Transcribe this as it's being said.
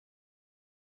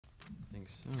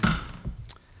Thanks.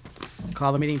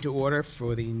 Call the meeting to order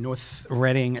for the North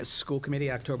Reading School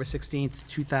Committee, October 16th,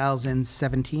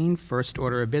 2017. First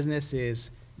order of business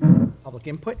is public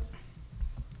input.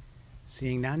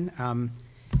 Seeing none.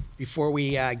 Before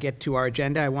we get to our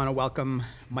agenda, I want to welcome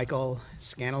Michael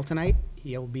Scannell tonight.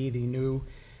 He'll be the new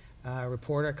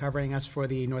reporter covering us for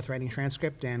the North Reading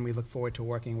transcript, and we look forward to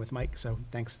working with Mike. So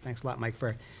thanks a lot, Mike.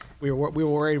 We were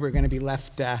worried we were going to be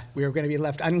left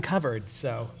uncovered.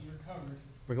 So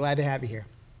we're glad to have you here.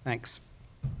 Thanks.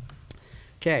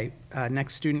 Okay,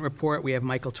 next student report, we have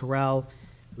Michael Terrell,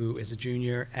 who is a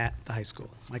junior at the high school.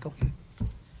 Michael?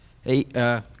 Hey,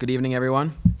 good evening,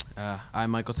 everyone.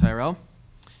 I'm Michael Tyrell.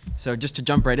 So just to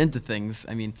jump right into things,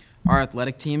 our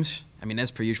athletic teams,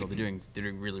 as per usual, they're doing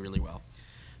really, really well.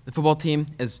 The football team,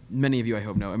 as many of you I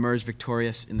hope know, emerged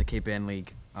victorious in the Cape Ann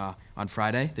League on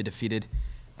Friday. They defeated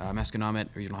Masconomet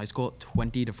Regional High School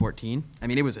 20-14.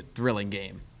 It was a thrilling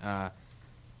game.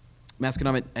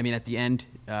 Masconomet, at the end,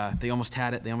 they almost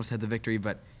had it. They almost had the victory,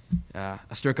 but a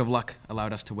stroke of luck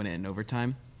allowed us to win it in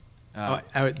overtime.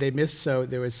 They missed, so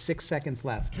there was 6 seconds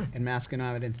left, and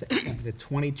Masconomet attempted a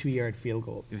 22-yard field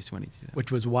goal. It was 22.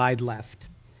 Which was wide left.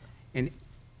 And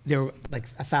there were like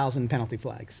 1,000 penalty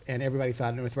flags, and everybody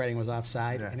thought North Reading was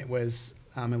offside, and it was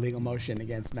illegal motion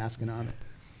against Masconomet.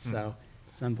 So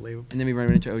it's unbelievable. And then we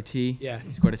ran into OT. Yeah.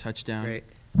 He scored a touchdown. Great.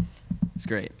 It's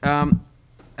great.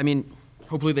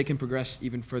 Hopefully they can progress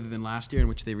even further than last year, in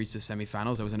which they reached the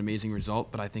semifinals. That was an amazing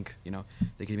result, but I think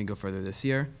they can even go further this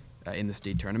year in the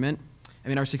state tournament.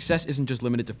 Our success isn't just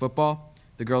limited to football.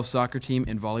 The girls' soccer team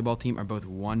and volleyball team are both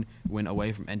one win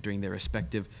away from entering their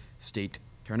respective state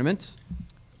tournaments.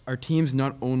 Our teams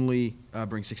not only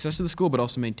bring success to the school, but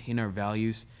also maintain our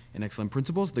values and excellent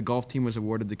principles. The golf team was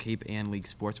awarded the Cape Ann League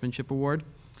Sportsmanship Award.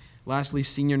 Lastly,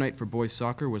 senior night for boys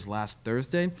soccer was last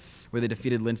Thursday, where they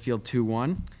defeated Linfield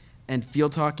 2-1. And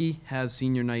field hockey has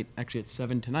senior night actually at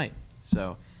 7 tonight,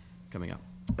 so coming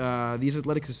up. These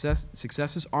athletic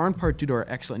successes are in part due to our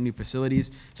excellent new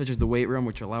facilities, such as the weight room,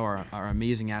 which allow our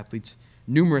amazing athletes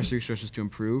numerous resources to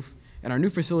improve. And our new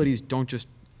facilities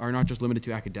are not just limited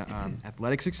to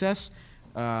athletic success,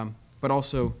 but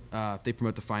also they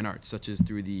promote the fine arts, such as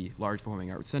through the large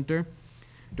performing arts center.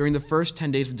 During the first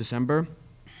 10 days of December,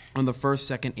 on the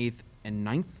 1st, 2nd, 8th, and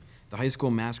 9th, the high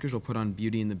school maskers will put on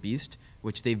Beauty and the Beast,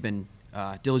 which they've been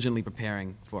diligently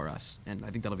preparing for us. And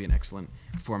I think that'll be an excellent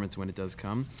performance when it does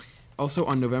come. Also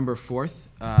on November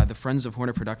 4th, the Friends of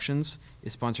Hornet Productions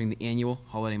is sponsoring the annual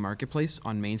holiday marketplace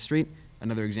on Main Street,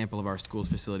 another example of our school's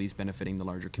facilities benefiting the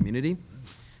larger community.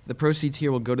 The proceeds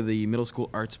here will go to the middle school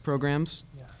arts programs.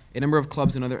 A number of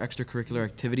clubs and other extracurricular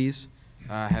activities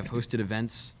have hosted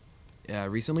events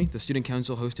recently. The Student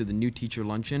Council hosted the New Teacher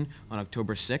Luncheon on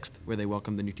October 6th, where they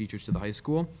welcomed the new teachers to the high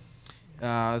school.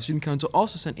 The Student Council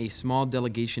also sent a small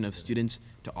delegation of students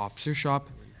to Officer Shop,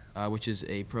 which is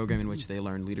a program in which they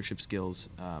learn leadership skills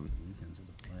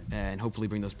and hopefully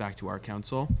bring those back to our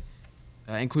council,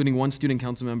 including one student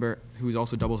council member who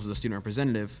also doubles as a student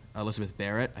representative, Elizabeth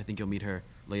Barrett. I think you'll meet her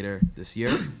later this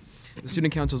year. The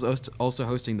Student Council is also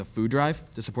hosting the food drive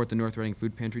to support the North Reading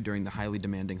Food Pantry during the highly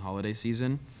demanding holiday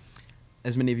season.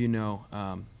 As many of you know,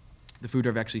 the food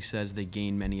drive actually says they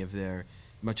gain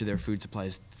much of their food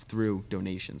supplies through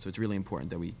donations, so it's really important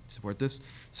that we support this.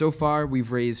 So far,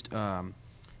 we've raised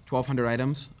 1,200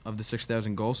 items of the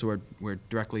 6,000 goal, so we're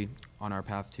directly on our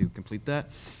path to complete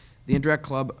that. The Indirect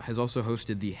Club has also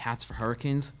hosted the Hats for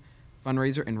Hurricanes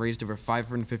fundraiser and raised over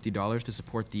 $550 to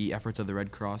support the efforts of the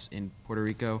Red Cross in Puerto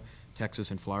Rico, Texas,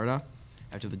 and Florida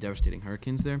after the devastating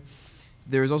hurricanes there.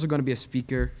 There is also going to be a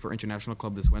speaker for International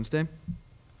Club this Wednesday.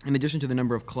 In addition to the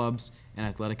number of clubs and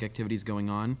athletic activities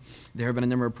going on, there have been a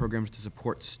number of programs to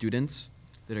support students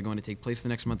that are going to take place the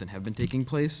next month and have been taking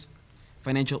place.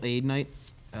 Financial Aid Night,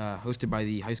 hosted by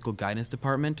the High School Guidance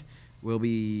Department,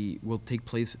 will take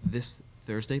place this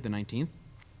Thursday, the 19th.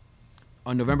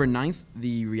 On November 9th,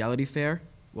 the Reality Fair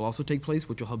will also take place,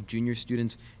 which will help junior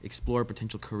students explore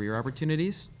potential career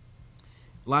opportunities.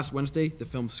 Last Wednesday, the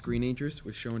film Screenagers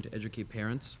was shown to educate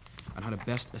parents on how to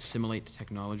best assimilate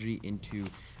technology into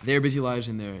their busy lives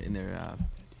and their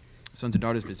sons and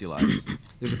daughters' busy lives.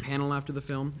 There's a panel after the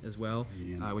film as well,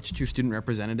 which 2 student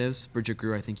representatives, Bridget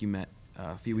Greer, I think you met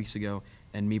a few weeks ago,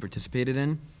 and me participated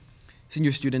in.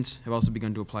 Senior students have also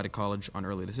begun to apply to college on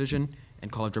early decision,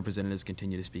 and college representatives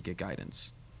continue to speak at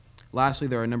guidance. Lastly,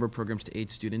 there are a number of programs to aid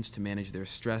students to manage their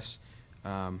stress,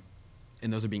 and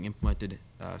those are being implemented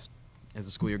as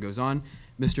the school year goes on.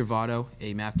 Mr. Votto,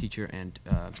 a math teacher and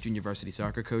junior varsity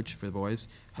soccer coach for the boys,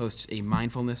 hosts a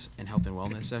mindfulness and health and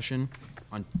wellness session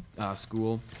on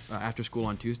after school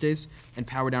on Tuesdays. And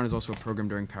Power Down is also a program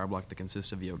during Power Block that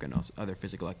consists of yoga and other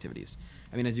physical activities.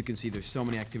 I mean, as you can see, there's so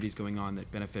many activities going on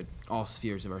that benefit all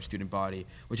spheres of our student body,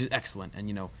 which is excellent.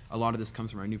 And, a lot of this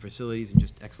comes from our new facilities and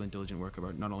just excellent, diligent work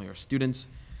of not only our students,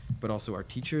 but also our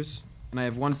teachers. And I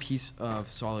have one piece of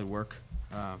solid work,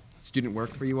 student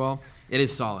work for you all. It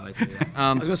is solid, I tell you that.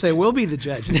 I was going to say, we'll be the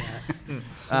judge of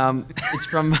that. It's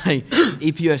from my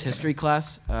AP US history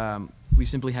class. We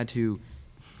simply had to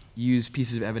use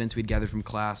pieces of evidence we'd gathered from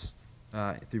class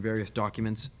through various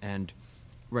documents and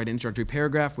write an introductory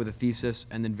paragraph with a thesis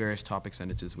and then various topic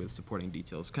sentences with supporting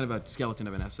details. Kind of a skeleton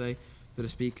of an essay, so to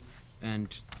speak.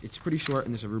 And it's pretty short,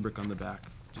 and there's a rubric on the back,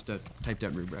 just a typed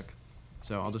out rubric.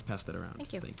 So I'll just pass that around.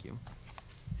 Thank you. Thank you.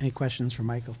 Any questions for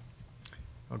Michael?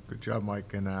 Oh, good job,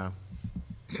 Mike, and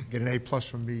get an A+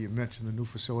 from me. You mentioned the new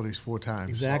facilities 4 times.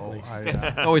 Exactly. So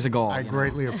It's always a goal. I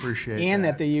greatly appreciate that. And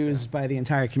that they're used by the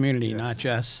entire community, Yes. not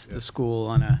just the Yes.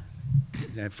 school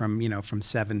from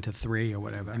 7 to 3 or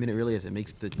whatever. I mean, it really is. It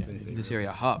makes this area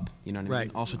a hub. You know what I mean?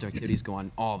 Right. All sorts of activities go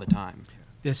on all the time.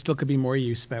 There still could be more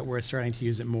use, but we're starting to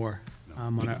use it more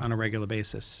on a regular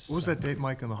basis. What was so. that date,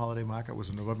 Mike, on the holiday market? Was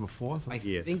it November 4th? I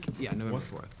Yes. think, November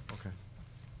 4th. Okay.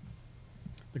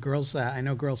 The girls, I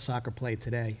know girls soccer played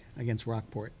today against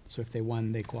Rockport, so if they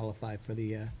won, they qualify for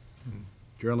the,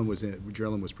 Gerlin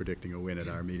was predicting a win at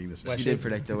our meeting this She afternoon. did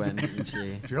predict the win, didn't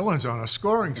she? Jillian's on a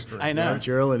scoring streak. I know. Yeah,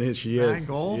 Gerlin is, she is. 9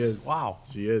 goals? She is. Wow.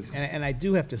 She is. and I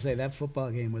do have to say, that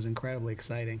football game was incredibly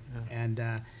exciting. And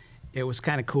it was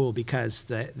kind of cool because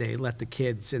they let the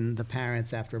kids and the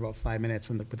parents, after about 5 minutes,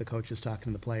 when the coach was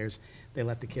talking to the players, they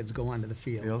let the kids go onto the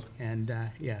field. Field? And,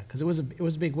 because it was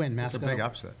a big win. It's a big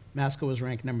upset, Masco was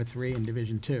ranked number 3 in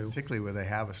Division II. particularly where they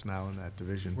have us now in that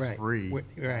Division Right. 3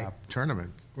 Right.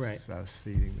 tournament Right.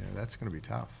 seeding there. That's going to be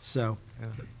tough. So, Yeah.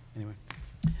 anyway.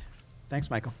 Thanks,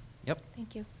 Michael. Yep,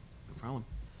 Thank you. no problem.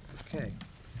 Okay.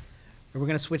 We're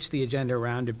going to switch the agenda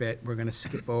around a bit. We're going to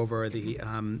skip over the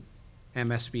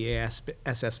MSBA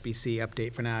SSBC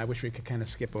update for now. I wish we could kind of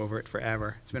skip over it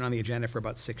forever. It's been on the agenda for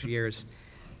about 6 years.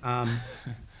 And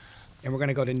we're going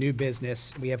to go to new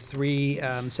business. We have 3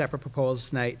 separate proposals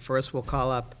tonight. First, we'll call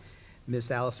up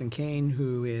Ms. Allison Kane,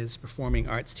 who is performing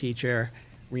arts teacher,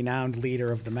 renowned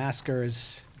leader of the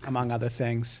Maskers, among other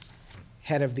things,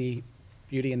 head of the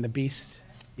Beauty and the Beast.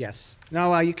 Yes.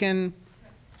 No, you can,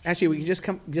 actually, we can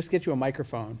just get you a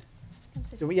microphone.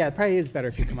 So, yeah, it probably is better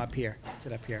if you come up here,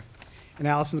 sit up here. And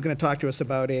Allison's going to talk to us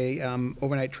about a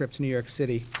overnight trip to New York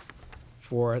City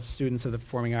for students of the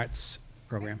Performing Arts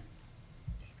program.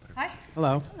 Hi.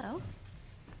 Hello. Hello.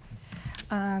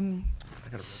 Hi,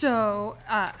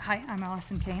 I'm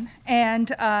Allison Kane,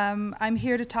 and I'm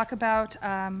here to talk about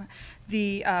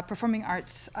the performing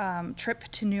arts trip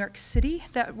to New York City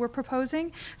that we're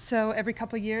proposing. So every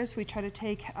couple of years, we try to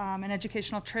take an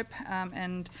educational trip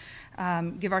and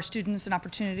give our students an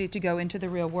opportunity to go into the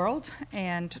real world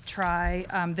and try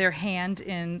their hand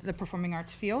in the performing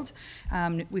arts field.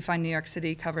 We find New York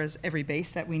City covers every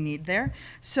base that we need there.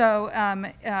 So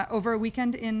over a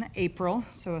weekend in April,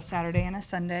 so a Saturday and a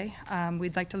Sunday,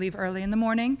 we'd like to leave early in the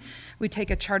morning. We take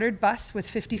a chartered bus with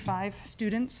 55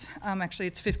 students. Actually,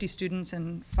 it's 50 students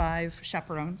and 5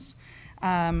 chaperones.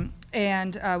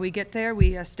 We get there,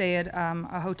 we stay at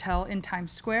a hotel in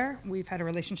Times Square. We've had a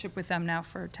relationship with them now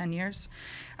for 10 years.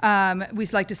 We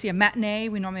like to see a matinee.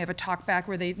 We normally have a talk back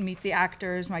where they meet the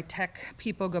actors. My tech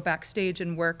people go backstage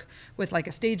and work with like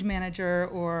a stage manager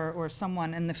or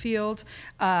someone in the field.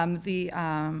 The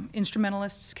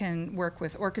instrumentalists can work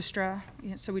with orchestra.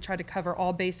 So we try to cover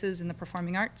all bases in the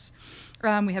performing arts.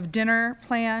 We have dinner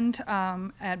planned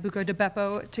at Buco di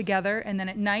Beppo together, and then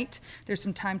at night there's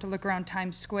some time to look around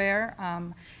Times Square.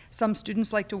 Some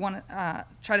students like to want to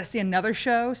try to see another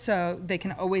show, so they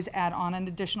can always add on an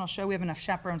additional show. We have enough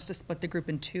chaperones to split the group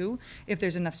in 2 if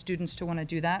there's enough students to want to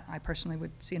do that. I personally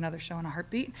would see another show in a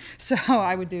heartbeat, so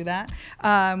I would do that.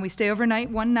 We stay overnight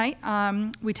one night.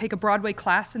 We take a Broadway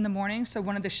class in the morning, so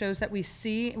one of the shows that we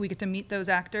see, we get to meet those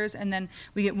actors, and then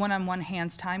we get one-on-one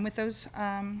hands time with those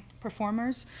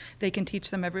performers. They can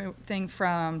teach them everything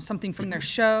from something from their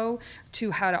show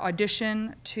to how to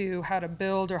audition to how to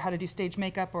build or how to do stage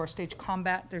makeup or stage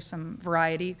combat. There's some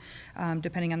variety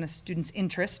depending on the student's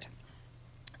interest.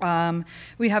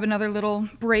 We have another little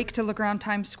break to look around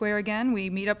Times Square again. We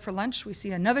meet up for lunch, we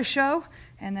see another show,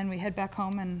 and then we head back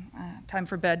home and time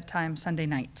for bedtime Sunday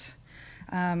night.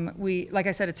 Like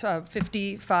I said, it's a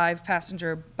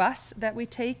 55-passenger bus that we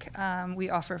take. We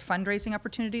offer fundraising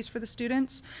opportunities for the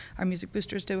students. Our music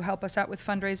boosters do help us out with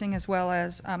fundraising, as well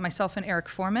as myself and Eric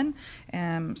Foreman.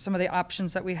 Some of the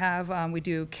options that we have, we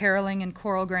do caroling and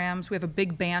chorograms. We have a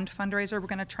big band fundraiser we're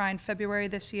going to try in February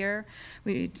this year.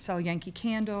 We sell Yankee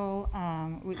Candle,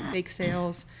 bake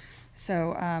sales.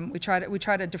 So we try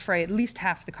to defray at least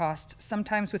half the cost.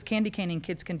 Sometimes with candy caning,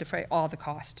 kids can defray all the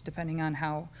cost, depending on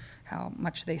how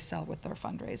much they sell with their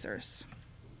fundraisers.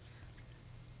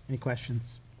 Any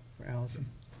questions for Allison?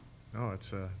 No,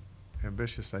 it's a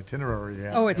ambitious itinerary,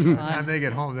 yeah. Oh, it's By the fun. time they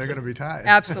get home, they're gonna be tired.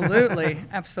 Absolutely,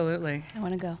 absolutely. I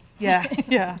want to go. Yeah,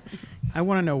 yeah. I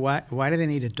want to know why do they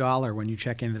need $1 when you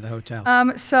check into the hotel?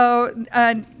 So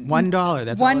 $1,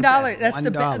 that's all it $1. says. That's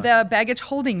 $1. the baggage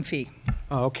holding fee.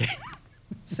 Oh, okay,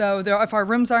 So if our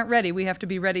rooms aren't ready, we have to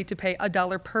be ready to pay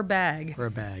 $1 per bag. for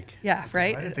a bag. Yeah,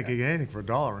 right. I didn't think you get anything for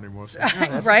 $1 anymore. so-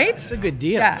 Right? It's a good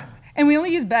deal. Yeah. And we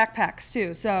only use backpacks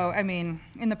too. So, I mean,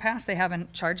 in the past, they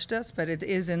haven't charged us, but it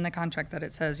is in the contract that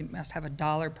it says you must have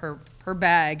 $1 per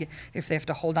bag if they have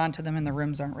to hold on to them and the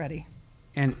rooms aren't ready.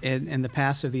 And in the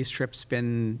past, have these trips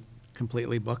been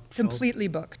completely booked? full? Completely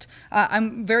booked.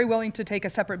 I'm very willing to take a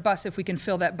separate bus if we can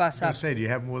fill that bus I up. was gonna say, do you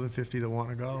have more than 50 that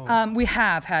wanna go? We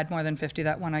have had more than 50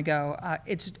 that want to go.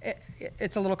 It's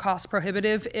a little cost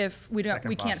prohibitive if we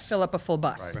Second can't bus. fill up a full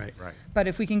bus. Right. Right. But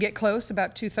if we can get close,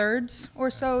 about 2/3 or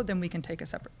so, then we can take a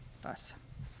separate bus.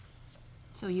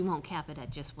 So you won't cap it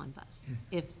at just one bus?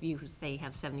 If you, say,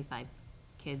 have 75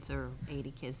 kids or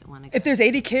 80 kids that want to go? If there's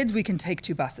 80 kids, we can take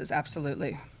 2 buses,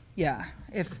 absolutely. Yeah.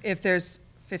 If there's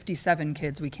 57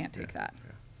 kids, we can't take that.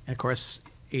 And of course,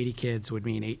 80 kids would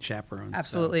mean 8 chaperones. so-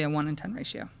 Absolutely, a 1-in-10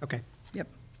 ratio. Okay. Yep.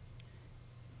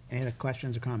 Any other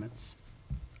questions or comments?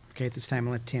 Okay, at this time,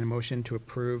 I'll entertain a motion to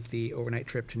approve the overnight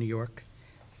trip to New York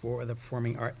for the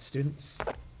performing arts students.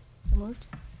 So moved?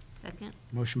 Second?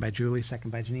 Motion by Julie,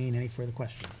 second by Janine. Any further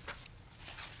questions?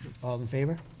 All in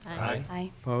favor? Aye.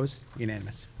 Aye. Opposed?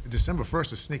 Unanimous. December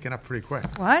 1st is sneaking up pretty quick.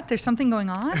 What? There's something going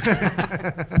on?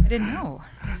 I didn't know.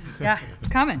 Yeah, it's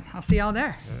coming. I'll see y'all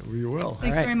there. You will.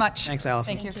 Thanks right. very much. Thanks,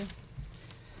 Allison. Thank you.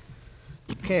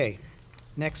 Okay,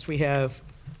 next we have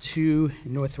 2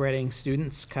 North Reading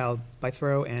students, Kyle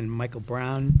Bythrow and Michael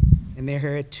Brown, and they're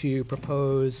here to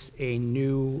propose a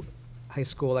new high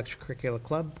school extracurricular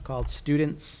club called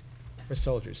Students for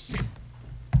Soldiers.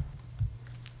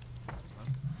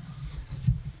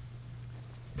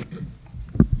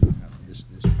 This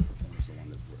microphone is the one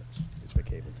that works. It's for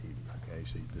cable TV, okay?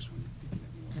 So this one, you can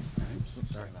have one.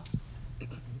 Sorry.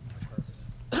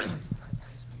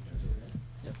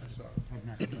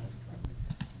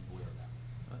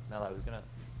 No, I was gonna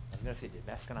say, did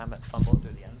Masconama fumble it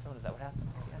through the end zone? Is that what happened?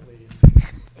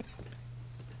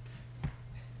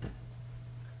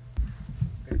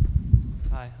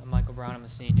 Hi, I'm Michael Brown. I'm a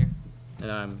senior.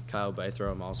 And I'm Kyle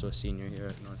Bythrow. I'm also a senior here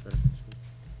at North Reading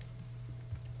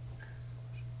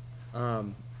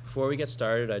School. Before we get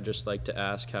started, I'd just like to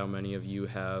ask how many of you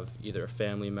have either a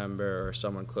family member or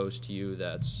someone close to you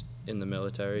that's in the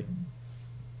military.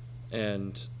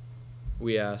 And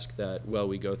we ask that while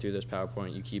we go through this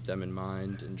PowerPoint, you keep them in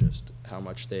mind and just how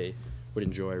much they would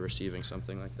enjoy receiving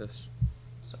something like this.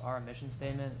 So our mission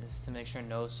statement is to make sure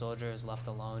no soldier is left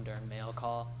alone during mail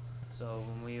call. So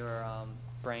when we were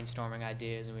brainstorming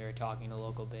ideas and we were talking to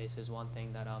local bases, one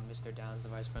thing that Mr. Downs, the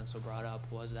vice principal, brought up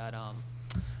was that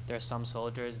there are some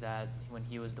soldiers that when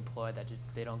he was deployed that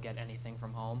they don't get anything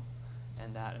from home,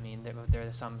 and that, I mean, there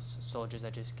are some soldiers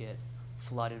that just get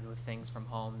flooded with things from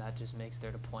home that just makes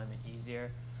their deployment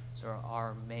easier. So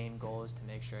our main goal is to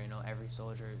make sure, every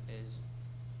soldier is,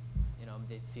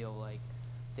 they feel like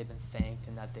they've been thanked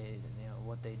and that they,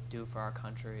 what they do for our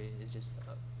country is just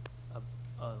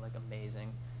like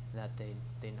amazing, and that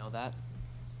they know that.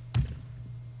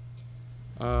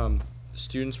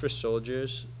 Students for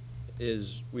Soldiers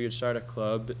is we would start a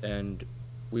club and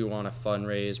we want to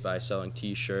fundraise by selling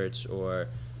T-shirts or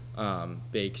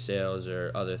bake sales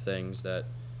or other things that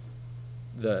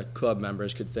the club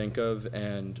members could think of,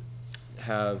 and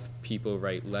have people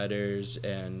write letters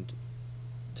and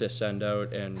to send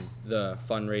out, and the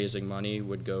fundraising money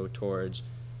would go towards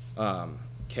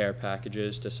care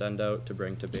packages to send out to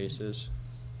bring to bases.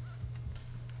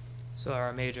 So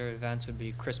our major events would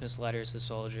be Christmas letters to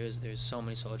soldiers. There's so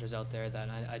many soldiers out there that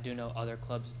I do know other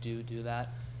clubs do that.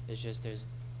 It's just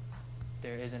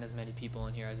there isn't as many people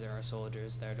in here as there are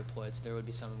soldiers that are deployed, so there would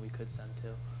be someone we could send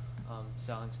to.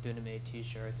 Selling student-made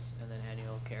T-shirts and then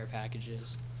annual care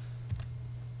packages.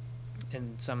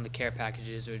 And some of the care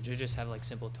packages would just have like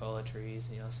simple toiletries,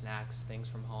 snacks, things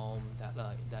from home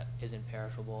that isn't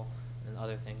perishable, and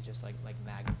other things just like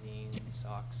magazines,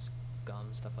 socks, gum,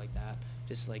 stuff like that.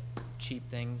 Just like cheap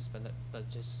things, but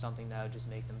just something that would just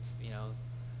make them,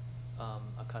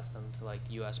 accustomed to like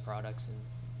U.S. products, and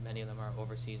many of them are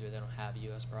overseas where they don't have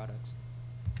U.S. products.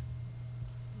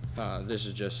 This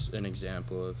is just an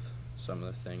example of some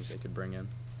of the things they could bring in.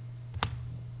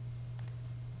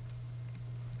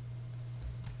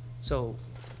 So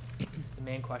the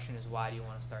main question is, why do you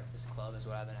want to start this club, is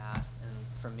what I've been asked. And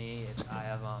for me, I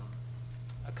have a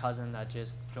cousin that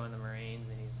just joined the Marines,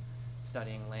 and he's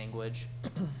studying language.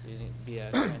 So he's going to be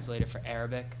a translator for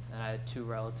Arabic. And I had 2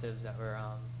 relatives that were,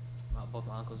 both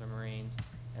my uncles are Marines.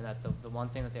 And that the one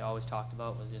thing that they always talked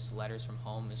about was just letters from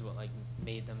home is what like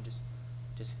made them just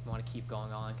want to keep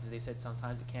going on, because they said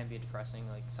sometimes it can be depressing,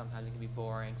 like sometimes it can be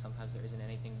boring, sometimes there isn't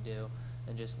anything to do,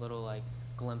 and just little like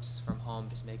glimpses from home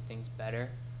just make things better.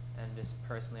 And just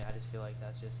personally, I just feel like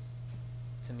that's just,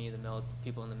 to me,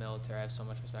 people in the military, I have so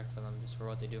much respect for them just for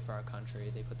what they do for our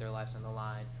country. They put their lives on the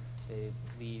line. They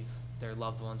leave their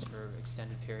loved ones for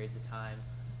extended periods of time,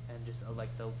 and just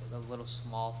like the little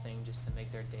small thing just to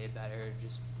make their day better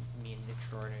just mean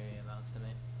extraordinary amounts to me.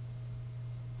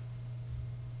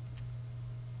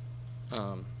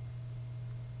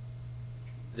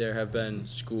 There have been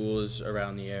schools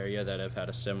around the area that have had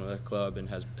a similar club and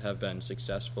have been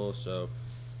successful, so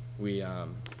we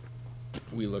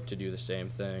look to do the same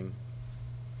thing.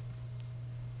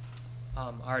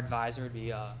 Our advisor would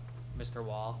be Mr.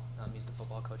 Wall. He's the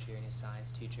football coach here and he's a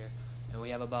science teacher. And we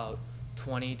have about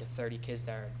 20 to 30 kids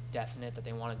that are definite that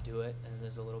they want to do it, and then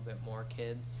there's a little bit more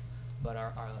kids. But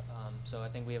so I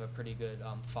think we have a pretty good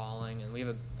following, and we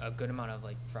have a good amount of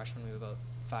like freshmen. We have about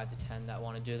 5 to 10 that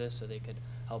want to do this, so they could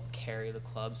help carry the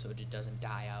club so it just doesn't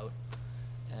die out.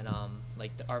 And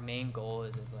our main goal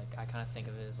is like, I kind of think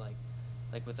of it as like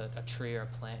with a tree or a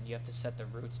plant, you have to set the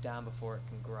roots down before it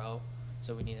can grow.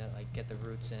 So we need to like get the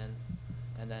roots in,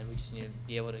 and then we just need to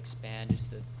be able to expand.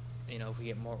 Just to, if we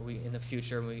get more, in the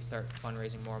future when we start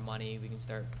fundraising more money, we can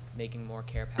start making more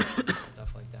care packages and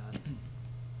stuff like that.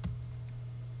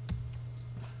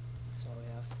 That's all we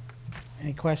have.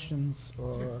 Any questions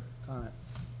or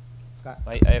comments? Scott?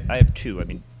 I have 2. I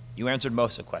mean, you answered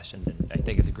most of the questions, and I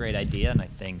think it's a great idea, and I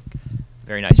think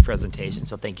very nice presentation,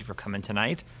 so thank you for coming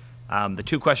tonight. The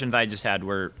 2 questions I just had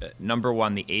were, number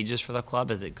 1, the ages for the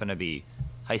club. Is it going to be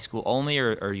high school only,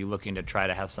 or are you looking to try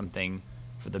to have something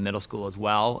for the middle school as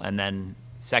well? And then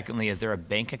secondly, is there a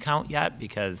bank account yet?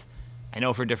 Because I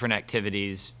know for different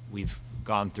activities, we've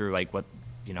gone through like what,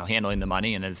 handling the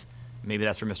money, and maybe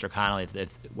that's for Mr. Connolly,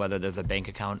 if whether there's a bank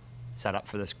account set up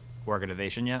for this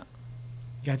organization yet?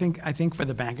 Yeah, I think for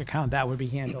the bank account, that would be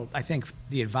handled. I think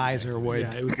the advisor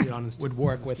Yeah, it would be on the would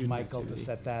work on the with student Michael to activity.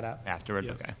 set that up. Afterward?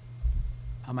 Yeah. Okay.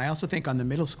 I also think on the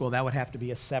middle school, that would have to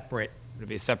be a separate Would it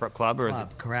be a separate club, or is it?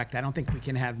 club, correct? I don't think we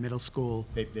can have middle school.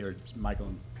 They're, Michael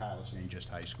and Kyle are saying just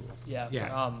high school. Yeah.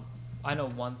 Yeah. I know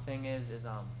one thing is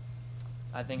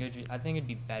I think it'd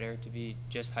be better to be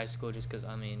just high school, just because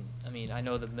I mean I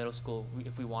know the middle school,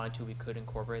 if we wanted to, we could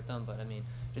incorporate them, but I mean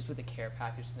just with the care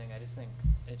package thing, I just think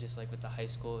it just like with the high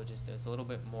school, there's a little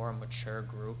bit more mature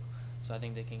group, so I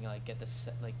think they can like get the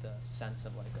sense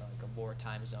of like a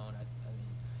wartime zone.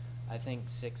 I think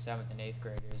 6th, 7th, and 8th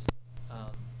graders,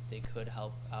 they could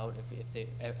help out if they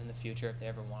in the future if they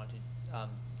ever wanted to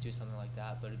do something like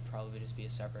that, but it'd probably just be a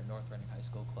separate North Reading High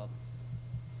School club.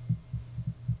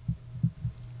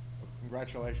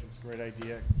 Congratulations, great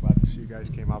idea. Glad to see you guys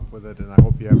came up with it, and I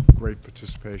hope you have great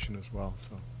participation as well,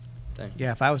 so. Thank you.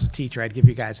 Yeah, if I was a teacher, I'd give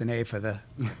you guys an A for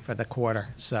the quarter.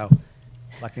 So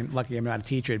lucky I'm not a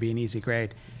teacher, it'd be an easy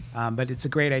grade. But it's a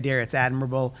great idea, it's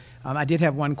admirable. I did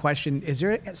have one question. Is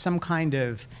there some kind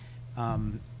of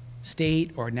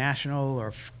state or national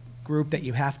or group that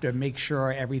you have to make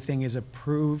sure everything is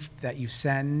approved that you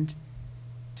send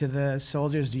to the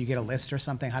soldiers? Do you get a list or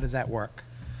something? How does that work?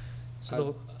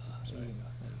 So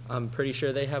I'm pretty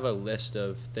sure they have a list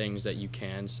of things that you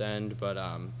can send, but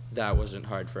that wasn't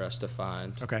hard for us to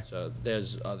find. Okay. So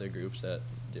there's other groups that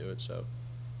do it, so.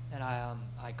 And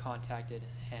I contacted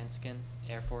Hanskin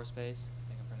Air Force Base. I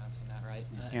think I'm pronouncing that right.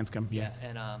 Hanscom, yeah.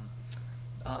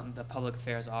 And the public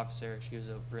affairs officer, she was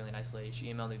a really nice lady. She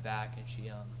emailed me back, and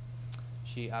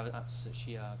she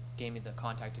gave me the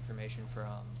contact information for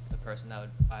the person that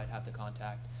I'd have to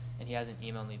contact. And he hasn't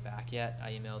emailed me back yet.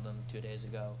 I emailed him 2 days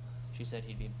ago. She said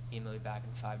he'd be emailing me back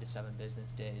in 5 to 7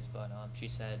 business days. But she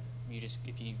said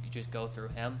if you just go through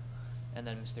him. And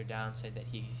then Mr. Downs said that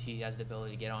he has the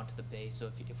ability to get onto the base,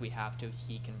 so if we have to,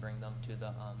 he can bring them to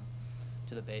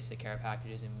the base, the care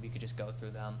packages, and we could just go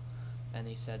through them. And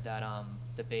he said that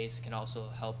the base can also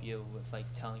help you with like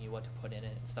telling you what to put in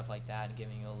it and stuff like that, and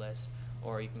giving you a list.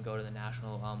 or you can go to the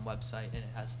national website, and it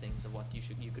has things of what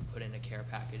you could put in a care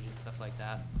package and stuff like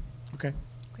that. Okay.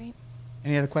 Great.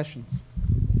 Any other questions?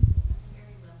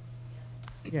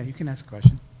 Yeah, you can ask a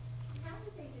question. How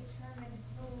do they determine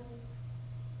who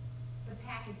the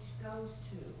package goes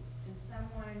to? Does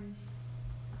someone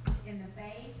in the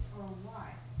base or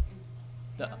what?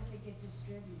 The- How does it get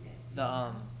distributed?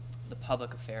 The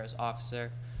public affairs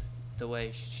officer, the way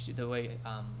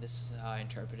this is how I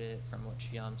interpreted it from what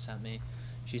she sent me.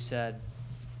 She said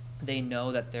they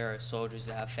know that there are soldiers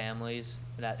that have families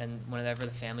and whenever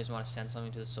the families want to send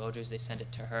something to the soldiers, they send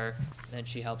it to her, and then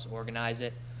she helps organize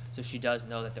it. So she does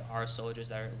know that there are soldiers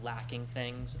that are lacking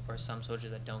things or some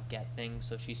soldiers that don't get things.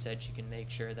 So she said she can make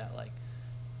sure that like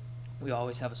we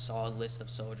always have a solid list of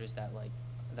soldiers that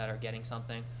are getting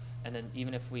something, and then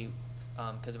even if we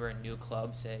because we're a new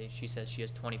club, say she says she has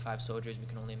 25 soldiers, we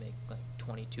can only make like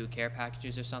 22 care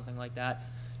packages or something like that.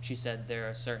 She said there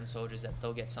are certain soldiers that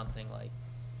they'll get something like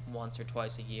once or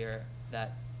twice a year,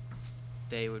 that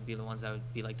they would be the ones that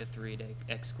would be like the 3 to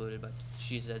excluded. But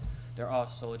she says there are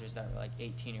soldiers that are like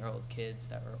 18-year-old kids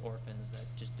that are orphans that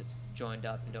just joined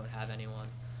up and don't have anyone.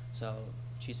 So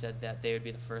she said that they would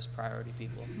be the first priority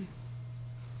people.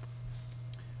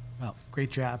 Well,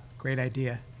 great job, great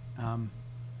idea.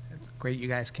 It's great you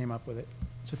guys came up with it.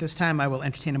 So at this time, I will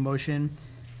entertain a motion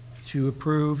to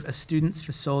approve a Students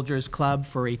for Soldiers Club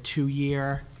for a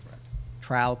 2-year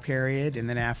trial period, and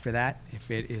then after that, if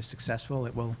it is successful,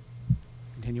 it will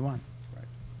continue on.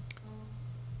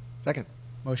 Second.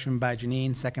 Motion by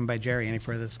Janine, second by Jerry. Any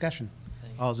further discussion?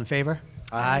 Thank you. All those in favor?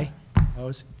 Aye.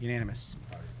 Opposed? Unanimous.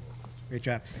 Great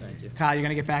job. Thank you. Kyle, you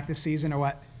gonna get back this season or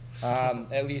what?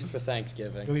 At least for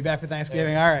Thanksgiving. You'll be back for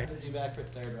Thanksgiving? All right. We'll be back for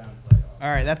third round playoff. All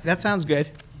right, that sounds good.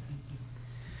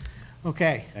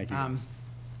 Okay. Thank you.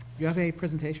 You have a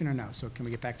presentation or no? So can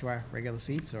we get back to our regular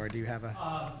seats, or do you have a?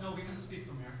 No, we can speak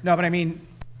from here. No, but I mean,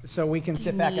 so we can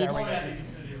sit back in our need- regular Yeah, you can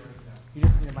seats. sit here right now. You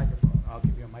just need a microphone. I'll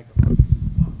give you a microphone.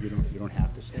 You don't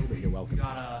have to stay, but you're We welcome.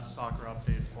 got a soccer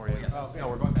update for you. Oh, No,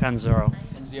 we're going 10-0.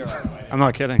 10-0. I'm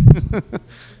not kidding.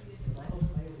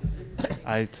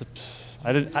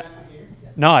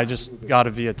 No, I just got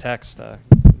it via text.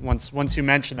 Once you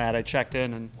mentioned that, I checked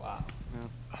in and wow,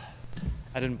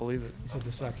 I didn't believe it. You said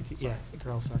the soccer team, yeah, the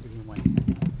girls soccer team won.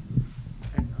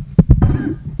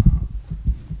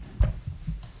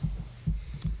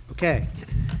 Okay.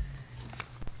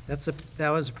 That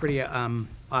was a pretty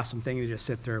awesome thing to just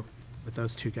sit through with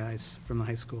those two guys from the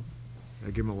high school. I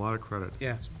give them a lot of credit.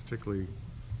 Yeah. Particularly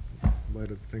in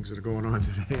light of the things that are going on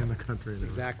today in the country. and everything,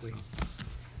 Exactly. so.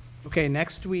 Okay,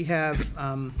 next we have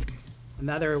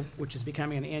another, which is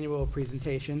becoming an annual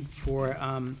presentation for,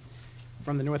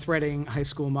 from the North Reading High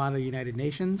School Model United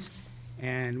Nations.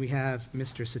 And we have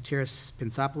Mr. Satiris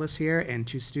Pinsopoulos here and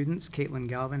 2 students, Caitlin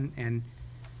Galvin, and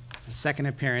a second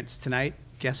appearance tonight,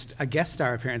 a guest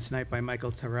star appearance tonight by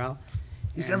Michael Terrell.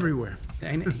 He's And- everywhere.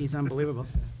 I know, he's unbelievable.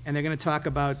 And they're going to talk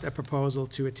about a proposal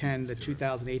to attend the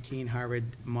 2018 Harvard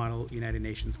Model United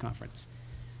Nations Conference.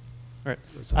 Right.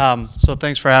 So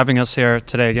thanks for having us here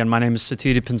today. Again, my name is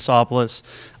Satiti Pinsopoulos.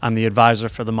 I'm the advisor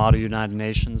for the Model United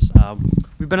Nations.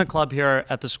 We've been a club here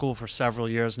at the school for several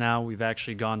years now. We've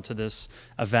actually gone to this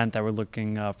event that we're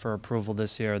looking for approval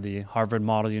this year, the Harvard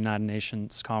Model United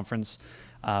Nations Conference.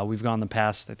 We've gone in the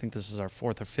past, I think this is our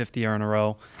 4th or 5th year in a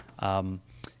row.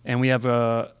 And we have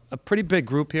a pretty big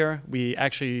group here. We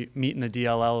actually meet in the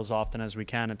DLL as often as we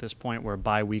can at this point. We're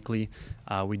bi-weekly.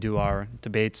 We do our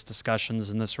debates,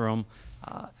 discussions in this room.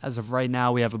 As of right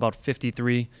now, we have about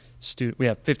 53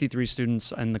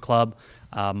 students in the club.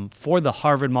 For the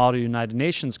Harvard Model United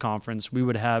Nations Conference, we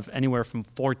would have anywhere from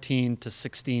 14 to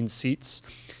 16 seats.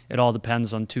 It all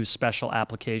depends on 2 special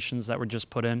applications that were just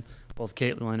put in. Both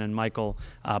Caitlin and Michael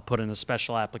put in a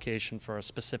special application for a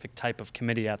specific type of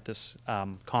committee at this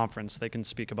conference. They can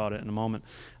speak about it in a moment.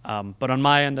 But on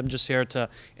my end, I'm just here to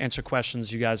answer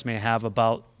questions you guys may have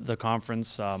about the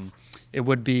conference. It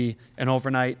would be an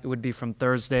overnight. It would be from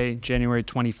Thursday, January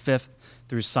 25th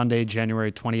through Sunday,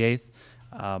 January 28th.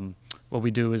 What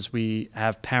we do is we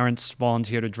have parents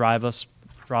volunteer to drop us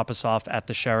off at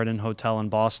the Sheraton Hotel in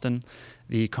Boston.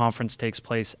 The conference takes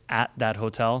place at that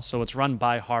hotel. So it's run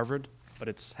by Harvard, but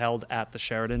it's held at the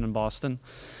Sheraton in Boston.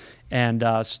 And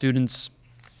students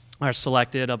are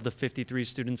selected. Of the 53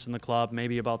 students in the club,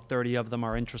 maybe about 30 of them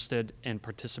are interested in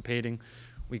participating.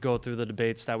 We go through the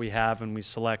debates that we have, and we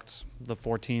select the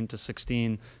 14 to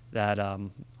 16 that are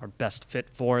best fit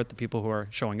for it, the people who are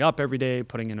showing up every day,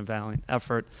 putting in a valiant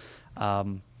effort.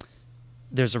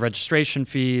 There's a registration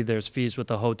fee, there's fees with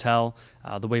the hotel.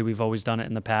 The way we've always done it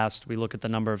in the past, we look at the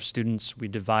number of students, we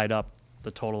divide up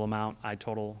the total amount. I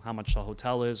total how much the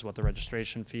hotel is, what the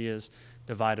registration fee is,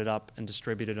 divide it up and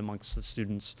distribute it amongst the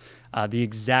students. The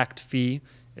exact fee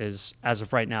is, as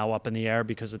of right now, up in the air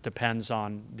because it depends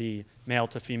on the male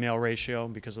to female ratio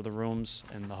because of the rooms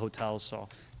and the hotels. So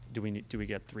do we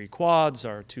get 3 quads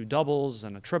or 2 doubles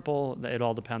and a triple? It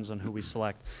all depends on who we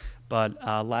select. But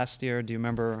last year, do you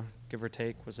remember, give or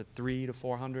take, was it 300 to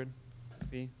 400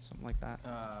 fee, something like that?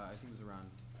 I think it was around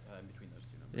in between those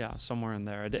two numbers. Yeah, somewhere in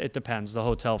there. It depends. The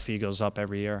hotel fee goes up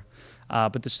every year.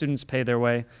 But the students pay their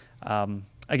way.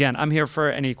 Again, I'm here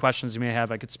for any questions you may have.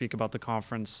 I could speak about the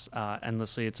conference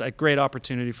endlessly. It's a great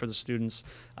opportunity for the students.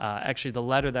 Actually, the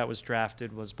letter that was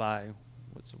drafted was by,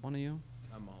 was it one of you?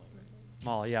 Molly, right?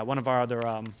 Molly, yeah, one of our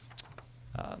other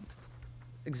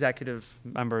executive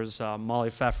members,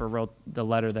 Molly Pfeffer, wrote the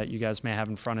letter that you guys may have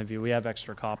in front of you. We have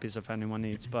extra copies if anyone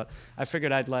needs, but I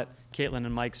figured I'd let Caitlin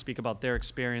and Mike speak about their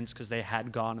experience because they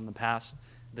had gone in the past.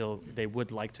 They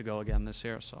would like to go again this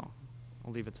year, so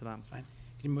I'll leave it to them. Fine.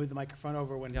 Can you move the microphone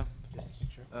over when? Yeah. Just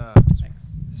make sure. Thanks.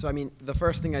 So, I mean, the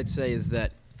first thing I'd say is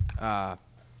that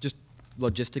just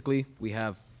logistically,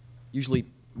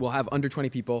 we'll have under 20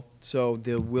 people, so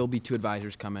there will be 2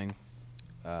 advisors coming.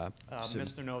 Soon.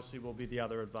 Mr. Nossi will be the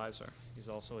other advisor. He's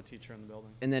also a teacher in the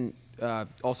building. And then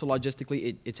also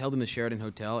logistically, it's held in the Sheraton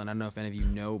Hotel, and I don't know if any of you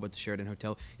know about the Sheraton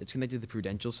Hotel. It's connected to the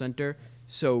Prudential Center,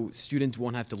 so students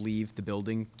won't have to leave the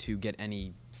building to get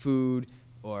any food,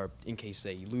 or in case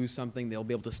they lose something, they'll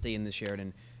be able to stay in the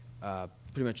Sheraton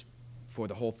pretty much for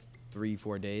the whole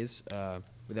 3-4 days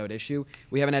without issue.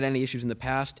 We haven't had any issues in the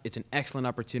past. It's an excellent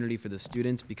opportunity for the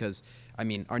students because, I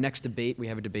mean, our next debate, we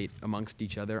have a debate amongst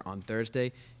each other on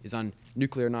Thursday, is on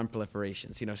nuclear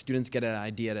nonproliferation. So, you know, students get an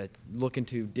idea to look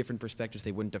into different perspectives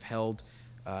they wouldn't have held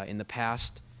in the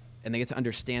past, and they get to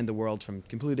understand the world from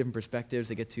completely different perspectives.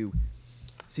 They get to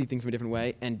see things from a different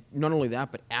way. And not only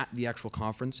that, but at the actual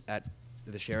conference at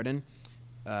the Sheraton,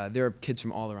 there are kids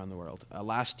from all around the world.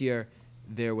 Last year,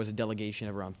 there was a delegation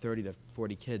of around 30 to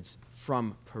 40 kids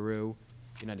from Peru,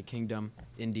 United Kingdom,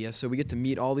 India. So we get to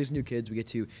meet all these new kids. We get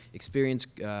to experience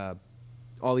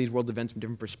all these world events from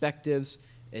different perspectives.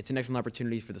 It's an excellent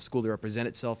opportunity for the school to represent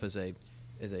itself as a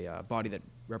body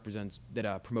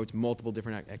that promotes multiple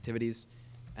different activities.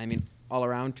 I mean, all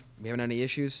around, we haven't had any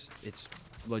issues. It's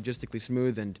logistically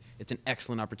smooth, and it's an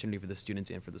excellent opportunity for the students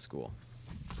and for the school.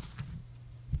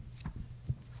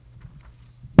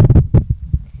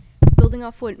 Building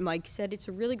off what Mike said, it's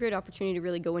a really great opportunity to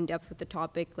really go in depth with the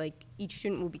topic. Like, each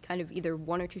student will be kind of either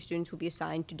 1 or 2 students will be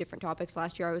assigned to different topics.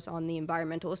 Last year I was on the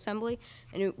environmental assembly,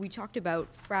 and we talked about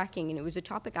fracking, and it was a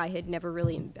topic I had never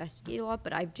really investigated a lot,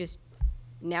 but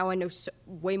now I know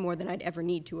way more than I'd ever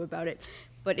need to about it.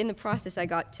 But in the process, I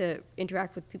got to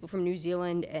interact with people from New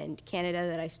Zealand and Canada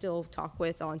that I still talk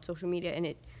with on social media, and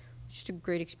it was just a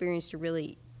great experience to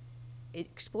really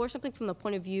explore something from the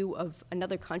point of view of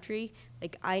another country.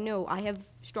 Like, I know I have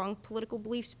strong political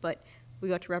beliefs, but we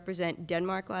got to represent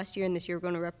Denmark last year, and this year we're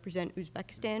going to represent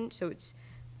Uzbekistan, so it's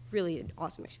really an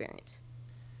awesome experience.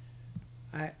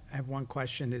 I have one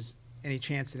question. Is any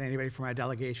chance that anybody from our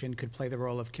delegation could play the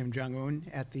role of Kim Jong-un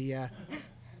at the...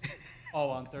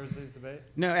 on Thursday's debate?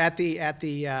 No, at the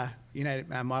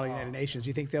Model United Nations. Do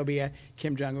you think there'll be a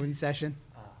Kim Jong-un session?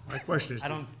 My question is,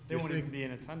 They won't even be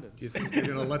in attendance. do you think you're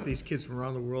going to let these kids from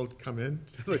around the world come in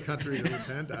to the country to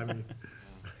attend? I mean,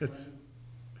 it's...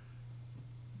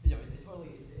 Yeah,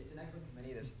 it's an excellent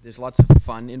committee. There's lots of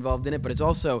fun involved in it, but it's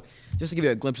also, just to give you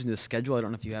a glimpse into the schedule, I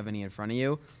don't know if you have any in front of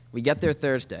you. We get there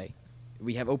Thursday.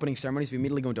 We have opening ceremonies. We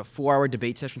immediately go into a 4-hour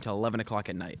debate session until 11 o'clock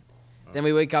at night. Then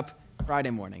we wake up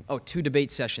Friday morning. 2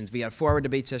 debate sessions. We have a 4-hour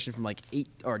debate session from like 8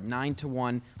 or 9 to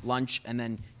 1, lunch, and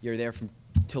then you're there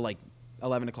till like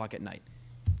 11 o'clock at night.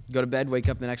 Go to bed, wake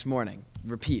up the next morning.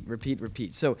 Repeat, repeat,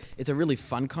 repeat. So it's a really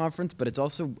fun conference, but it's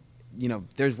also, you know,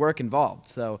 there's work involved.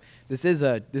 So this is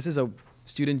a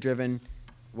student-driven,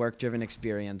 work-driven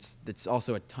experience that's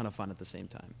also a ton of fun at the same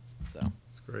time. So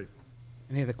It's great.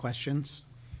 Any other questions?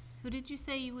 Who did you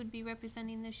say you would be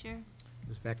representing this year?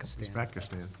 Uzbekistan.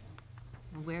 Uzbekistan.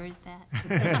 Where is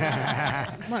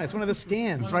that? Come on, it's one of the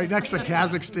stands. It's right next to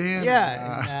Kazakhstan.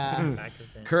 Yeah, and,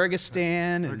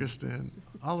 Kyrgyzstan. and- Kyrgyzstan,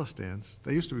 all the stands.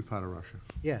 They used to be part of Russia.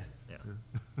 Yeah. Yeah.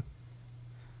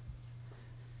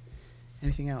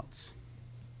 Anything else?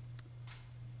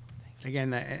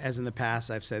 Again, as in the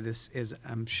past, I've said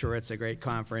I'm sure it's a great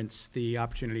conference. The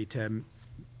opportunity to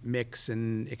mix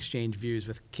and exchange views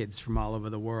with kids from all over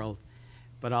the world,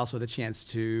 but also the chance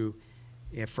to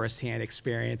firsthand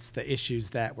experience the issues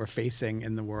that we're facing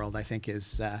in the world, I think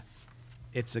it's a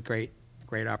great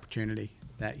opportunity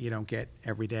that you don't get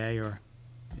every day or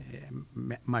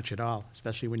much at all,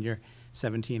 especially when you're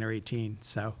 17 or 18.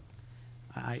 So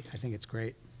I think it's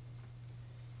great.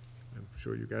 I'm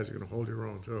sure you guys are going to hold your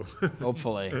own, too.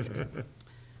 Hopefully.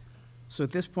 So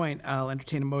at this point, I'll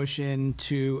entertain a motion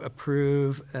to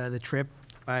approve the trip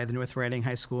by the North Reading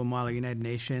High School Model United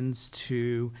Nations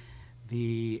to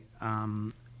the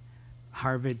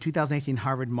 2018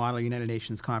 Harvard Model United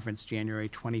Nations Conference, January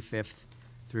 25th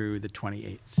through the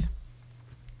 28th.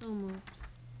 So moved.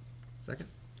 Second?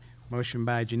 Motion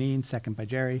by Janine, second by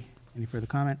Jerry. Any further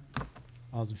comment?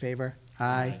 All's in favor?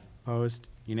 Aye. Opposed?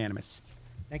 Unanimous.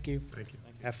 Thank you. Thank you.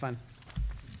 Have fun.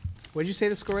 What did you say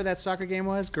the score of that soccer game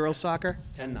was? Girls soccer?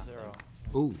 10-0.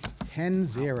 Ooh.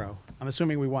 10-0. I'm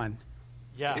assuming we won.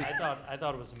 Yeah, I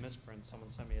thought it was a misprint. Someone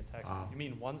sent me a text. You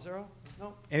mean 1-0?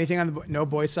 No, Anything on the, no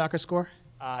boys soccer score?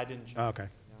 I didn't check. Oh, okay.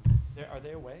 No. Are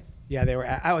they away? Yeah, they were,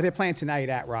 they're playing tonight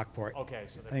at Rockport. Okay,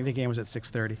 so I think the game was at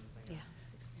 6:30. Yeah.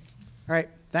 All right,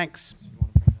 thanks. you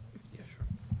want to bring that up? Yeah, sure.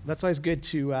 That's always good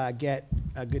to get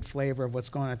a good flavor of what's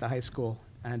going on at the high school.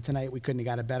 And tonight, we couldn't have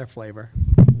got a better flavor.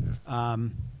 Did a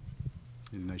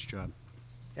nice job.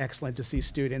 Excellent to see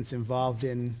students involved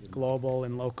in global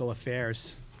and local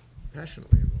affairs.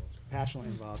 Passionately involved.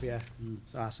 Passionately involved, yeah.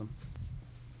 It's awesome.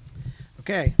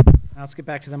 Okay, now let's get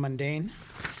back to the mundane.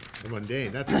 The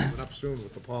mundane, that's coming up soon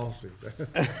with the policy.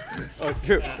 Oh,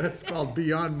 true. That's called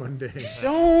beyond mundane.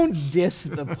 Don't diss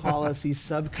the policy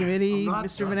subcommittee, I'm not-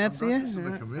 Mr. I'm Venezia. not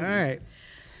dissing the committee. All right.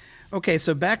 Okay,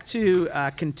 so back to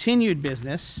continued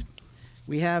business.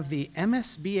 We have the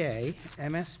MSBA,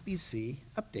 MSBC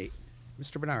update.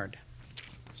 Mr. Bernard.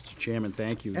 Mr. Chairman,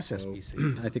 thank you. So,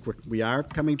 SSBC. I think we are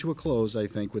coming to a close, I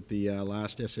think, with the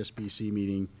last SSBC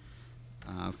meeting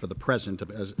for the present,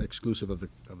 as exclusive of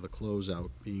the closeout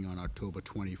being on October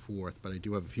 24th. But I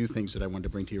do have a few things that I wanted to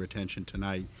bring to your attention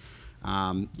tonight.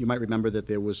 You might remember that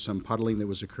there was some puddling that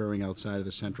was occurring outside of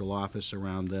the central office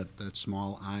around that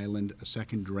small island. A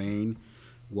second drain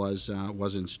was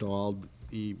installed.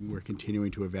 We're continuing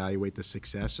to evaluate the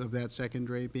success of that second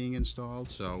drain being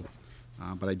installed. So,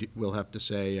 but will have to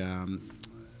say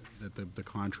that the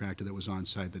contractor that was on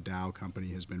site, the Dow Company,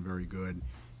 has been very good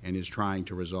and is trying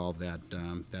to resolve that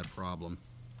problem.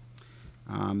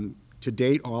 To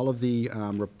date, all of the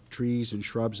trees and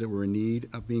shrubs that were in need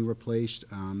of being replaced,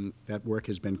 that work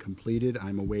has been completed.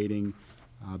 I'm awaiting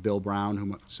Bill Brown,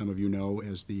 whom some of you know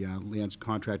as the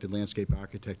contracted landscape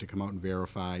architect, to come out and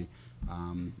verify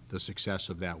the success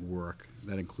of that work.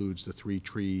 That includes the 3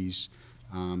 trees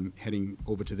heading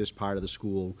over to this part of the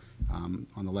school on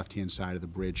the left-hand side of the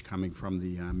bridge coming from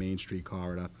the Main Street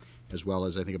corridor, as well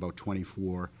as I think about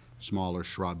 24 smaller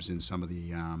shrubs in some of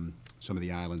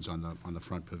the islands on the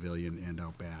front pavilion and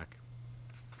out back.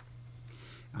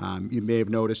 You may have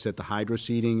noticed that the hydro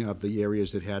seeding of the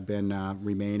areas that had been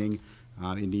remaining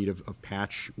in need of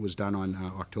patch was done on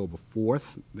October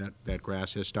 4th. That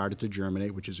grass has started to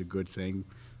germinate, which is a good thing.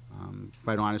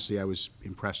 Quite honestly, I was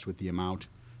impressed with the amount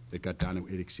that got done.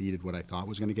 It exceeded what I thought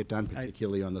was going to get done,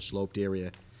 particularly on the sloped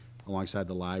area alongside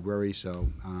the library. So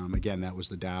again, that was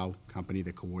the Dow Company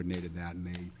that coordinated that,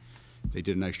 and they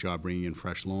did a nice job bringing in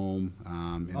fresh loam.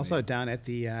 And Also down at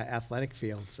the athletic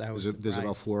fields. there's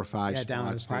about 4 or 5 down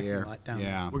in the spots parking there. lot down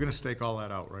Yeah. We're going to stake all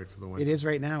that out, right, for the winter? It is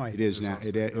right now, I It think. is now.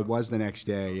 It was the next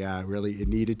day. Yeah, really, it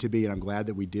needed to be, and I'm glad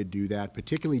that we did do that,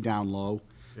 particularly down low.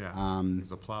 Yeah, because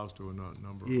the plows do a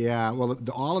number. Yeah, well,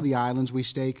 all of the islands we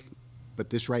stake, but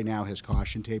this right now has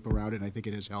caution tape around it, and I think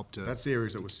it has helped to. That's the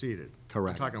areas that were seeded.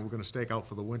 Correct. We're talking, we're going to stake out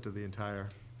for the winter the entire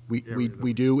We area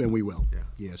we do, and we will. Yeah.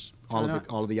 Yes,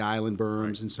 all of the island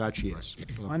berms and such. Yes.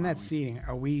 for the On that plowing. seating,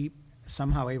 are we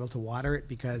somehow able to water it?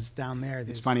 Because down there,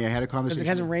 It's funny. I had a because conversation. it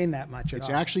hasn't rained that much at It's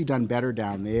all. actually done better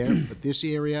down there, but this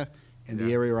area and the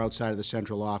Yeah. area outside of the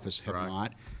central office have Correct.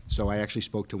 not. So I actually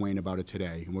spoke to Wayne about it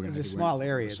today, and we're going to. It's a small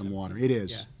area, Some isn't it? water. It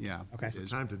is. Yeah. Okay. It's the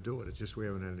time to do it, it's just we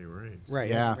haven't had any rain. Right,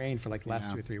 it Yeah. hasn't rained for like the last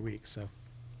Yeah. 2 or 3 weeks, so.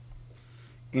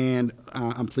 And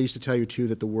I'm pleased to tell you, too,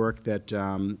 that the work that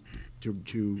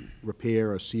to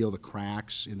repair or seal the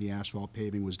cracks in the asphalt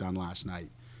paving was done last night.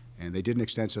 And they did an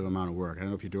extensive amount of work. I don't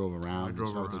know if you drove around. I drove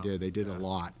and saw what around, They did. They did yeah. a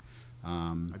lot.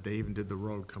 They even did the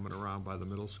road coming around by the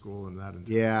middle school and that.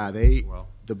 Yeah, as well.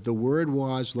 the word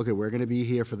was, look, we're going to be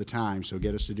here for the time, so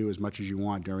get us to do as much as you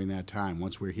want during that time,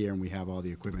 once we're here and we have all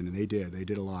the equipment. And they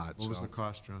did a lot. What was so. the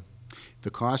cost, John?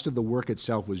 The cost of the work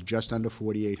itself was just under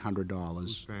Who's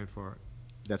 $4,800. paying for it?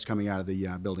 That's coming out of the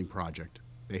building project.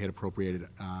 They had appropriated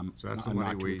So that's a the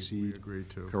money not to we exceed. agreed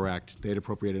to. Correct. They had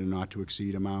appropriated a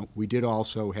not-to-exceed amount. We did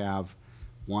also have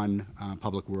one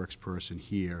Public Works person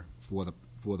here for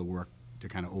the work to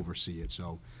kind of oversee it.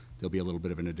 So there'll be a little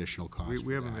bit of an additional cost. We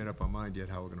for haven't that. made up our mind yet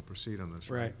how we're going to proceed on this,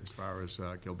 right? Right. As far as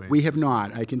Gilbane. We have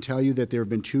not. I can tell you that there have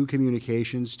been 2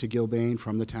 communications to Gilbane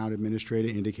from the town administrator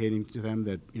indicating to them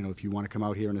that, you know, if you want to come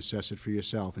out here and assess it for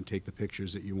yourself and take the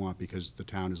pictures that you want, because the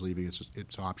town is leaving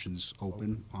its options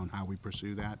open on how we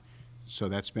pursue that. So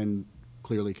that's been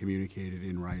clearly communicated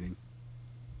in writing.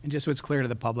 And just what's clear to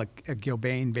the public,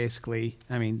 Gilbane basically,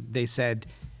 I mean, they said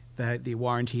that the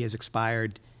warranty has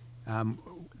expired,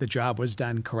 the job was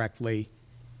done correctly,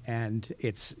 and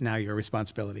it's now your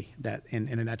responsibility. That, in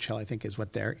a nutshell, I think is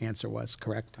what their answer was,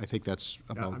 correct? I think that's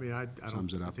Yeah, about I mean, I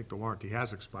sums it don't, I up. think the warranty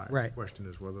has expired. Right. The question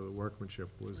is whether the workmanship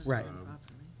was, Right.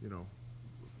 you know,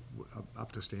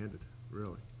 up to standard,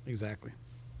 really. Exactly.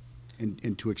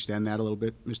 And to extend that a little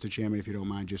bit, Mr. Chairman, if you don't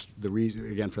mind, just the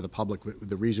reason, again, for the public,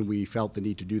 the reason we felt the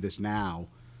need to do this now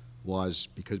was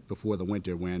because before the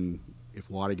winter, when, if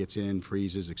water gets in,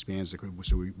 freezes, expands,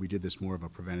 so we did this more of a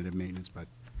preventative maintenance, but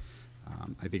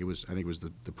I think it was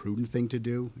the prudent thing to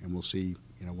do, and we'll see,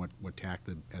 you know, what tack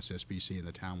the SSBC and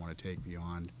the town want to take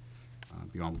beyond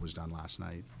what was done last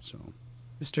night, so.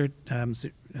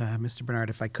 Mr. Bernard,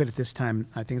 if I could at this time,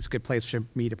 I think it's a good place for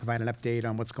me to provide an update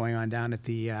on what's going on down at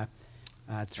the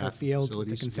turf field, the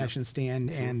facilities, concession yeah. stand,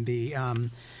 Sure. and the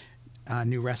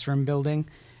new restroom building.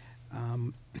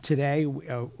 Today,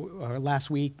 or last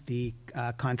week, the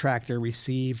contractor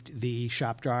received the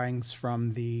shop drawings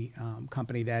from the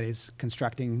company that is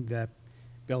constructing the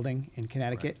building in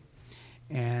Connecticut.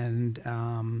 And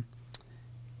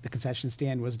the concession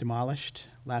stand was demolished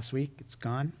last week. It's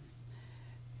gone.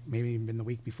 Maybe even the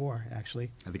week before, actually.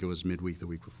 I think it was midweek the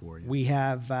week before, yeah. We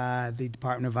have the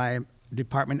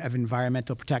Department of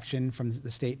Environmental Protection from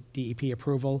the state DEP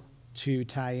approval to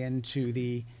tie into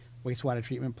the wastewater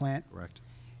treatment plant. Correct.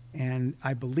 And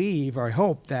I believe, or I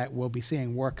hope, that we'll be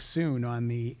seeing work soon on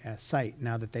the site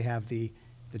now that they have the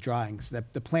drawings. The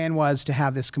plan was to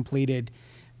have this completed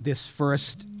this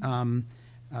first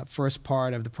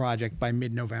part of the project by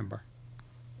mid-November.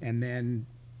 And then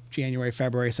January,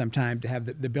 February sometime to have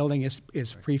the building is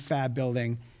prefab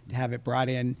building, to have it brought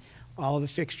in. All of the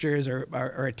fixtures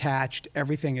are attached,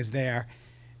 everything is there.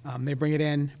 They bring it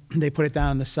in, they put it down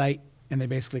on the site, and they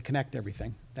basically connect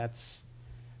everything. That's,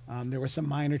 there were some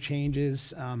minor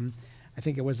changes. I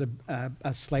think it was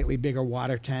a slightly bigger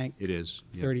water tank. It is.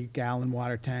 Yep. 30-gallon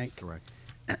water tank. Correct.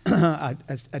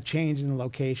 A change in the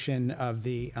location of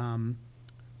the,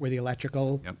 where the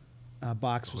electrical Yep.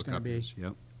 box was going to Hookup be. is,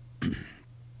 Yep.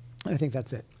 I think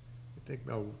that's it. I think,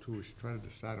 Mel, too, we should try to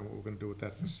decide on what we're going to do with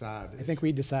that facade. I think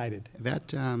we decided.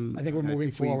 That, I think we're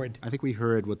moving forward. I think we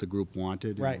heard what the group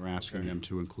wanted, Right. and we're asking them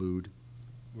to include,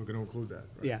 We're going to include that,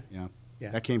 right? Yeah. yeah. Yeah.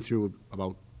 That came through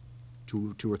about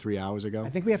two or 3 hours ago. I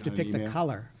think we have to on an pick the email.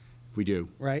 color, We do,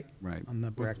 right? right. On the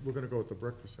brick. We're going to go with the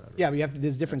brick facade. right? Yeah, we have,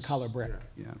 there's different That's- color brick.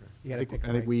 Yeah. You I gotta think, pick the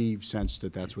I think right- we sensed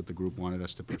that that's what the group wanted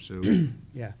us to pursue.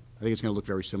 Yeah, I think it's going to look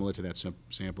very similar to that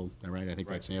sample, right? I think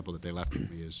Right. that sample that they left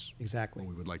with me is exactly. what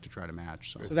we would like to try to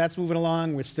match, so. So that's moving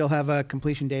along. We still have a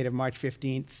completion date of March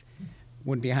 15th.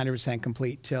 Wouldn't be 100%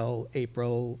 complete till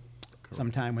April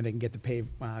sometime when they can get the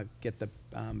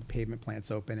pavement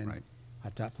plants open and Right.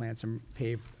 hot top plants and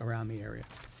paved around the area.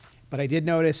 But I did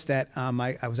notice that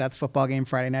I was at the football game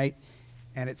Friday night,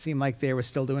 and it seemed like they were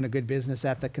still doing a good business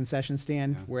at the concession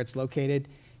stand Yeah. where it's located.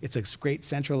 It's a great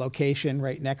central location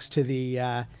right next to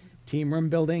the team room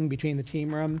building, between the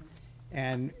team room,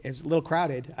 and it's a little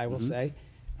crowded, I will say,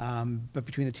 but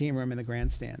between the team room and the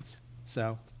grandstands.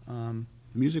 So, The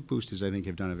Music Boosters, I think,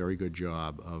 have done a very good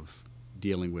job of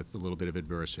dealing with a little bit of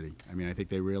adversity. I mean, I think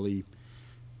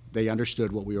they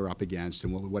understood what we were up against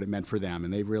and what it meant for them,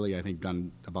 and they've really, I think,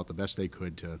 done about the best they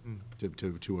could to I think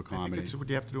accommodate. it's what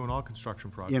you have to do in all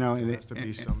construction projects. You know, There and has to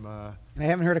be some, and I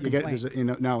haven't heard a You get, complaint. there's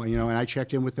a- and I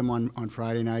checked in with them on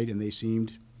Friday night, and they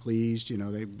seemed pleased, you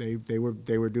know, they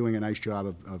were doing a nice job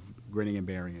of grinning and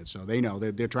bearing it, so they know,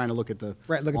 they're trying to look at the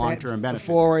Right, look at the long-term benefit.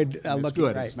 forward, And it's looking,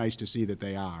 good, right. it's nice to see that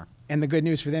they are. And the good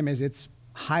news for them is it's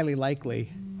highly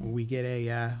likely we get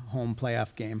a home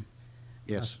playoff game.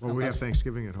 Yes. well, we have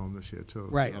Thanksgiving at home this year, too.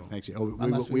 Right. Yeah, thanks. Oh,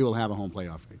 Unless we will have a home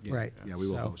playoff game. Right. Yeah, we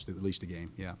will So- host at least a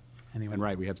game, yeah. Anyway. And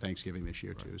right, we have Thanksgiving this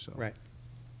year, too, so. Right.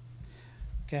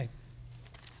 Okay.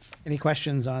 Any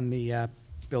questions on the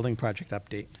building project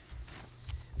update?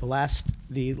 The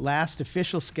last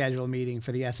official scheduled meeting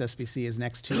for the SSBC is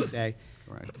next Tuesday.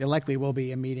 Correct. There likely will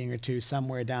be a meeting or two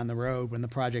somewhere down the road when the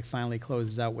project finally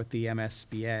closes out with the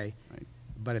MSBA. Right.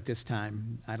 But at this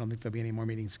time, I don't think there'll be any more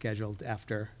meetings scheduled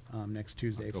after next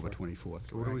Tuesday. October for- 24th.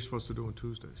 So what are we supposed to do on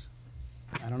Tuesdays?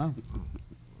 I don't know.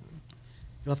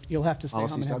 You'll have to stay home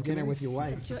Policy and have dinner subcommittee? with your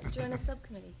wife. Join a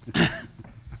subcommittee.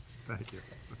 Thank you.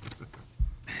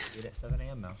 Meet at 7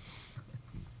 a.m. now.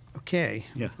 Okay,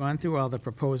 Yeah. we've gone through all the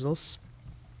proposals.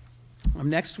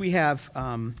 Next, we have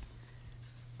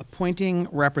appointing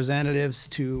representatives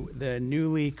to the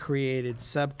newly created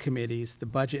subcommittees, the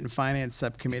Budget and Finance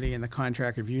Subcommittee and the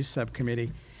Contract Review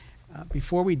Subcommittee.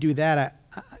 Before we do that,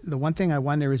 the one thing I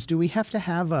wonder is, do we have to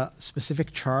have a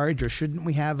specific charge, or shouldn't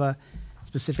we have a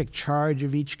specific charge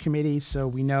of each committee so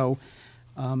we know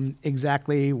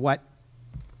exactly what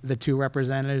the two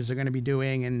representatives are going to be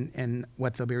doing and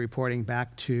what they'll be reporting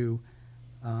back to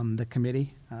the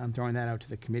committee? I'm throwing that out to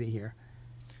the committee here.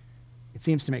 It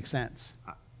seems to make sense.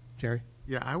 Jerry?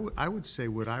 Yeah, I would say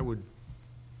what I would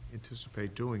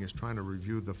anticipate doing is trying to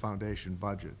review the foundation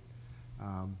budget,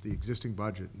 the existing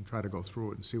budget, and try to go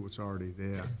through it and see what's already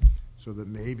there, so that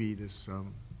maybe there's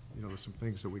there's some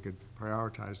things that we could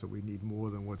prioritize that we need more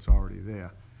than what's already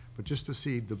there. But just to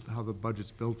see how the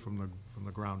budget's built from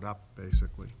the ground up,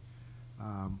 basically.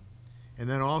 And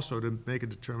then also to make a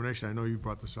determination, I know you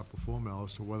brought this up before, Mel,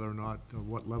 as to whether or not,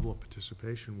 what level of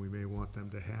participation we may want them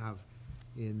to have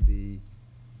in the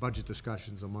budget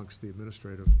discussions amongst the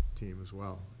administrative team as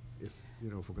well. If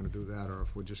we're going to do that, or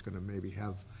if we're just going to maybe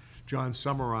have John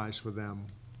summarize for them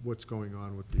what's going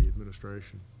on with the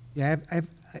administration. Yeah,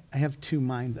 I have two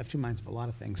minds. I have two minds of a lot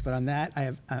of things, but on that, I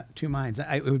have two minds.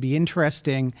 It would be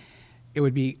interesting.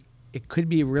 It could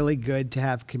be really good to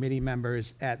have committee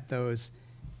members at those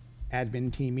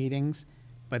admin team meetings,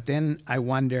 but then I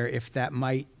wonder if that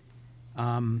might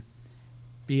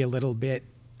be a little bit,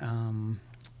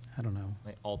 I don't know.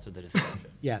 Might alter the discussion.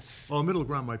 Yes. Well, the middle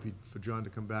ground might be for John to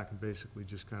come back and basically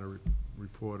just kind of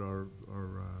report or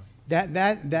That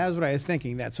was what I was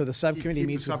thinking, that, so the subcommittee keep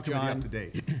meets the with subcommittee John. up to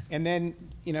date. And then,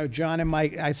 John and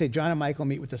Mike, I say John and Michael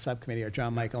meet with the subcommittee, or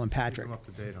John, Michael, and Patrick. Keep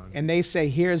them up to date on it. And they say,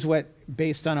 here's what,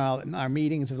 based on our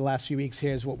meetings of the last few weeks,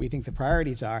 here's what we think the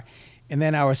priorities are. And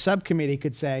then our subcommittee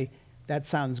could say, that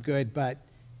sounds good, but,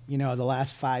 the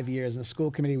last 5 years in the school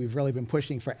committee, we've really been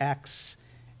pushing for X.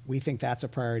 We think that's a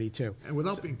priority too. And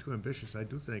without being too ambitious, I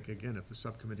do think, again, if the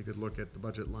subcommittee could look at the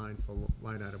budget line for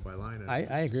line item by line item.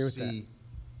 I just agree to with that. See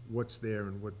what's there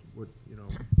and what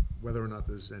whether or not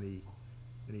there's any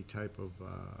type of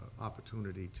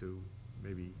opportunity to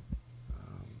maybe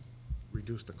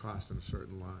reduce the cost in a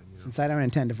certain line. Since I don't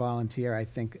intend to volunteer, I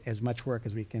think as much work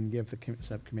as we can give the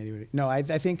subcommittee. No, I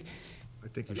think, I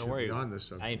think you Don't should worry. be on this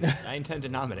subject. I intend to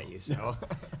nominate you, so.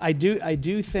 I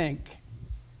do think,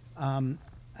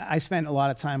 I spent a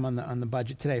lot of time on the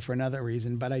budget today for another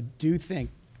reason, but I do think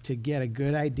to get a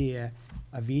good idea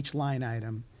of each line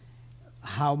item,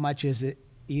 how much is it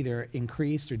either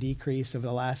increased or decreased over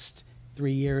the last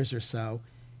 3 years or so,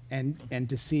 and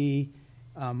to see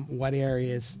what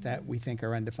areas that we think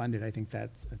are underfunded. I think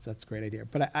that's a great idea.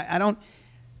 But I don't,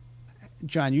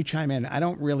 John, you chime in, I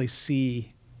don't really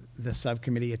see the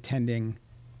subcommittee attending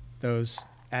those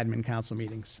admin council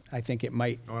meetings. I think it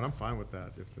might. Oh, and I'm fine with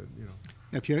that,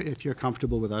 If you're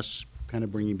comfortable with us kind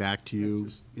of bringing back to you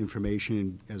just-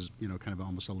 information as, kind of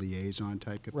almost a liaison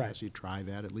type Right. capacity, try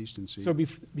that at least and see. So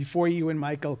before you and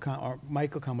Michael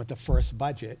come with the first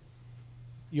budget,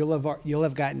 you'll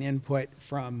have gotten input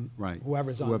from Right.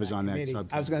 whoever's on Whoever's that on that committee. I was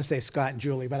subcommittee. going to say Scott and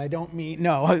Julie, but I don't mean,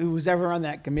 no, who's ever on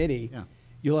that committee, Yeah.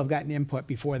 you'll have gotten input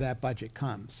before that budget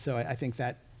comes. So I think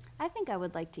that, I think I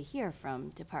would like to hear from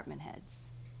department heads.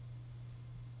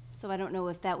 So I don't know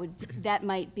if that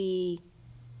might be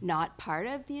not part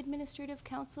of the administrative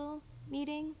council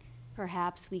meeting.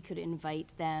 Perhaps we could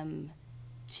invite them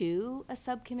to a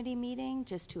subcommittee meeting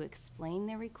just to explain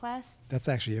their requests. that's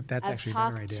actually a better I've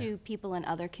talked idea. to people in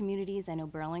other communities, I know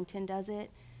Burlington does it,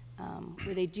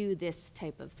 where they do this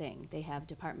type of thing. They have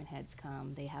department heads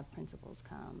come, they have principals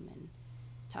come and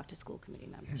talk to school committee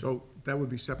members. So that would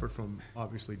be separate from,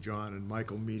 obviously, John and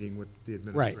Michael meeting with the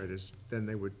administrators. Then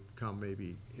they would come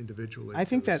maybe individually I to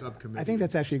think the that, subcommittee. I think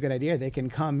that's actually a good idea. They can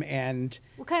come and,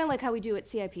 Well, kind of like how we do at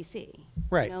CIPC.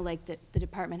 Right. You know, like the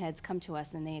department heads come to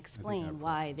us and they explain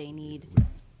why they need,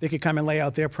 they could come and lay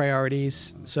out their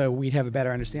priorities, so we'd have a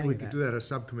better understanding We of could that. do that at a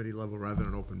subcommittee level rather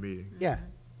than an open meeting. Yeah,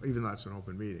 Even though it's an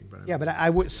open meeting, but. yeah, but I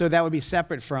would, so that would be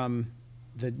separate from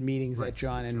the meetings that Right,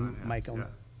 John John and has, Michael. yeah.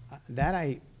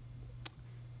 That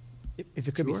if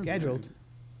it could be Sure, scheduled.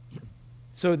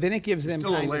 So then it gives There's them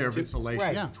still a time layer of to- insulation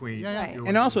right. Yeah, between. yeah, yeah. Right. you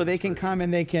And the also, they can administration. come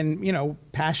and they can,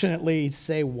 passionately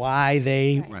say why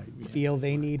they Right. feel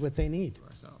they need what they need.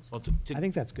 Well, I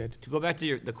think that's good. To go back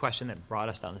to the question that brought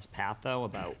us down this path, though,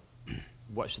 about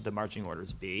what should the marching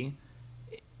orders be,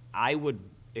 I would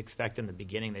expect in the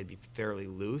beginning they'd be fairly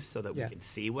loose so that we Yeah. can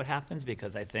see what happens,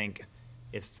 because I think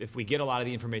if we get a lot of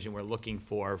the information we're looking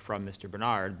for from Mr.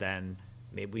 Bernard, then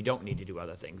maybe we don't need to do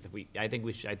other things. I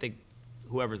think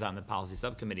whoever's on the policy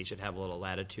subcommittee should have a little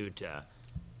latitude to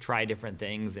try different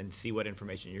things and see what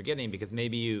information you're getting, because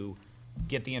maybe you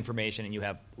get the information and you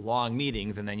have long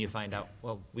meetings and then you find out,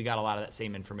 well, we got a lot of that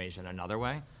same information another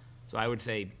way. So I would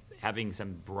say having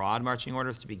some broad marching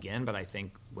orders to begin, but I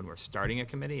think when we're starting a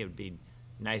committee, it would be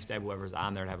nice to have whoever's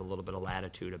on there to have a little bit of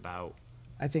latitude about.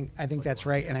 I think that's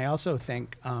right, and I also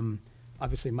think,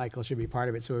 obviously, Michael should be part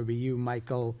of it, so it would be you,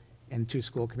 Michael, and 2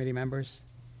 school committee members.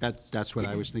 That's what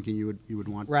I was thinking you would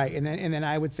want. Right, and then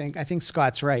I think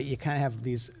Scott's right, you kind of have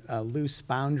these loose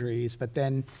boundaries, but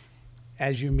then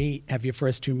as you meet, have your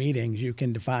first 2 meetings, you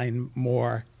can define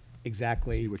more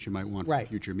exactly. See what you might want for Right.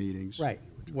 future meetings. Right,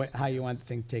 how you want the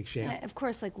thing to take shape. And of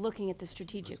course, like looking at the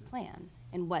strategic plan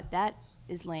and what that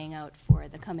is laying out for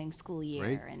the coming school year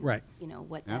Right. and, Right. you know,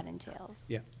 what Yeah. that entails.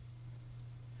 Yeah.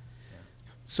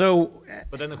 So,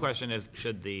 But then the question is,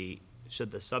 should the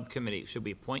subcommittee, should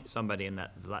we appoint somebody and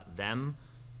let them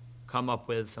come up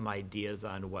with some ideas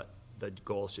on what the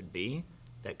goal should be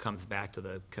that comes back to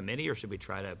the committee, or should we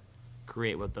try to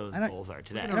create what those goals are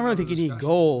today? I don't really think you need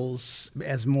goals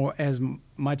as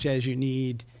much as you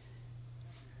need,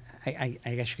 I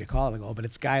guess you could call it a goal, but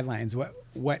it's guidelines.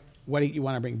 What do you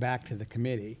want to bring back to the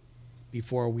committee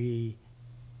before we,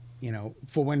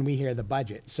 for when we hear the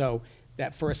budget? So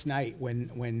that first night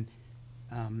when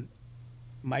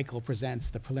Michael presents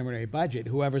the preliminary budget,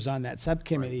 whoever's on that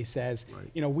subcommittee says,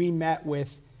 we met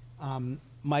with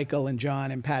Michael and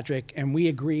John and Patrick, and we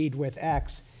agreed with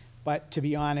X, but to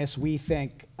be honest, we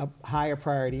think a higher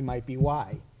priority might be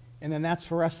Y. And then that's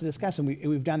for us to discuss, and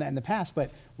we've done that in the past, but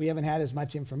we haven't had as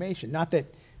much information. Not that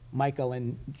Michael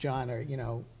and John are,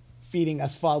 feeding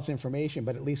us false information,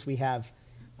 but at least we have,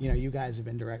 you guys have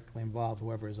been directly involved,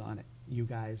 whoever is on it. You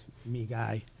guys, me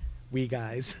guy, we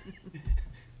guys,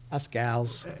 us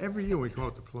gals. Every year we come out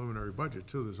with the preliminary budget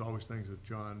too, there's always things that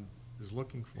John is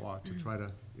looking for to try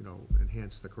to,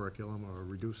 enhance the curriculum or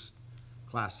reduce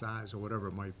class size or whatever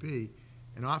it might be.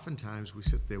 And oftentimes we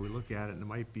sit there, we look at it, and it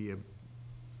might be a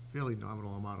fairly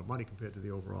nominal amount of money compared to the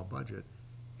overall budget,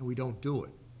 and we don't do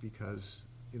it because,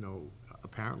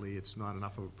 apparently it's not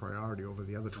enough of a priority over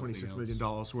the other $26 million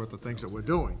worth of things that we're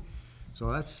doing. So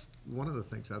that's one of the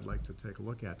things I'd like to take a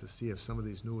look at, to see if some of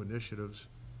these new initiatives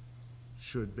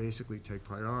should basically take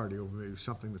priority over maybe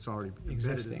something that's already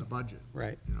embedded in the budget.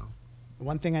 Right.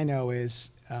 One thing I know is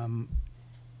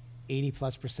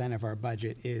 80+% of our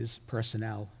budget is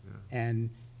personnel, and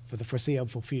for the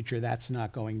foreseeable future, that's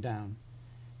not going down.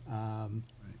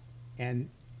 And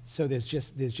so and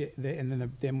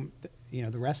then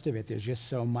the rest of it, there's just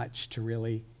so much to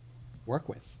really work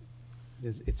with.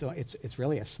 It's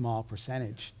really a small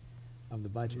percentage of the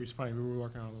budget. It was funny, we were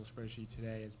working on a little spreadsheet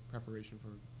today as preparation for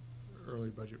early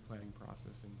budget planning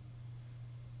process, and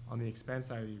on the expense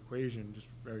side of the equation, just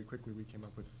very quickly, we came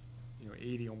up with,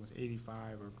 80, almost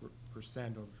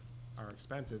 85% of our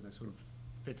expenses as sort of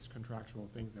fixed contractual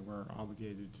things that we're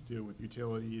obligated to do with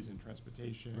utilities and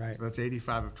transportation. Right. So that's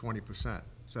 85 of 20%,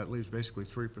 so that leaves basically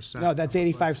 3%. No, that's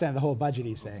 85% of the whole budget,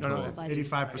 he's saying. No, it's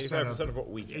 85% of what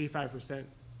we It's get. 85%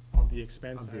 of the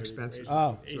expense Of side the of expenses. equation.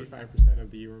 Oh. It's 85% of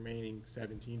the remaining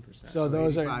 17%. So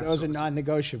those are 85, so-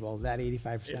 non-negotiable, that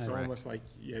 85%. It's of it. almost like,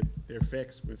 they're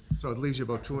fixed with. So it leaves you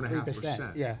about 2.5%.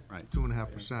 3%, yeah. Right.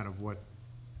 2.5% of what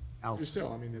else There's still,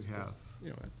 I mean, we there's, have.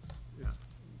 it's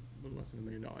a little less than $1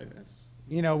 million, that's.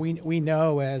 We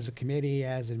know as a committee,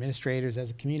 as administrators,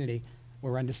 as a community,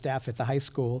 we're understaffed at the high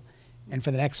school, and for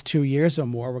the next 2 years or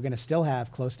more, we're going to still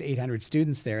have close to 800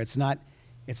 students there. It's not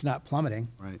plummeting.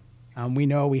 Right. We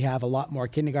know we have a lot more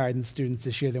kindergarten students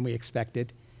this year than we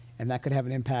expected, and that could have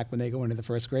an impact when they go into the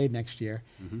first grade next year.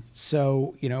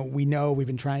 So, we know we've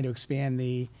been trying to expand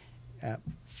the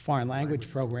foreign language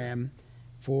program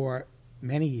for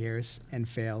many years and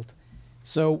failed.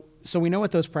 So we know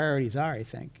what those priorities are, I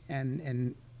think.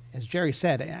 And as Jerry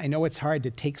said, I know it's hard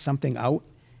to take something out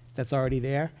that's already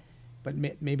there, but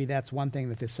maybe that's one thing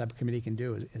that this subcommittee can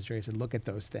do, as Jerry said, look at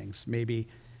those things. Maybe,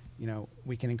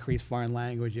 we can increase foreign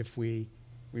language if we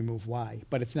remove Y.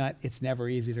 But it's never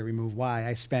easy to remove Y.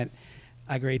 I spent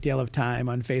a great deal of time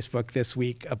on Facebook this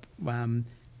week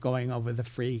going over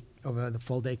the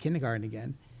full day kindergarten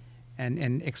again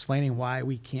and explaining why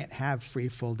we can't have free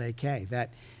full day K.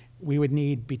 That we would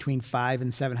need between $500,000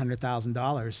 and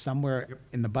 $700,000 somewhere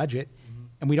in the budget,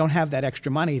 and we don't have that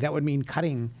extra money. That would mean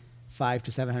cutting $500,000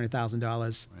 to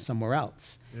 $700,000 somewhere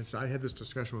else. Yes, I had this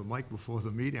discussion with Mike before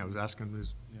the meeting. I was asking him,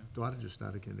 his daughter just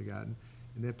started kindergarten,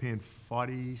 and they're paying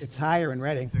It's higher in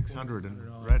Reading. $4,600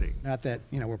 in Reading. Not that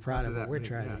we're proud of Not it. that We're big,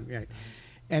 trying, yeah. right?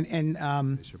 And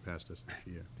They surpassed us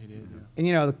this year. They did,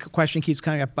 the question keeps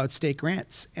coming up about state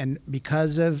grants, and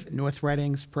because of North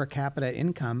Reading's per capita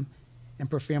income and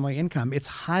per family income, it's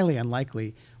highly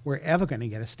unlikely we're ever going to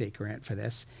get a state grant for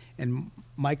this. And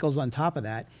Michael's on top of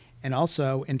that. And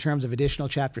also, in terms of additional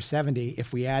Chapter 70,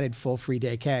 if we added full free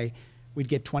day K, we'd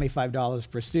get $25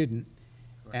 per student.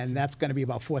 And that's going to be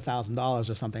about $4,000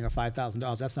 or something, or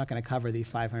 $5,000. That's not going to cover the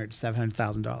 $500,000 to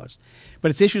 $700,000.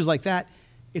 But it's issues like that.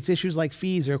 It's issues like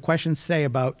fees. There are questions today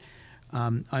about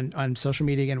on social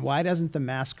media again. Why doesn't the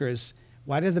maskers?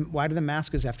 Why do the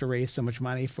maskers have to raise so much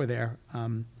money for their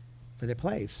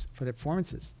plays, for their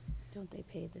performances? Don't they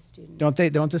pay the student? Don't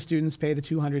the students pay the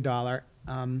 $200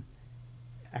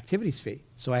 activities fee?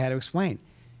 So I had to explain.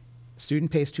 Student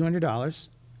pays $200.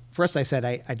 First, I said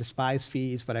I despise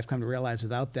fees, but I've come to realize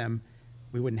without them,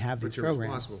 we wouldn't have these But you're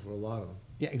programs. responsible for a lot of them.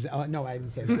 Yeah, no, I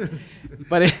didn't say that.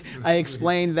 But I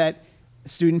explained that a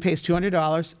student pays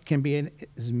 $200, can be in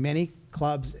as many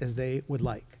clubs as they would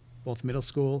like, both middle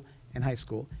school and high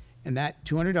school. And that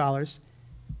 $200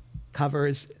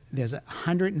 covers, there's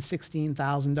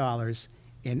 $116,000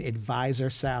 in advisor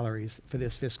salaries for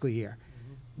this fiscal year.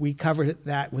 We cover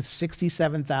that with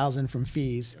 $67,000 from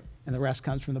fees, and the rest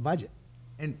comes from the budget.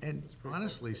 And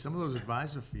honestly, some of those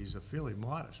advisor fees are fairly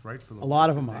modest, right? For the A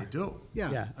lot of work them that are. They do.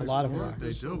 Yeah, a lot of them are. They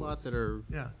There's do. a lot that are,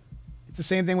 Yeah. It's the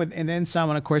same thing with, and then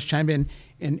someone, of course, chimed in,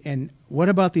 and what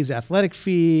about these athletic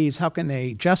fees? How can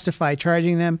they justify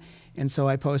charging them? And so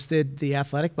I posted the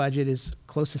athletic budget is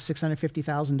close to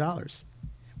 $650,000.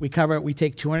 We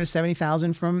take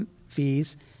 $270,000 from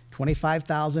fees,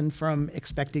 $25,000 from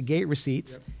expected gate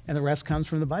receipts, and the rest comes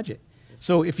from the budget.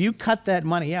 So if you cut that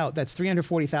money out, that's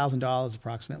 $340,000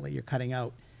 approximately you're cutting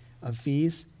out of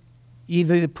fees.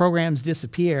 Either the programs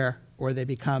disappear or they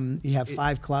become, you have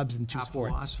 5 clubs and 2 Our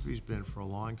sports. philosophy's been for a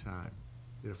long time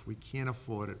that if we can't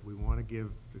afford it, we want to give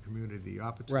the community the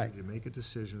opportunity to make a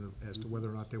decision as to whether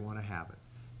or not they want to have it.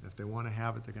 And if they want to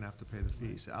have it, they're going to have to pay the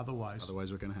fees. Otherwise, we're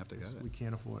going to have to get we it.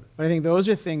 can't afford it. But I think those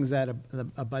are things that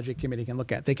a budget committee can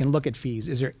look at. They can look at fees.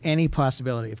 Is there any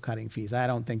possibility of cutting fees? I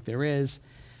don't think there is.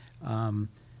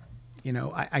 You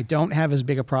know, I don't have as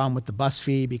big a problem with the bus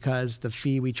fee because the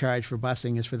fee we charge for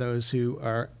busing is for those who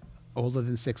are older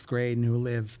than 6th grade and who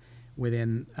live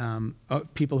within,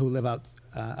 people who live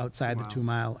outside the 2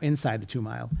 mile, inside the 2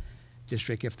 mile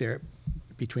district if they're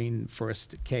between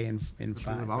first K and 5. If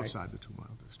they live right? outside the 2 mile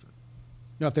district.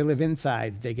 No, if they live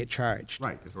inside, they get charged.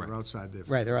 Right, if they're outside, they're.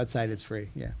 Right, they're outside, it's free,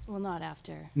 yeah. Well, not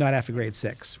after. Not after grade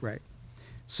 6, right.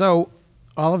 So,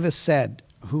 all of this said,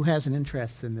 who has an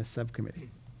interest in this subcommittee?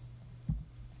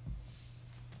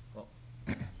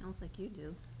 Sounds like you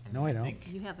do. No, I don't.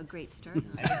 You have a great start on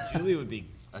I it. think Julie would be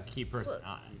a key person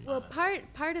on it. Well,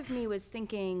 part of me was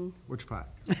thinking, Which part?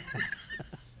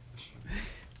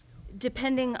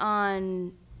 depending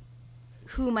on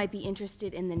who might be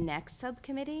interested in the next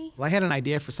subcommittee. Well, I had an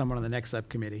idea for someone on the next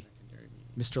subcommittee.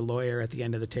 Mr. Lawyer at the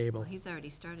end of the table. Well, he's already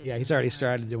started. Yeah, he's already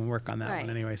started doing work on that Right. one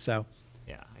anyway, so.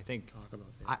 Yeah, I think,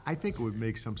 I think it would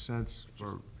make some sense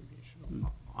for,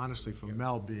 honestly, for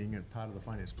Mel being a part of the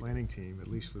finance planning team, at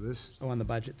least for this. Oh, on the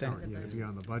budget thing? Yeah, to be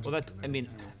on the budget. well, that's, I mean,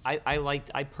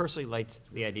 I personally liked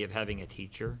the idea of having a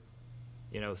teacher,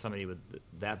 you know, somebody with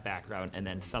that background, and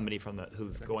then somebody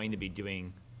who's going to be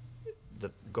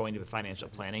going to the financial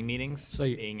planning meetings. So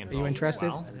you- being are you involved as interested?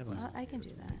 well. I can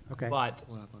do that. Okay.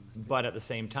 But at the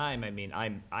same time, I mean,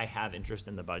 I have interest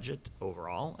in the budget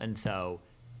overall, and so,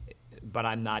 but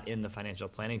I'm not in the financial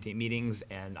planning team meetings,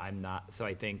 and I'm not, so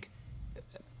I think,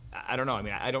 I don't know, I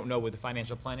mean, I don't know with the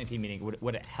financial planning team meeting,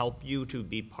 would it help you to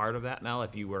be part of that, Mel,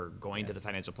 if you were going to the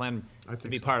financial plan, I to think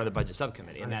be so. part of the budget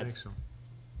subcommittee? And I think that's, so.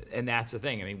 and that's the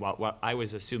thing, I mean, what I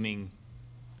was assuming,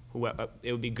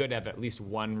 it would be good to have at least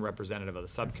one representative of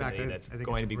the In fact, subcommittee that's I think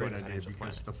going it's to a be great going to idea financial planning.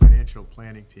 because the financial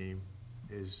planning team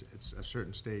it's a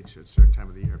certain stage, at a certain time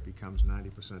of the year, it becomes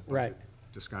 90% Right. budget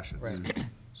discussions. Right.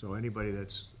 So anybody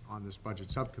that's on this budget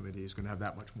subcommittee is going to have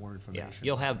that much more Yeah,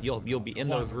 information. you'll be in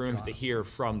those rooms to hear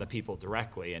from the people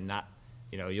directly and not,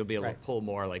 you know, you'll be able to Right. pull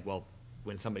more like, well,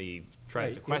 when somebody tries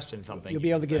Right, to question something. You'll be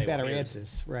you able to can give say, well, better here's-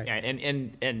 answers, right. Yeah,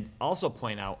 and also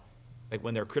point out, like,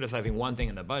 when they're criticizing one thing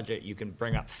in the budget, you can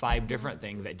bring up 5 different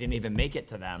things that didn't even make it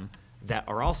to them that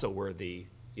are also worthy,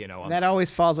 you know. That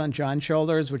always falls on John's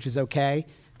shoulders, which is okay,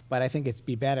 but I think it'd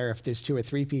be better if there's 2 or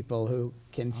 3 people who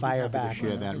can fire happy to back.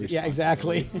 share that Yeah,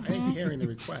 exactly. I think hearing the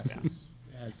request has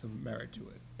some merit to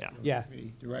it. Yeah. Yeah.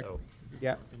 Me directly. So- 'cause there's Yeah.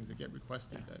 a lot of things that get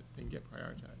requested that then get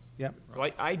prioritized. Yep. So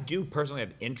I do personally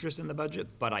have interest in the budget,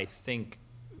 but I think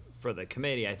for the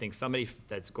committee, I think somebody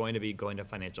that's going to be going to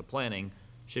financial planning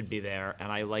should be there,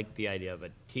 and I like the idea of a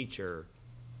teacher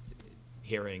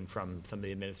hearing from some of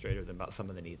the administrators about some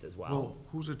of the needs as well, Well,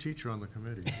 who's a teacher on the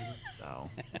committee? so.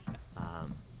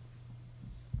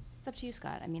 It's up to you,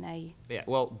 Scott. I mean, Yeah,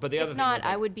 well, but the other if thing not, was,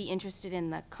 like, I would be interested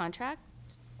in the contract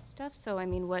stuff, so I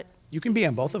mean, what? You can be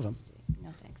on both of them. No,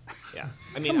 thanks. Yeah,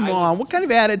 I mean, Come on, what kind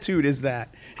of attitude is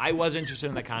that? I was interested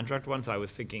in the contract one, so I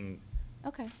was thinking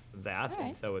Okay, that. All And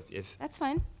right. so if that's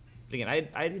fine. but again,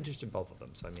 I'd interest in both of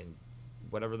them. So I mean,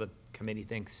 whatever the committee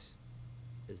thinks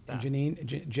is And best.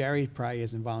 Janine, Jerry probably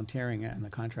isn't volunteering in the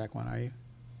contract one, are you?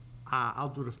 I'll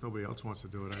do it if nobody else wants to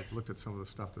do it. I've looked at some of the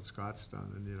stuff that Scott's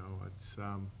done, and, it's,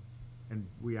 and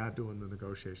we are doing the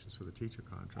negotiations for the teacher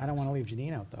contract. I don't want to leave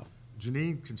Janine out, though.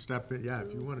 Janine can step in, yeah,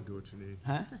 if you want to do it, Janine.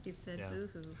 Huh? He said Yeah.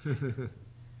 boo-hoo.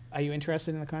 Are you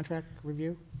interested in the contract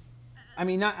review? I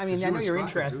mean, I Because you know and you're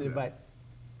Scott could do interested, that.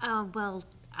 but Well,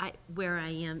 where I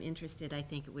am interested, I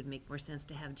think it would make more sense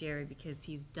to have Jerry because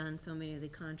he's done so many of the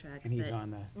contracts. And he's that-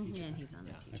 on the teacher And he's on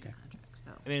the Yeah. teacher Okay. contract,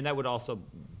 so. I mean, that would also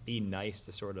be nice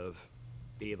to sort of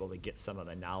be able to get some of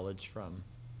the knowledge from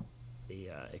the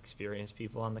experienced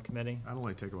people on the committee. That'll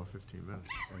only take about 15 minutes.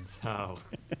 And so,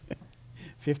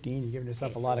 15, you're giving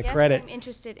yourself a Okay, lot so of yes, credit. I'm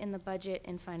interested in the budget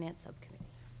and finance subcommittee.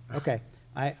 Okay,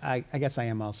 I guess I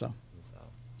am also. so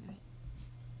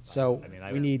So I mean, I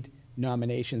we would- need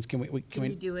nominations. Can we Can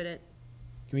we do it at?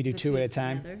 can we do the two at a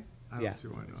time? together? I don't Yeah. see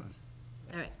why not.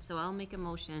 All right, so I'll make a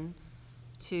motion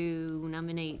to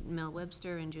nominate Mel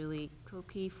Webster and Julie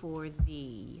Koki for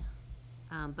the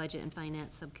Budget and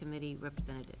Finance Subcommittee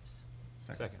representatives.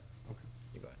 second. Okay.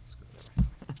 You go ahead.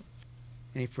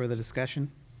 Any further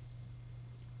discussion?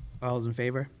 All those in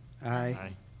favor?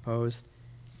 Aye. Opposed?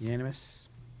 Unanimous?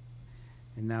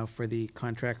 And now for the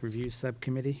Contract Review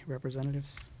Subcommittee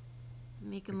representatives.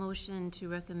 Make a motion to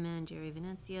recommend Jerry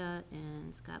Venencia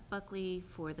and Scott Buckley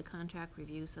for the Contract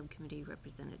Review Subcommittee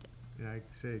representative. Yeah, I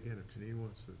say again, if Janine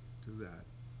wants to do that,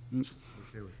 Mm. it's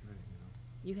okay with me,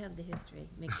 You have the history,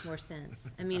 makes more sense.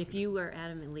 I mean, if you were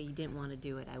adamantly you didn't want to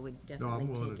do it, I would definitely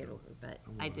willing take to it do over, it. but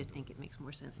I'm I willing to just do think it. it makes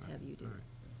more sense to have you do All it. right.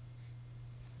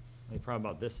 The problem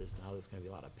about this is now there's going to be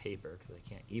a lot of paper because I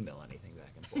can't email anything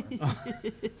back and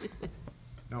forth.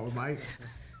 Now, am I,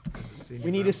 as a senior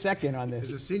We need a member- second on As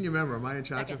a this. senior member, am I in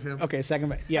charge of him? Okay,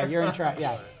 second, yeah, you're in charge,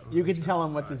 yeah. You can tell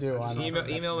him what to do on that.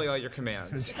 Email me all your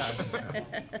commands.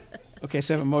 Okay,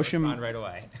 so I have a motion. Respond right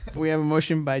away. We have a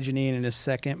motion by Janine and a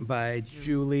second by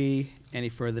Julie. Any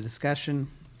further discussion?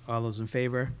 All those in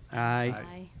favor? Aye.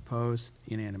 Aye. Opposed?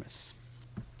 Unanimous.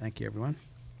 Thank you, everyone.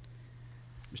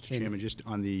 Mr. Chairman, just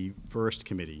on the first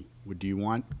committee, do you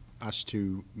want us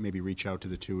to maybe reach out to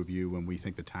the two of you when we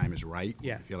think the time is right?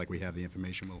 Yeah. If you feel like we have the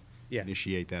information, we'll Yeah.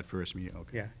 initiate that first meeting?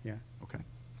 Okay. Yeah, yeah, Okay.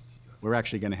 We're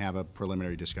actually going to have a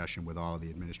preliminary discussion with all of the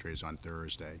administrators on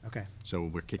Thursday. okay. So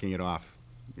we're kicking it off,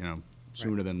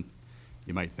 sooner than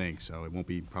you might think. So it won't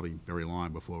be probably very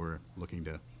long before we're looking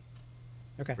to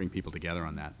Okay. bring people together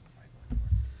on that.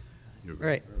 You're-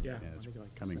 Right. Yeah, I It's think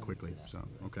like coming December. quickly, so,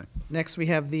 okay. Next, we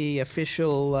have the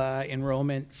official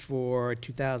enrollment for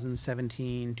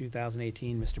 2017,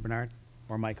 2018. Mr. Bernard,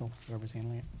 or Michael, whoever's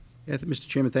handling it. Yeah, Mr.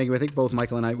 Chairman, thank you. I think both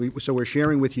Michael and I, so we're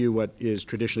sharing with you what is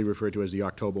traditionally referred to as the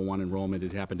October 1 enrollment.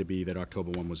 It happened to be that October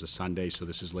 1 was a Sunday, so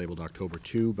this is labeled October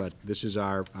 2, but this is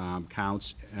our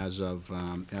counts as of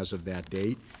that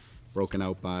date, broken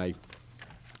out by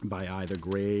either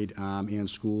grade and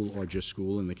school, or just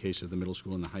school, in the case of the middle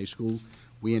school and the high school.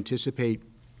 We anticipate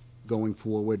going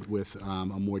forward with a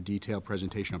more detailed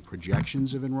presentation on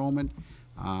projections of enrollment.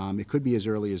 It could be as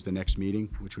early as the next meeting,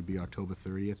 which would be October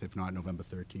 30th, if not November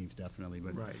 13th, definitely.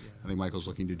 But Right, yeah. I think Michael's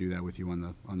looking to do that with you on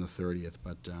the 30th.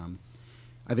 But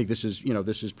I think this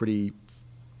is pretty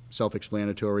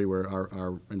self-explanatory, where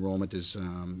our enrollment is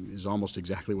almost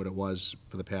exactly what it was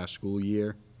for the past school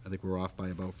year. I think we're off by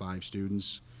about 5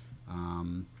 students.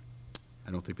 I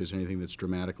don't think there's anything that's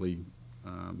dramatically,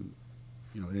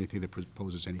 anything that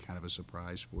poses any kind of a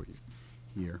surprise for you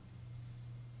here.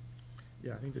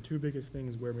 Yeah, I think the two biggest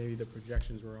things where maybe the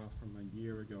projections were off from a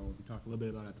year ago, we talked a little bit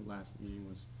about at the last meeting,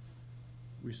 was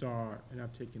we saw an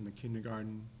uptick in the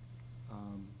kindergarten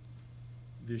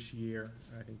this year.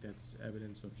 I think that's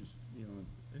evidence of just,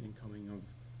 an incoming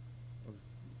of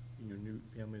new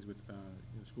families with,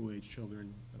 school-age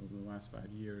children over the last 5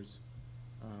 years,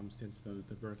 since the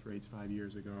birth rates 5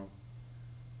 years ago.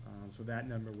 So that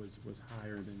number was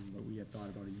higher than what we had thought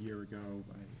about a year ago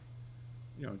by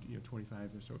 25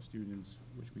 or so students,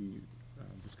 which we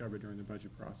discovered during the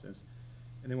budget process.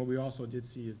 And then what we also did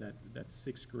see is that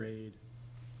 6th grade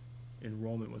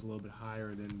enrollment was a little bit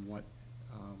higher than what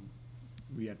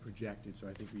we had projected. So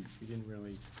I think we didn't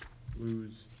really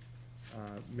lose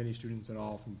many students at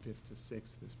all from 5th to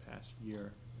 6th this past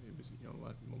year. It was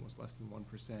almost less than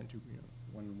 1% to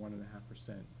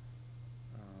 1.5%.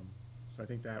 So I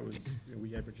think that was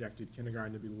we had projected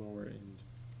kindergarten to be lower and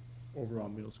overall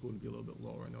middle school to be a little bit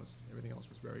lower, and everything else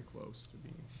was very close to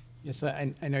being. Yes, so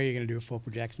I know you're going to do a full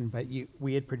projection, but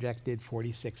we had projected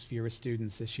 46 fewer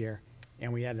students this year,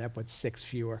 and we ended up with 6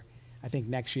 fewer. I think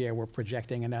next year we're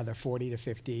projecting another 40 to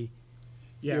 50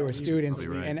 Yeah, fewer we- students.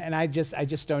 Probably right. And I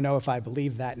just don't know if I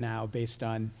believe that now based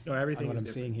on No, everything what is I'm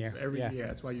seeing different. here. Every Yeah. year,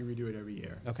 that's why you redo it every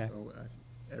year. Okay. So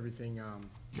everything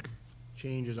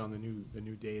changes on the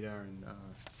new data, and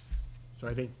so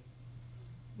I think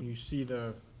when you see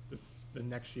the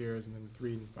next year's and then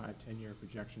 3 and 5, 10-year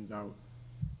projections out,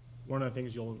 one of the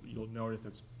things you'll notice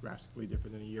that's drastically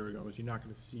different than a year ago is you're not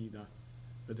going to see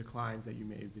the declines that you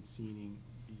may have been seeing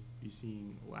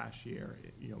last year.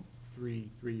 You know,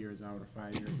 3 years out or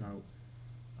 5 years out.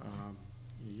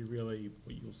 You really,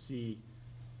 what you'll see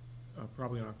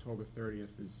probably on October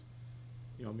 30th is,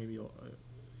 maybe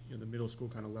the middle school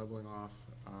kind of leveling off,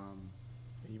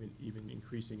 even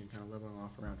increasing and kind of leveling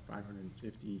off around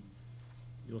 550.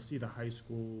 You'll see the high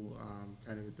school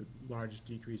kind of the largest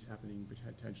decrease happening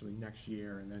potentially next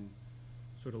year, and then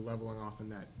sort of leveling off in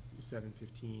that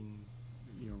 715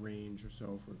 range or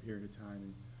so for a period of time,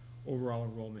 and overall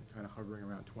enrollment kind of hovering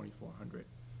around 2,400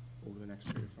 over the next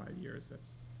 3 to 5 years.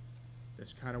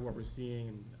 That's kind of what we're seeing,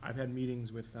 and I've had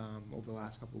meetings with over the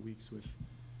last couple of weeks with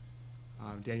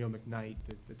Daniel McKnight,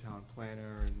 the town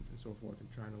planner, and so forth,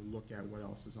 and trying to look at what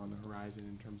else is on the horizon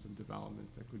in terms of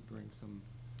developments that could bring some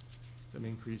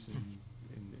increase in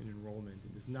enrollment.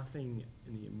 And there's nothing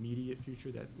in the immediate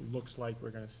future that looks like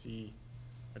we're going to see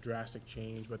a drastic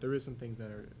change, but there is some things that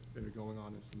are going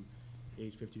on, and some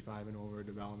age 55 and over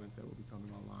developments that will be coming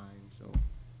online. So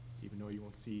even though you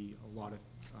won't see a lot of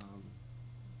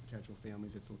potential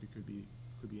families, it could be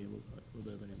a little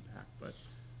bit of an impact. But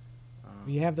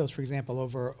You have those, for example,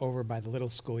 over by the little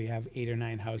school, you have 8 or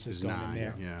 9 houses There's going in 9,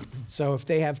 there. yeah. So if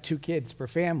they have 2 kids per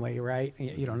family, right,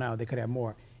 you don't know, they could have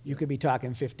more. You could be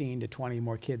talking 15 to 20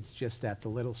 more kids just at the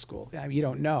little school. I mean, you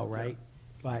don't know, right?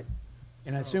 But,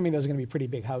 and assuming those are going to be pretty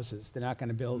big houses, they're not going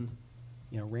to build,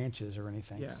 ranches or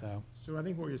anything, yeah. so. So I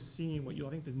think what you're seeing, I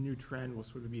think the new trend will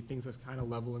sort of be things that's kind of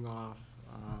leveling off,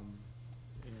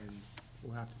 and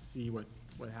we'll have to see what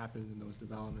happens in those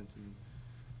developments.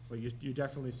 But you're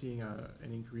definitely seeing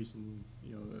an increase in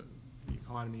the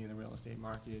economy and the real estate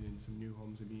market, and some new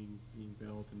homes are being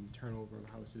built, and turnover of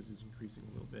houses is increasing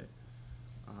a little bit.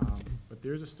 But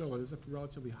there's a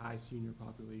relatively high senior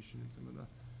population in some of the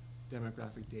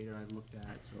demographic data I've looked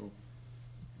at, so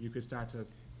you could start to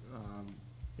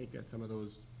think that some of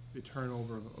the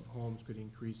turnover of homes could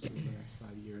increase over the next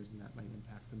 5 years, and that might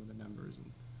impact some of the numbers, and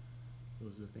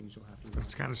those are the things you'll have to. But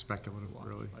it's kind of speculative,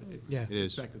 really. But Yeah. It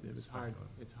is. speculative. It's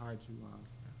hard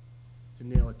to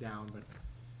nail it down, but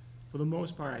for the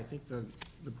most part, I think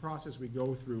the process we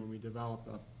go through when we develop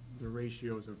the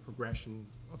ratios of progression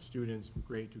of students from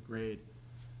grade to grade,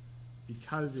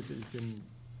 because it has been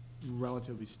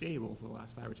relatively stable for the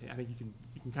last 5 or 10, I think you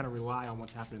can kind of rely on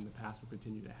what's happened in the past will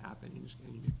continue to happen. You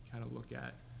can kind of look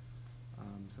at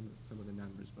some of the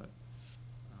numbers, but.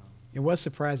 It was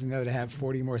surprising, though, to have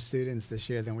 40 more students this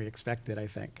year than we expected, I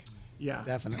think. Yeah.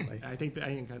 Definitely. I think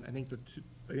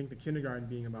the kindergarten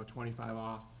being about 25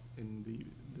 off, and the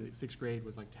 6th grade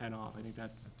was like 10 off. I think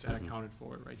that accounted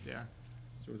for it right there.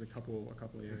 So it was a couple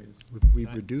of areas.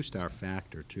 We've reduced our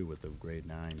factor, too, with the grade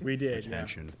 9 We did, yeah,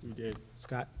 retention. we did.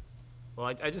 Scott? Well,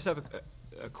 I just have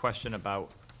a question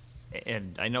about,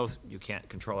 and I know you can't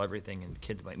control everything and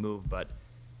kids might move, but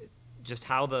just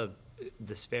how the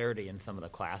disparity in some of the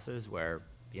classes where,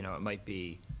 it might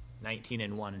be 19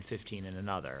 in one and 15 in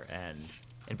another. And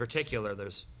in particular,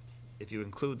 if you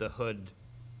include the Hood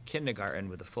kindergarten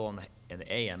with the full in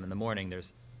the AM in the morning,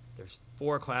 there's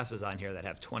 4 classes on here that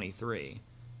have 23.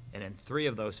 And in 3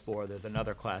 of those 4, there's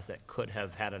another class that could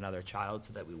have had another child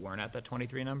so that we weren't at that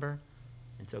 23 number.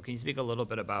 And so can you speak a little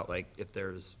bit about, if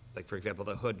there's, for example,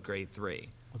 the Hood grade 3,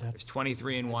 there's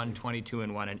 23 in one, 22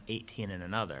 in one, and 18 in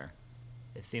another.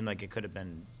 It seemed like it could have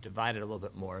been divided a little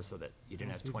bit more so that you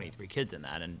didn't have 23 kids in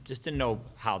that, and just didn't know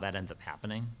how that ends up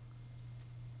happening.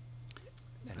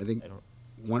 I think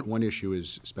one issue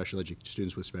is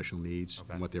students with special needs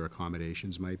and what their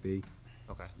accommodations might be.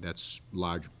 Okay. That's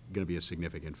going to be a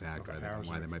significant factor, I think, on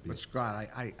why they might be. But Scott,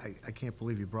 I can't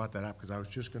believe you brought that up, because I was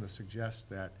just going to suggest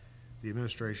that the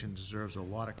administration deserves a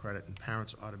lot of credit, and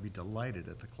parents ought to be delighted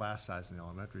at the class size in the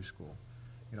elementary school.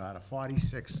 Out of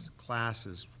 46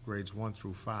 classes, grades 1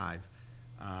 through 5,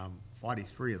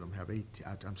 43 of them have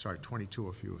 22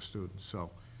 or fewer students. So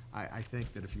I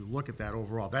think that if you look at that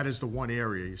overall, that is the one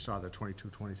area you saw the 22,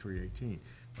 23, 18.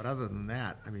 But other than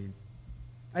that, I mean,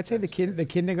 I'd say the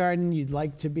kindergarten, you'd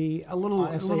like to be A little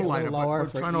honestly, lighter, but lower we're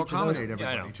for trying to each of those. accommodate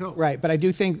everybody, know. too. Right, but I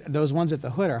do think those ones at the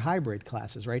hood are hybrid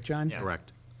classes, right, John? Yeah.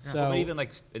 Correct. Well, So, but even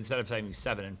like, instead of saying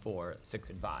 7 and 4, 6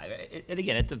 and 5, and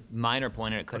again, it's a minor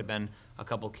point, and it could have been a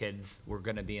couple kids were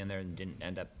gonna be in there and didn't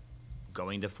end up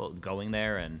going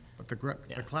there, and, But the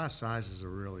Yeah. class sizes are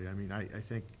really, I mean, I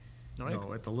think, No, you I know,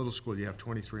 agree. at the little school, you have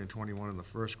 23 and 21 in the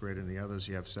first grade, and the others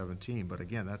you have 17. But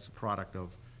again, that's a product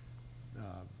of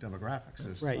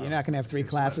demographics. right, you're not going to have 3 It's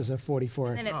classes of 44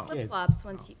 And then it kids. flip-flops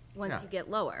once you Yeah. get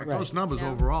lower. But those numbers You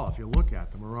know? overall, if you look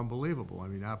at them, are unbelievable. I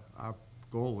mean, our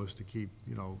goal is to keep,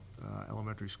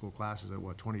 elementary school classes at,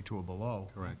 22 or below.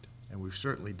 Correct. And we've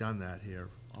certainly done that here,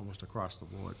 almost across the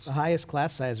board. The highest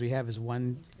class size we have is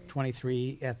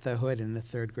 123 at the hood in the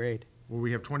 3rd grade. Well,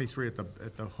 we have 23 at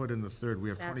the hood in the third, we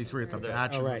have Batch 23 at the third.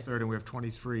 batch Oh, in the right. third, and we have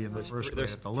 23 in the first grade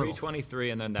there's at the little.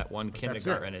 323, and then that one But that's it.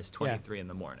 kindergarten is 23 in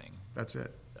the morning, That's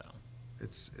it. so,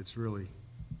 It's really,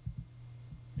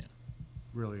 yeah.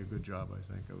 really a good job,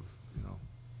 I think, of,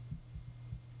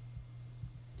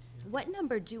 What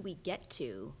number do we get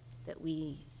to that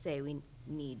we say we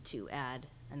need to add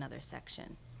another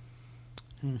section?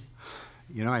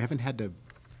 I haven't had to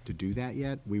do that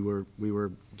yet. We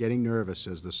were getting nervous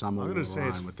as the summer I'm went gonna say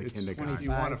on with the it's kindergarten.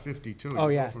 51 to 52. Oh,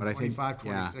 You yeah. go from But I think- 25,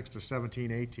 yeah. 26 to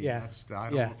 17, 18. Yeah. I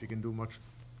don't Yeah. know if you can do much,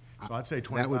 so I'd say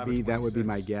 25 That would be, or that would be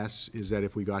my 26. guess, is that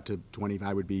if we got to 20,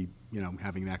 I would be,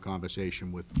 having that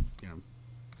conversation with,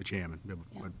 the chairman. But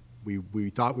we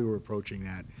thought we were approaching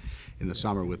that in the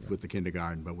summer with the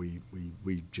kindergarten, but we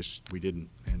didn't.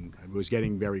 And it was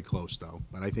getting very close, though.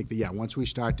 But I think that, once we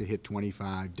start to hit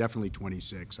 25, definitely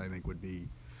 26, I think would be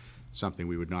something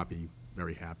we would not be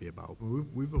very happy about. Well,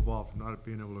 we've evolved from not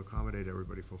being able to accommodate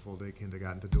everybody for full-day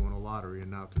kindergarten to doing a lottery,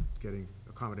 and now to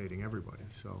accommodating everybody,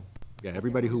 so. Yeah,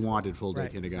 everybody who wanted full-day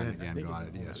Right. kindergarten I again think got in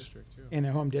it, the whole yes. district, too. In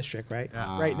their home district, right?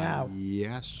 Right now.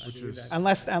 Yes. Which is,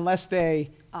 Unless they,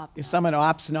 Opt if out. someone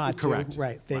opts not to. Correct.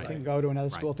 Right, they Right. can go to another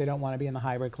Right. school if they don't want to be in the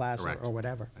hybrid class Correct. or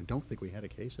whatever. I don't think we had a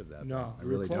case of that. No, though. I we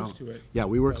were really close don't. to it. Yeah,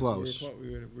 we were But close.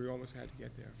 We almost had to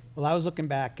get there. Well, I was looking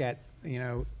back at, I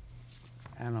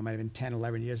don't know, it might have been 10,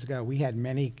 11 years ago. We had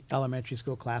many elementary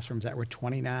school classrooms that were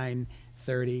 29,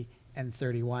 30, and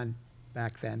 31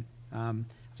 back then. I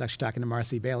was actually talking to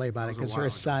Marcy Bailey about it That was a because while her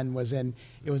ago. son was in,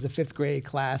 it was a 5th grade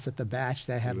class at the batch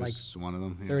that had He like was one of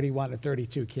them, yeah. 31 or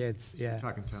 32 kids, we're yeah.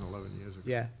 talking 10, 11 years ago.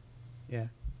 Yeah, yeah.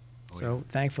 Oh, So yeah.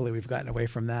 thankfully, we've gotten away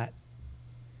from that.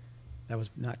 That was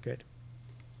not good.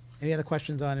 Any other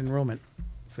questions on enrollment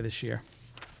for this year?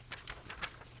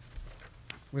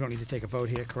 We don't need to take a vote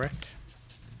here, correct?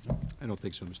 I don't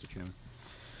think so, Mr. Chairman.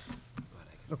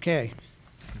 Okay.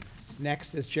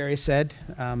 Next, as Jerry said,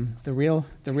 the real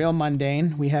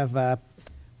mundane. We have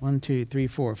 1, 2, 3,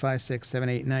 4, 5, 6, 7,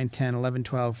 8, 9, 10, 11,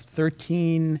 12,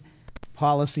 13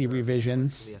 policy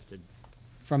revisions We have to,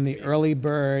 from the Early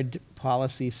Bird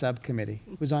Policy Subcommittee.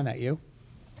 Who's on that, you?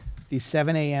 The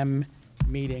 7 a.m.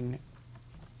 meeting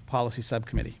Policy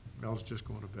Subcommittee. Mel's just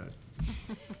going to bed.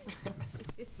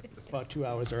 About 2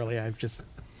 hours early,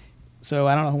 so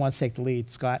I don't know who wants to take the lead.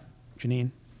 Scott,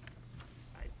 Janine?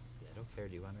 I don't care,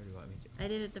 do you want, or do you want me to? I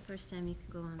did it the first time, you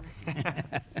could go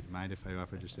on. Mind if I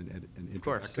offer just an Of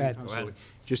course. introductory? Go ahead. Go ahead.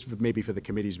 Just maybe for the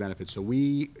committee's benefit. So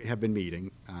we have been meeting.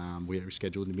 We are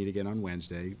scheduled to meet again on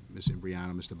Wednesday. Ms.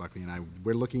 Imbriano, Mr. Buckley, and I.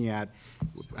 We're looking at,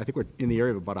 I think we're in the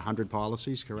area of about 100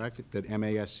 policies, correct? That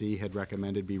MASC had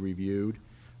recommended be reviewed.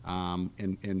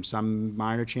 And some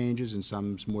minor changes and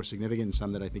some more significant, and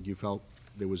some that I think you felt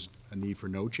there was a need for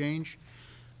no change.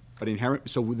 But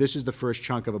so this is the first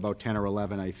chunk of about 10 or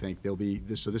 11, I think.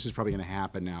 So this is probably going to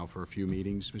happen now for a few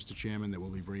meetings, Mr. Chairman, that we'll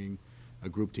be bringing a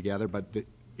group together. But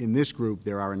in this group,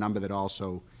 there are a number that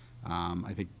also,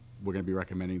 I think we're going to be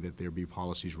recommending that there be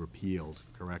policies repealed,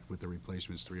 correct, with the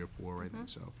replacements 3 or 4, I think.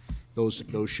 So those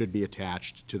should be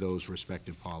attached to those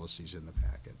respective policies in the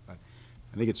packet. But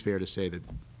I think it's fair to say that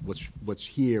what's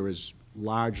here is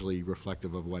largely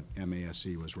reflective of what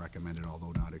MASC was recommended,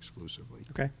 although not exclusively.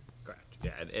 Okay. Correct,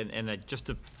 yeah, and just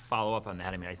to follow up on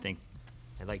that, I mean, I think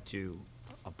I'd like to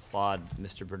applaud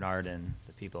Mr. Bernard and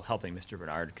the people helping Mr.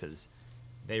 Bernard, because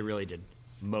they really did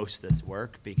most of this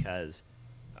work, because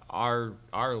our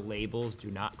labels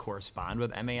do not correspond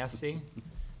with MASC.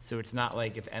 So it's not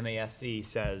like if MASC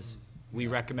says, we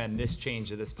recommend this change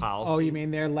to this policy. Oh, you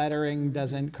mean their lettering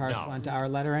doesn't correspond to our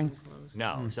lettering?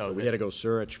 No, So we had to go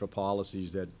search for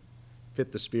policies that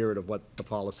fit the spirit of what the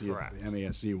policy of Correct. the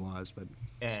MASC was, but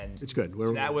And it's good.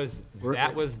 so that was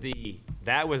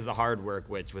the hard work,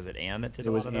 which, was it Ann that did It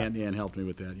a lot was, of that? Ann helped me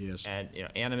with that, yes. And,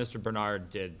 Ann and Mr. Bernard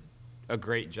did a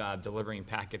great job delivering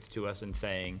packets to us and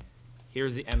saying,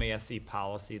 here's the MASC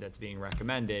policy that's being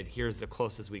recommended, here's the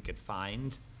closest we could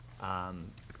find.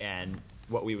 And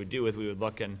what we would do is we would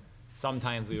look, and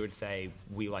sometimes we would say,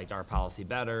 we liked our policy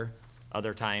better.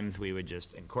 Other times we would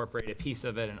just incorporate a piece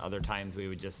of it, and other times we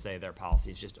would just say their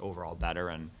policy is just overall better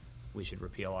and we should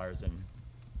repeal ours and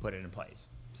put it in place.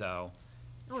 So,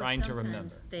 Or trying to remember.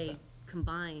 sometimes they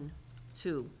combine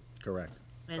two, Correct.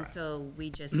 and Correct. so we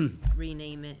just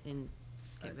rename it and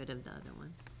get rid of the other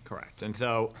one. Correct. And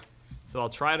so I'll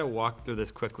try to walk through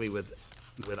this quickly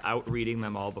without reading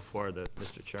them all before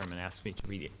Mr. Chairman asks me to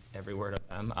read every word of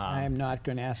them. I am not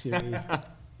going to ask you to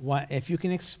read. If you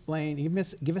can explain,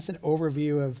 give us an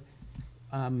overview of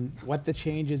what the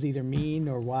changes either mean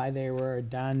or why they were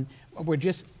done. What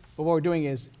we're doing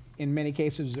is, in many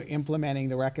cases, we're implementing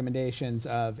the recommendations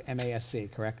of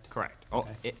MASC, correct? Correct. Oh,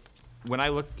 when I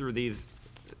looked through these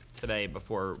today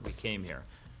before we came here,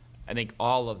 I think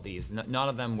all of these, none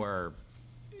of them were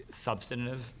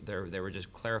substantive. They were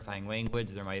just clarifying language.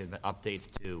 There might have been updates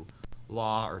to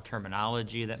law or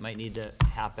terminology that might need to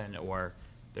happen, or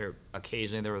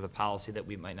occasionally there was a policy that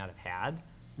we might not have had.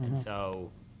 And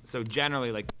so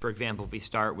generally, like, for example, if we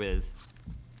start with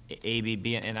ABB,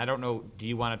 and I don't know, do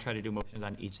you want to try to do motions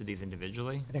on each of these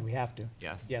individually? I think we have to.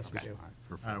 Yes? Yes, we Okay. do.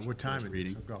 What time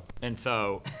reading? So go. And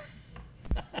so,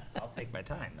 I'll take my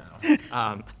time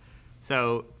now.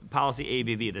 So, policy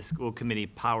ABB, the school committee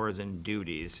powers and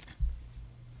duties.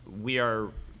 We are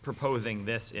proposing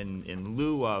this in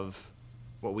lieu of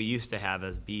what we used to have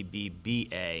as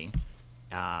BBBA.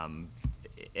 And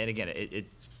again,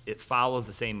 it follows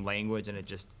the same language, and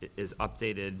it is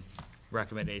updated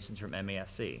recommendations from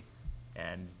MASC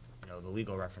and, the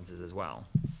legal references as well.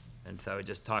 And so it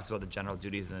just talks about the general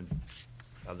duties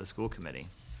of the school committee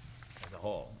as a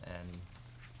whole. And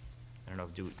I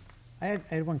don't know, I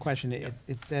had one question.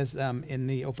 It says in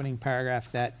the opening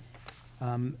paragraph that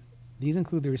these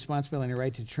include the responsibility and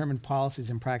right to determine policies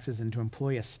and practices and to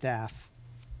employ a staff.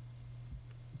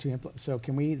 So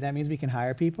that means we can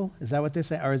hire people? Is that what they're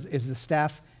saying? Or is the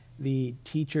staff the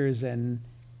teachers and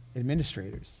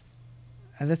administrators?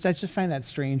 I just find that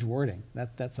strange wording.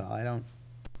 That's all. I don't,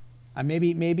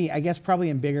 maybe, I guess probably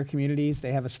in bigger communities,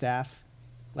 they have a staff.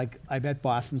 Like, I bet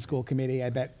Boston School Committee, I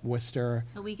bet Worcester,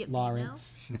 So we get paid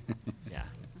Lawrence. yeah.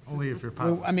 Only if you're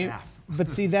part of the staff.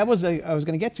 But see, I was going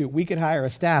to get to. We could hire a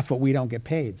staff, but we don't get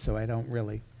paid, so I don't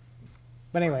really.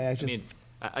 But anyway,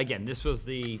 Again, this was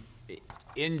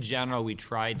in general, we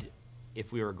tried,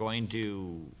 if we were going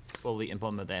to fully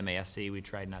implement the MASC, we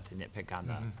tried not to nitpick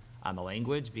on the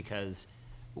language, because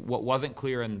what wasn't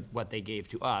clear in what they gave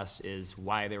to us is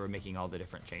why they were making all the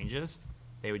different changes.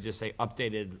 They would just say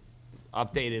updated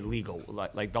legal,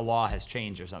 like the law has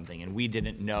changed or something, and we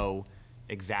didn't know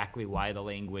exactly why the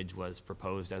language was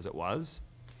proposed as it was.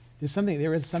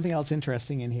 There is something else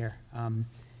interesting in here.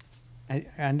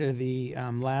 Under the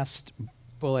last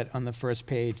bullet on the first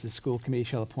page, the school committee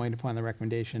shall appoint upon the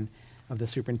recommendation of the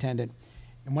superintendent.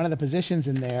 And one of the positions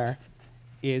in there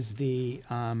is the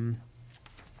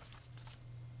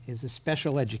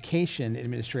special education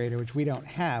administrator, which we don't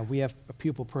have. We have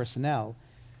pupil personnel.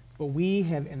 But we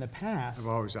have, in the past, I've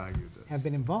always argued this. have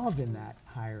been involved in that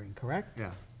hiring, correct?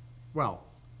 Yeah. Well,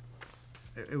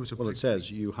 it was a. Well, it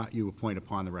says you appoint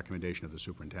upon the recommendation of the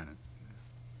superintendent.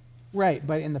 Right,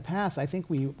 but in the past, I think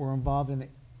we were involved in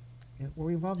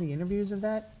the interviews of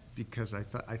that? Because I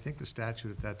think the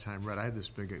statute at that time read, I had this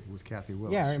big with Kathy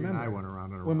Willis. Yeah, I She and remember. I went around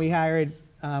and around. When we hired,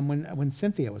 when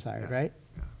Cynthia was hired, Yeah. right?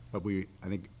 Yeah. But I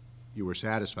think you were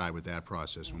satisfied with that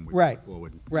process when we Right. went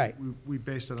forward. Right. We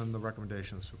based it on the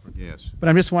recommendation of the superintendent. Yes, But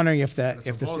I'm just wondering if the It's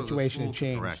a vote of the situation had school.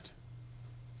 changed. correct.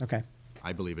 Okay,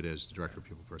 I believe it is, the Director of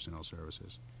Pupil Personnel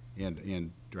Services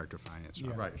and Director of Finance. and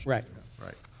Right. Operations. right.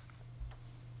 Right.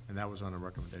 And that was on a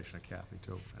recommendation of Kathy,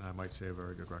 too, and I might say a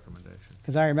very good recommendation.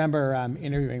 Because I remember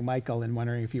interviewing Michael and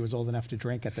wondering if he was old enough to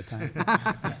drink at the time.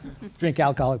 Drink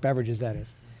alcoholic beverages, that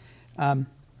is.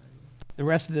 The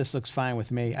rest of this looks fine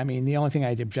with me. I mean, the only thing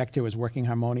I'd object to is working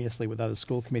harmoniously with other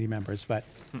school committee members, but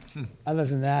other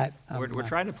than that. We're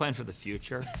trying to plan for the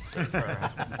future.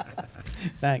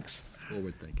 Thanks.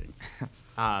 Forward thinking.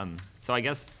 So I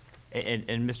guess,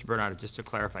 and Mr. Bernard, just to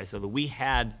clarify, so we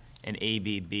had an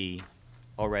ABB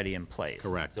already in place.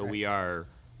 Correct. So we are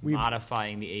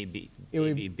modifying the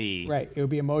ABB. Right, it would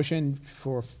be a motion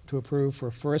to approve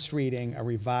for first reading a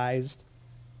revised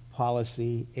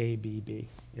policy ABB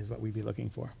is what we'd be looking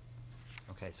for.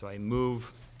 Okay, so I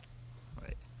move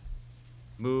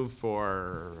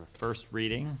for first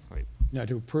reading, No,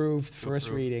 to approve first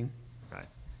approve. reading okay,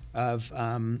 of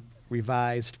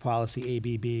revised policy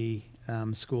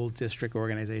ABB, school district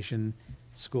organization,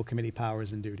 school committee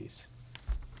powers and duties.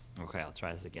 Okay, I'll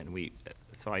try this again.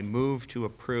 So I move to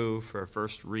approve for a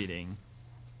first reading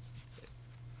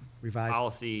Revised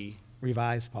policy,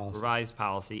 revised policy. revised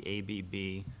policy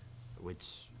ABB,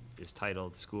 which is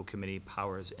titled School Committee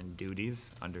Powers and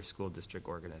Duties under School District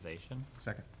Organization.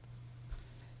 Second.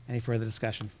 Any further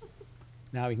discussion?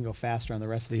 Now we can go faster on the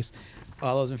rest of these.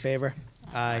 All those in favor?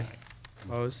 Aye.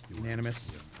 Opposed?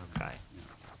 Unanimous? Okay.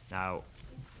 Now,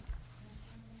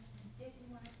 Didn't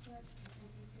want to put,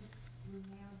 because he said we're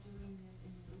now doing this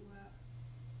in lieu of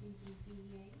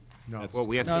BBVA? No. well,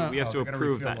 we have No, to, no. we have Oh, to we're gonna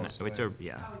approve repeal that. those, So it's so a,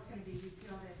 yeah, Oh, it's going to be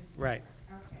repealed as a. Right.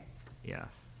 Okay. yes.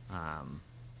 Hang on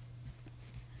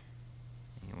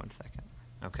one second.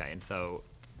 Okay, and so,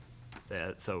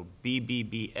 so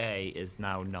BBBA is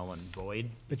now null and void.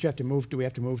 But you have to move, do we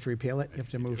have to move to repeal it? You have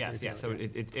to move to Yes, repeal yes, so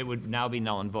it. it would now be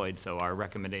null and void, so our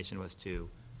recommendation was to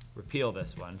repeal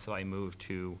this one, so I move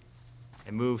to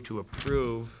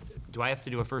approve. Do I have to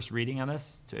do a first reading on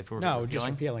this, if we're No, just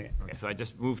repealing? repealing it. Okay, so I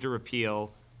just move to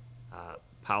repeal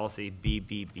policy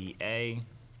BBBA,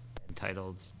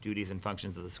 entitled Duties and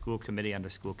Functions of the School Committee under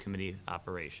School Committee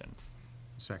Operations.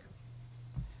 Second.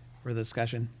 Further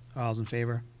discussion? All those in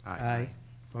favor? Aye.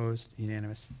 Opposed?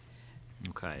 Unanimous?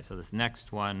 Okay, so this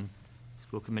next one,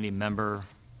 school committee members'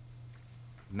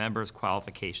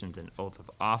 qualifications and oath of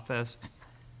office.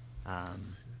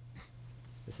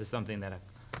 This is something that,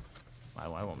 I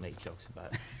won't make jokes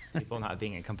about people not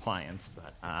being in compliance,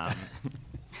 but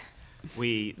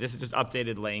this is just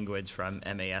updated language from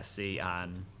MASC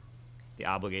on the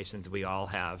obligations we all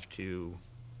have to,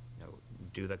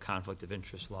 do the conflict of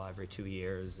interest law every 2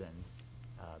 years and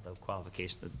the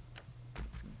qualification,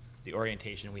 the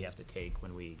orientation we have to take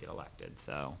when we get elected.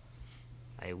 So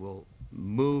I will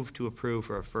move to approve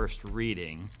for a first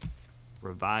reading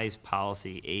revised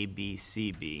policy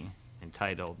ABCB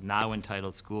now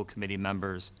entitled School Committee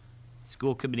Member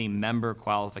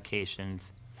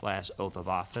Qualifications / Oath of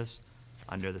Office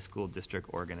under the School District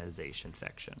Organization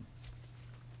section.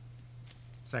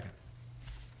 Second.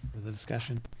 Further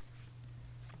discussion?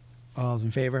 All those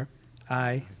in favor?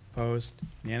 Aye. Opposed?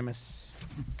 Unanimous?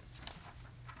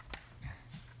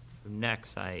 So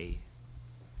next,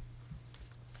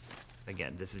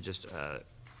 again, this is just,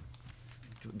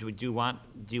 do you want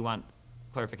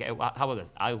clarification? How about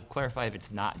this? I'll clarify if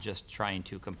it's not just trying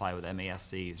to comply with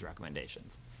MASC's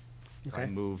recommendations. So Okay.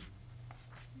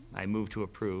 I move to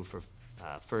approve for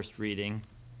first reading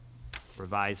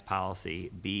revised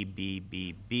policy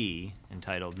BBBB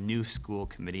entitled New School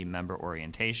Committee Member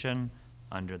Orientation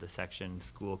under the section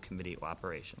School Committee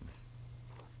Operations.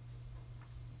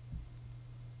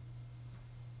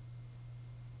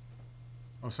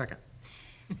 Oh, second.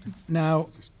 Now,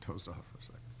 Just toes off for a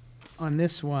second. on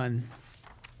this one,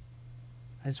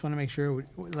 I just want to make sure,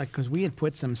 because we had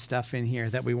put some stuff in here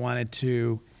that we wanted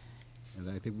to, And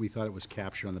I think we thought it was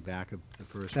captured on the back of the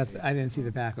first that's, page. I didn't see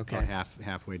the back, okay. About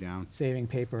halfway down. Saving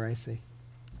paper, I see.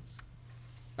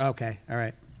 Okay, all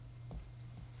right.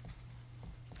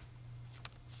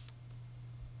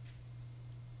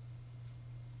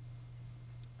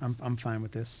 I'm fine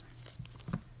with this.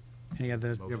 Any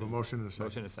other, You have a motion and a second.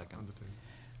 Motion and a second. On the table.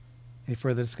 any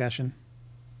further discussion?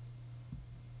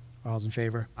 All's in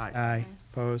favor? Aye. Aye.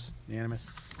 Opposed?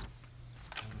 Unanimous?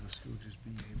 Oh, the Stooges,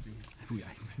 BAB.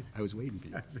 I was waiting for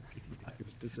you. I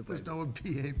was There's disappointed. no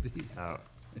BAB. Oh,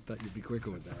 I thought you'd be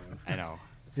quicker with that one. I know.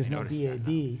 There's I no noticed that.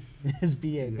 BAB, there's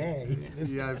BAB.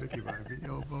 Yeah, Vicky, bye,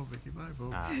 yo, Bo, Vicky, bye,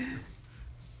 Bo.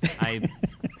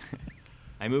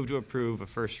 I move to approve a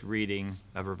first reading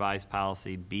of revised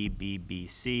policy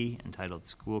BBBC entitled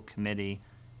School Committee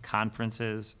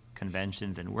Conferences,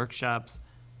 Conventions, and Workshops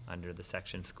under the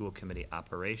section School Committee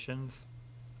Operations.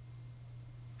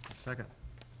 Second.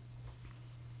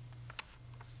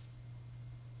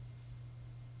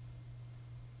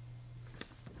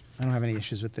 I don't have any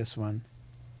issues with this one.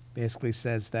 Basically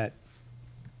says that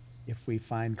if we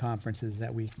find conferences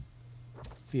that we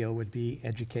feel would be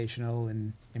educational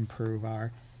and improve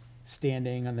our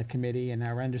standing on the committee and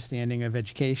our understanding of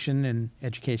education and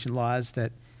education laws,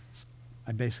 that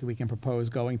basically we can propose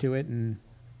going to it, and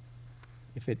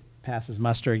if it passes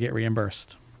muster, get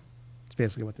reimbursed. It's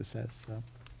basically what this says, so.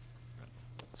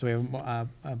 So we have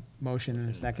a motion and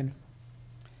a second.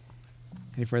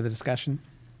 Any further discussion?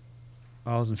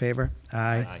 All those in favor?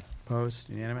 Aye. Opposed?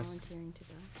 Unanimous? Volunteering to go.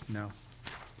 No.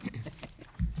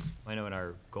 I know in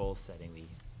our goal setting, we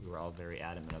were all very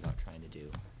adamant about trying to do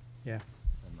Yeah.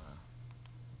 some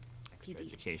extra PD.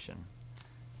 education.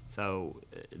 So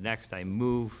next, I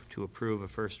move to approve a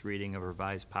first reading of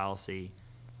revised policy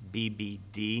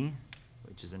BBD,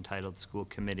 which is entitled School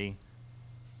Committee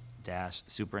dash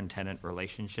superintendent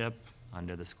relationship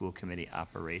under the school committee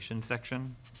operations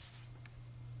section.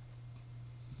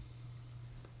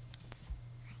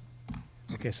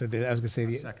 Okay, so I was gonna say,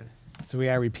 Second. so we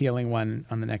are repealing one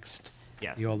on the next,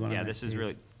 Yes, the old one on yeah, the this next is page.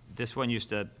 really, this one used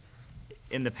to,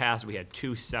 in the past, we had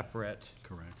two separate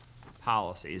Correct.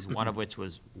 policies, one of which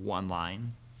was one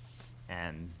line,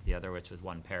 and the other which was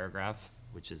one paragraph,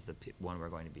 which is the one we're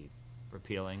going to be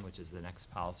repealing, which is the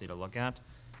next policy to look at.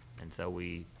 And so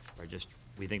we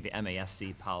think the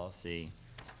MASC policy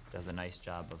does a nice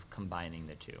job of combining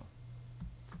the two.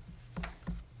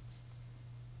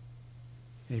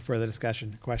 Any further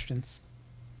discussion, questions?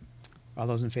 All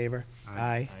those in favor?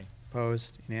 Aye. Aye.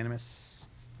 Opposed, unanimous?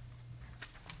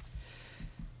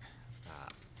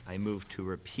 I move to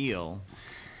repeal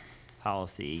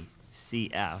policy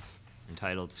CF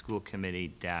entitled School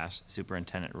Committee dash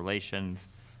Superintendent Relations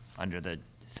under the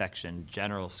section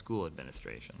General School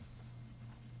Administration.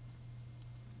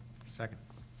 Second.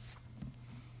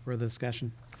 Further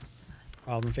discussion?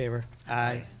 All in favor?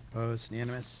 Aye. Opposed,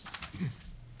 unanimous?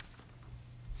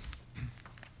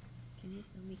 Can you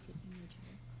make it in your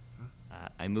chair?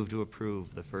 I move to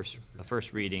approve the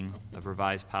first reading of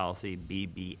revised policy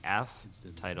BBF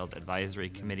entitled Advisory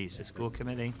Committees to School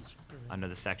Committee under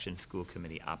the section School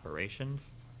Committee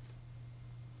Operations.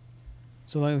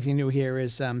 So the only thing new here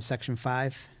is section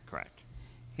 5, Correct.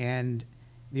 and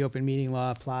the open meeting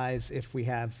law applies if we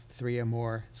have 3 or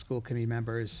more school committee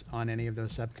members on any of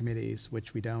those subcommittees,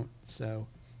 which we don't, so.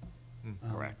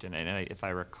 Correct. And if I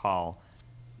recall,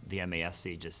 the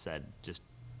MASC just said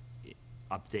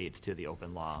updates to the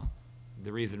open law.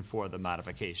 The reason for the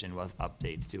modification was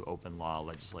updates to open law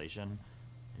legislation.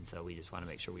 And so we just want to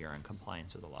make sure we are in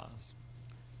compliance with the laws.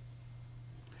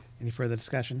 Any further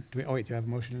discussion? Do we have a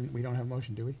motion? We don't have a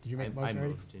motion, do we? Did you make a I motion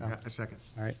already? moved, Oh, yeah. A second.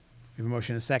 all right. We have a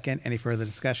motion and a second. Any further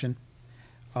discussion?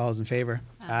 All those in favor?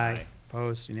 Aye.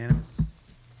 Opposed, unanimous?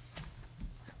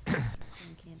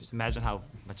 Just imagine how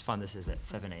much fun this is at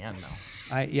 7 a.m.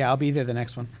 though. Yeah, I'll be there the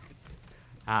next one.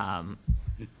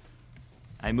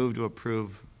 I move to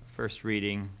approve first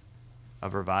reading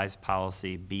of revised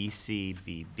policy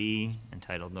BCBB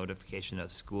entitled Notification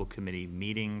of School Committee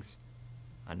Meetings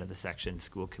under the section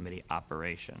School Committee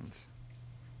Operations.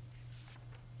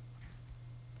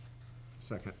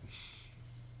 Second.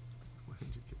 Why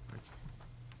did you get right?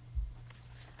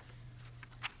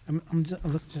 I'm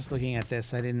just looking at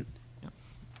this. I didn't, Yep.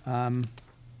 it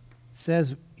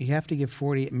says you have to give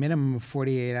minimum of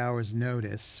 48 hours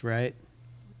notice, right?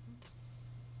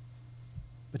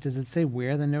 But does it say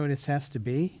where the notice has to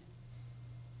be?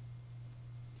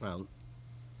 Well,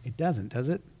 It doesn't, does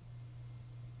it?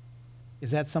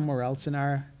 Is that somewhere else in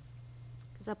our,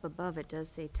 Because up above it does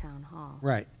say town hall.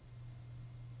 right?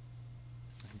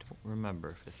 I don't remember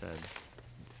if it said.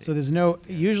 let's see. So there's no,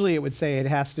 usually it would say it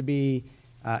has to be,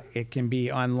 it can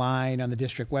be online on the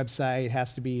district website, it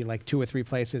has to be like 2 or 3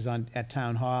 places at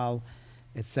town hall,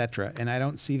 et cetera. And I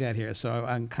don't see that here, so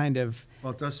I'm kind of,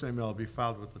 Well, it does say mail will be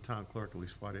filed with the town clerk at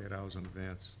least 48 hours in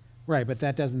advance. right, but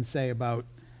that doesn't say about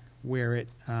where it,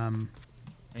 I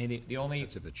mean, the only,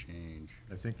 that's if it change.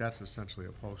 I think that's essentially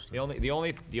a posting. the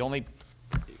only,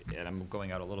 and I'm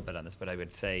going out a little bit on this, but I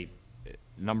would say,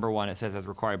 number one, it says it's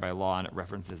required by law and it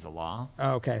references the law.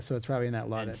 oh, okay, so it's probably in that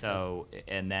law And that says. so,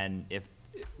 and then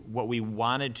what we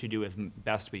wanted to do as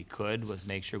best we could was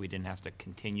make sure we didn't have to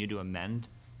continue to amend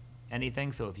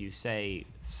anything. So if you say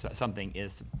something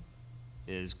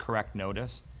is correct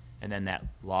notice, and then that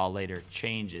law later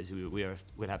changes, we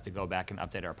would have to go back and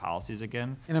update our policies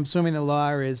again. And I'm assuming the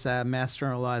law is, Mass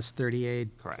General Law is 38,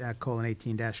 Correct. colon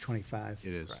 18-25.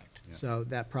 It is. Correct. Yeah. So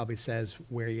that probably says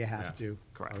where you have Yeah. to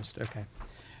Correct. post, okay.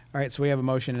 All right, so we have a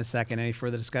motion and a second. Any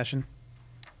further discussion?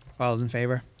 All those in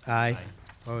favor? Aye. Aye.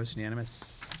 Opposed,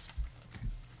 unanimous?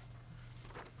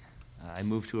 I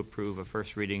move to approve a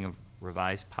first reading of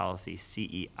revised policy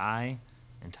CEI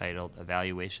entitled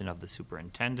Evaluation of the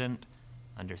Superintendent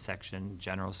under section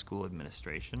General School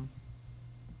Administration.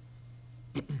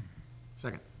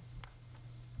 Second.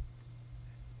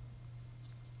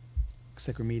 Looks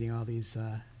like we're meeting all these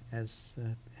as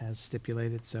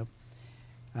stipulated, so.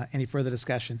 Any further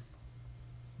discussion?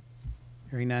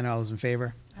 Hearing none, all those in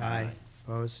favor? Aye.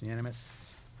 Opposed,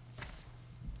 unanimous?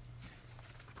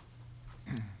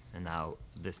 And now,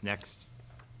 this next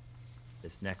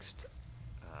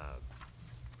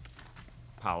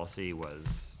policy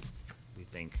was, we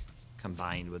think,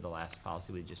 combined with the last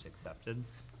policy we just accepted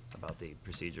about the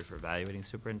procedure for evaluating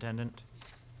superintendent.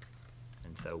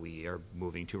 And so we are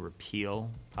moving to repeal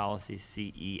policy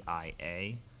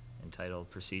CEIA entitled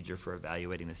Procedure for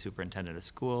Evaluating the Superintendent of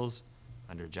Schools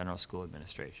under General School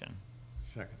Administration.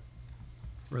 Second.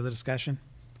 Further discussion?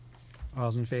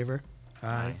 All's in favor?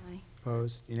 Aye. Aye.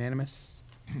 Opposed? Unanimous?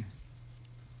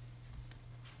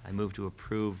 I move to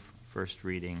approve first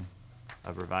reading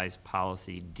of revised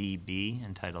policy DB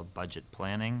entitled Budget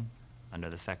Planning under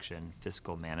the section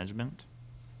Fiscal Management.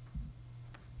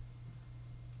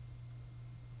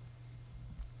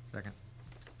 Second.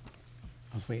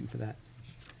 I was waiting for that.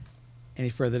 Any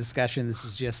further discussion? This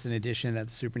is just an addition that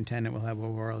the superintendent will have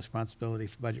overall responsibility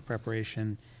for budget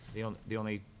preparation. The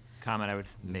only comment I would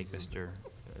make, Mr.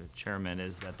 Chairman,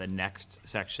 is that the next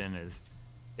section is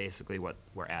basically what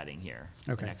we're adding here.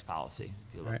 Okay. The next policy,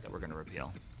 if you All right. look, that we're going to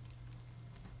repeal.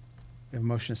 We have a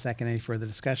motion, a second. Any further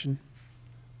discussion?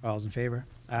 All's in favor?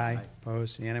 Aye.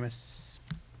 Opposed? Unanimous?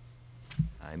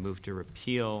 I move to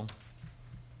repeal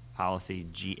policy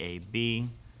GAB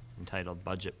entitled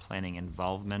Budget Planning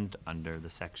Involvement under the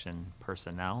section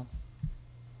Personnel.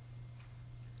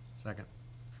 Second.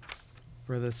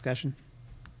 Further discussion?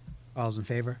 All's in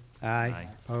favor? Aye. Aye.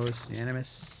 Opposed?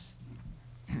 Unanimous?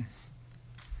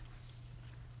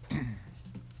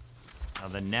 Now,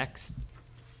 the next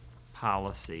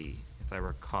policy, if I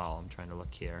recall, I'm trying to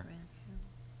look here. Brand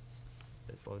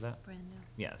new. What was that? It's brand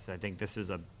new. Yes, I think this is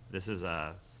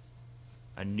a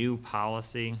new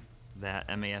policy that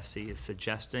MASC is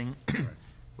suggesting,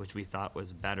 which we thought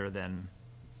was better than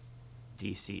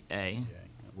DCA,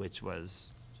 which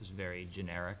was just very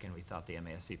generic, and we thought the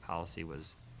MASC policy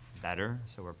was better,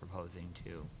 so we're proposing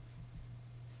to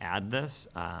add this.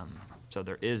 So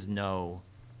there is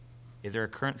there a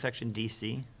current section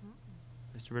DC,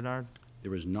 Mr. Bernard?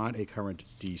 There is not a current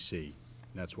DC.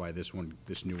 That's why this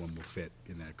new one will fit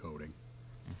in that coding.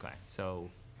 Okay, so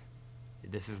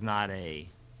this is not a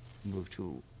move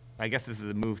to, I guess this is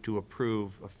a move to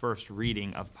approve a first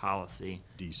reading of policy.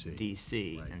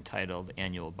 DC, Right. entitled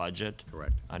Annual Budget.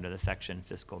 Correct. Under the section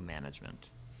Fiscal Management.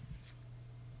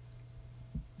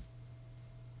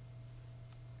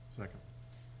 Second.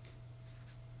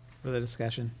 Further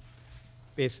discussion?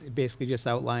 Basically just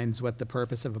outlines what the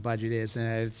purpose of a budget is, and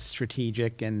that it's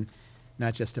strategic and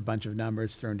not just a bunch of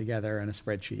numbers thrown together on a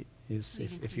spreadsheet, is We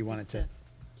can if you take wanted this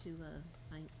to.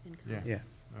 find income. Yeah. Yeah.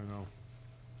 I know.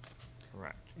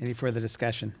 Correct. Any further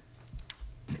discussion?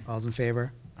 All's in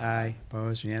favor? Aye.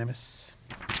 Opposed? Unanimous?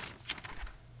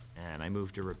 And I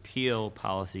move to repeal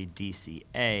policy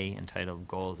DCA entitled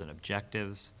Goals and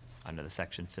Objectives under the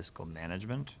section Fiscal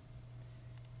Management.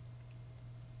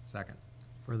 Second.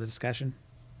 Further discussion?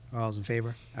 All's in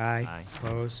favor? Aye. Aye.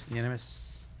 Opposed?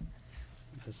 Unanimous?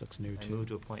 This looks new, I too. move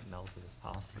to appoint Mel to this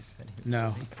policy committee.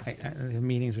 No, the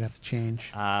meetings would have to change.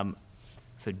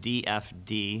 So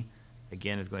DFD,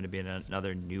 again, is going to be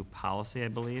another new policy, I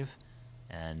believe.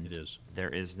 And It is. there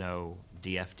is no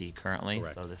DFD currently.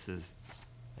 Correct. So this is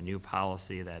a new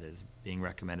policy that is being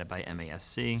recommended by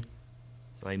MASC.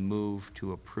 So I move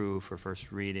to approve for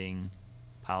first reading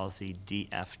policy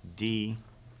DFD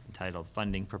entitled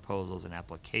Funding Proposals and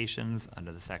Applications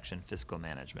under the section Fiscal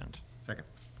Management. Second.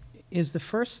 Is the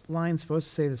first line supposed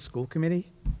to say the school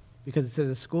committee? Because it says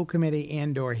the school committee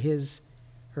and/or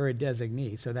her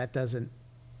designee, so that doesn't,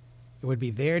 it would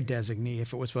be their designee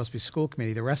if it was supposed to be school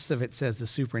committee. The rest of it says the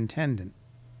superintendent.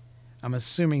 I'm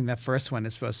assuming that first one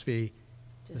is supposed to be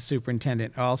the Just-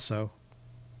 superintendent also,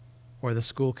 or the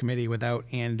school committee without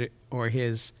and/or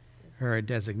her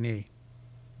designee.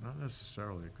 Not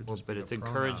necessarily. It could Well, just but be it's the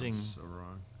encouraging- pronouns are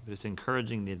wrong. But it's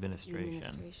encouraging the administration.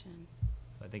 Administration.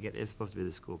 I think it is supposed to be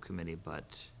the school committee,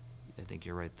 but I think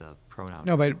you're right, the pronoun.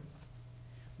 No, but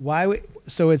why would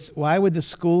the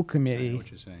school I know committee?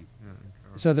 what you're saying. Yeah,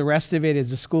 So the rest of it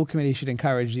is the school committee should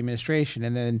encourage the administration,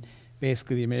 and then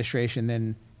basically the administration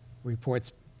then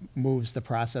moves the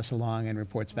process along and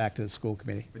reports back to the school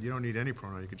committee. But you don't need any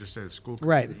pronoun. You could just say the school.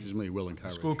 Right. committee. Usually will The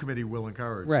encourage. school committee will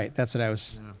encourage. Right, that's what I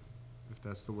was, Yeah, if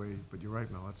that's the way, but you're right,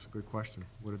 Mel, that's a good question.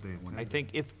 What did they intend? I think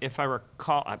if I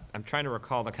recall, I'm trying to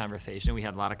recall the conversation. We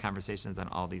had a lot of conversations on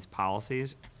all these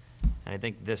policies. And I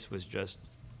think this was just,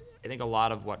 I think a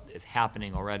lot of what is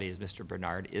happening already is Mr.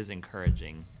 Bernard is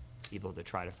encouraging people to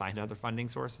try to find other funding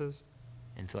sources.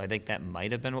 And so I think that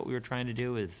might have been what we were trying to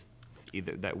do, is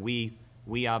either that we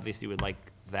obviously would like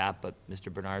that, but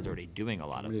Mr. Bernard's already doing a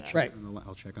lot I'm of gonna that. check Right. on the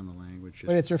I'll check on the language.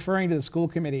 but it's referring to the school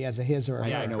committee as a his or a her.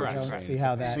 Yeah, I correct, don't right. see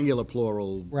how that, Singular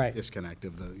plural Right. disconnect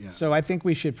of the, yeah. so I think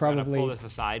we should I'm gonna probably pull this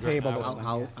aside right table now. this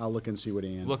I'll, one. I'll look and see what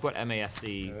Ann. Look what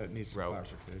MASC Yeah, that needs some wrote.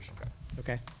 clarification.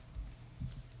 Okay.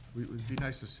 It'd be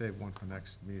nice to save one for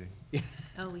next meeting.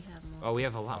 Oh, we have more. Oh, we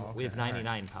have a Oh, lot, we have okay, all right.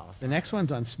 99 policies. The next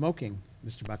one's on smoking,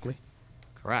 Mr. Buckley.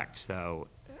 Correct, so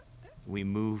I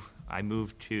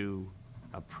move to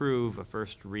approve a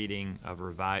first reading of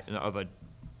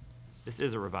This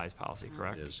is a revised policy,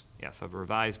 correct? It is. Yeah, so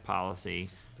revised policy,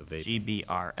 The vaping.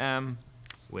 GBRM,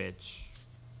 which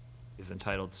is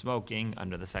entitled Smoking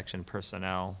under the section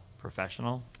Personnel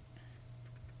Professional.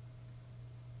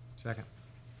 Second.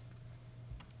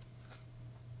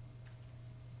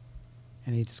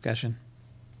 Any discussion?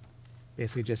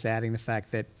 Basically just adding the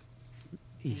fact that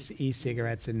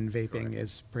e-cigarettes and vaping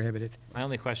is prohibited. My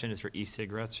only question is for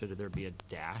e-cigarettes, should there be a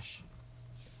dash?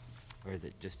 Or is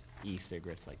it just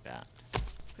e-cigarettes like that?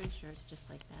 Pretty sure it's just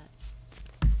like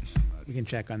that. We can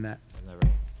check on that. Isn't that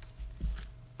right?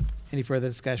 Any further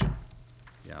discussion?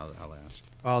 Yeah, I'll ask.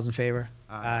 All's in favor?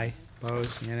 Aye.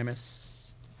 Opposed?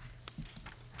 Unanimous?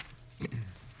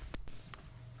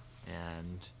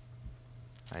 And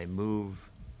I move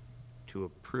to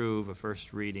approve a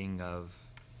first reading of,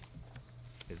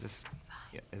 is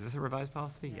this a revised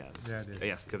policy? Yes. Yeah, it is.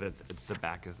 Yes, because it's the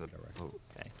back is the, oh,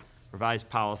 okay. Revised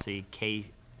policy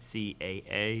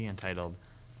KCAA entitled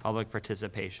Public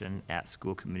Participation at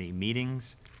School Committee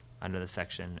Meetings under the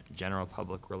section General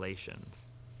Public Relations.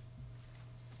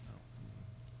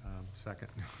 Second.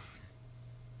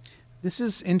 This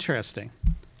is interesting.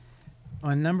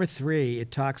 On number 3, it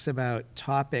talks about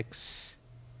topics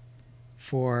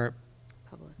for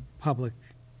public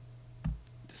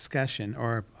discussion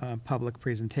or public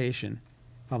presentation,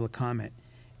 public comment.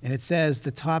 And it says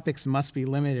the topics must be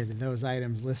limited to those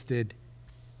items listed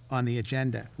on the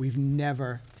agenda. We've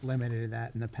never limited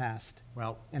that in the past.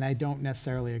 Well, And I don't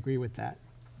necessarily agree with that.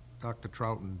 Dr.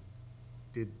 Troughton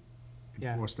did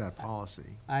Yeah. enforce that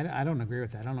policy. I don't agree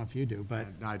with that. I don't know if you do, but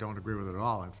And I don't agree with it at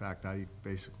all. In fact, I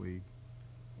basically,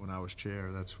 when I was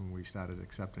chair, that's when we started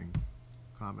accepting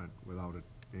comment without it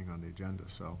being on the agenda,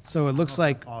 so. So it looks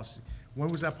like- Policy- When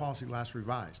was that policy last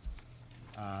revised?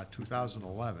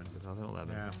 2011.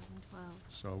 2011. Yeah, Wow.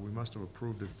 so we must have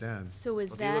approved it then. So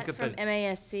is If you look that at from the-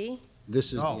 MASC?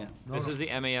 This is, No, yeah. no, This no. is the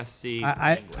MASC.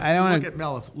 I language.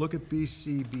 don't, Look at look at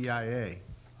BCBIA.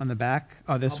 on the back?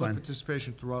 Oh, this Public one.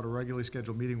 participation throughout a regularly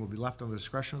scheduled meeting will be left on the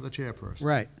discretion of the chairperson.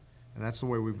 Right. And that's the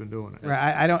way we've been doing it.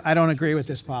 Right. I don't agree with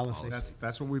this policy.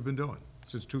 That's what we've been doing.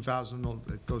 Since 2000,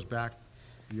 it goes back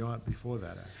before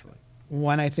that, actually.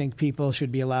 One, I think people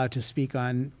should be allowed to speak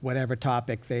on whatever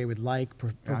topic they would like,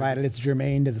 provided it's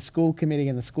germane to the school committee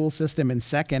and the school system. And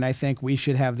second, I think we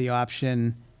should have the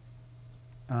option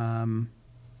to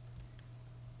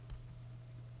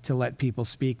let people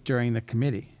speak during the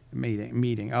committee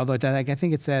meeting. Although I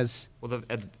think it says, Well,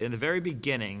 in the very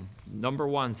beginning, number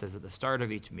 1 says at the start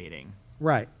of each meeting,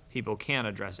 right, people can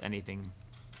address anything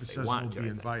It they says want will to. be I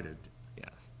think. invited.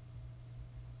 Yes.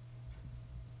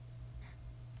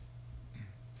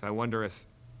 So I wonder if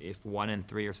 1 and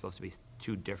 3 are supposed to be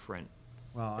two different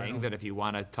Well, I things, don't- that if you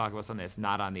want to talk about something that's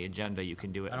not on the agenda, you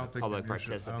can do it I in the don't think public they're mutually-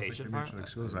 participation I don't part? think they're mutually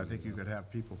exclusive. I think you could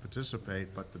have people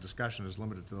participate, but the discussion is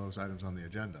limited to those items on the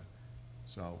agenda.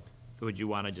 So, So would you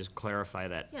want to just clarify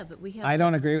that? Yeah, but we have. I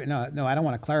don't agree, no, I don't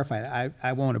want to clarify it.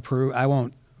 I won't approve, I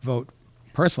won't vote,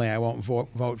 personally, I won't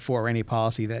vote for any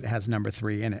policy that has number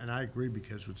 3 in it. and I agree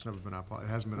because it's never been it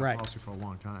hasn't been our Right. policy for a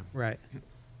long time. Right.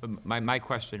 But my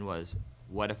question was,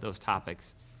 what if those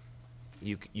topics,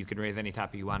 you can raise any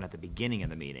topic you want at the beginning of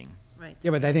the meeting? Right.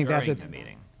 Yeah, but I think that's During it. the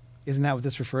meeting. Isn't that what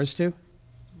this refers to?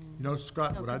 You know,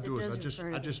 Scott, No, what I 'cause it do is does I just,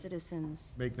 refer I to just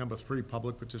citizens. make number 3,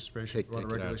 public participation Take throughout a it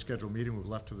out. regularly scheduled meeting with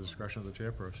left to the discretion of the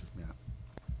chairperson. Yeah.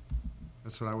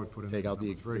 That's what I would put in Take out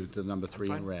number 3. the number 3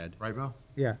 in red. Right, Mel?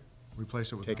 Yeah,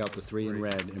 Replace it with. Take out number the 3 in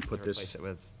red and put Replace this it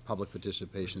with, public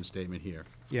participation statement here.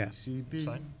 yeah. CB,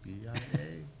 Fine. BIA,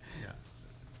 yeah.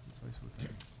 Replace it with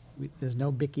that. There's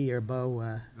no Bicky or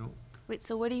Bo, No, Wait,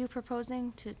 so what are you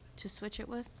proposing to switch it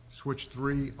with? switch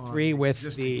 3 on 3 the with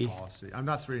existing the- policy. I'm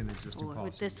not 3 in the existing With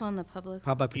policy. this one, the public?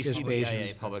 public participation.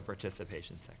 PCBIA, public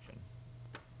participation section.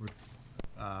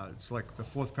 It's like the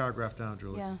 4th paragraph down,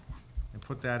 Julie. Yeah. And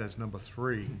put that as number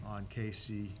 3 on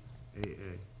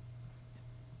KCAA.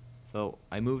 So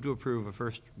I move to approve a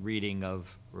first reading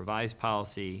of revised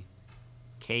policy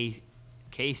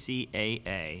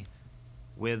KCAA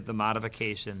with the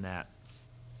modification that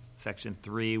section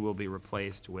 3 will be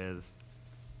replaced with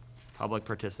public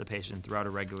participation throughout a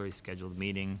regularly scheduled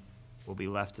meeting will be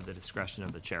left to the discretion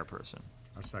of the chairperson.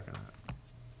 I'll second that.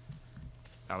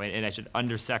 Oh, and I should,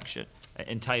 under section,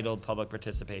 entitled Public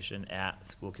Participation at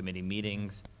School Committee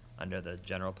Meetings, under the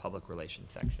General Public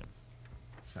Relations section.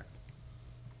 Second.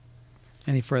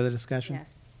 Any further discussion?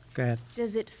 Yes. Go ahead.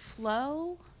 Does it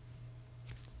flow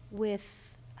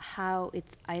with how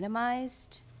it's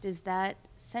itemized? Does that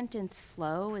sentence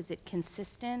flow? Is it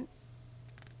consistent?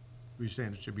 Were you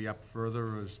saying it should be up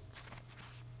further, or is,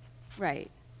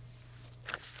 Right.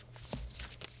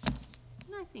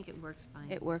 think it works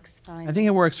fine. It works fine. I think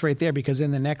it works right there, because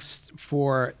in the next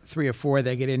three or four,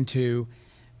 they get into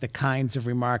the kinds of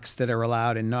remarks that are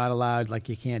allowed and not allowed, like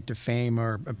you can't defame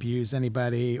or abuse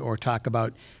anybody or talk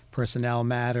about personnel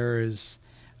matters.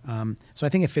 So I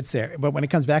think it fits there. But when it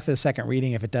comes back for the second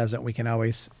reading, if it doesn't, we can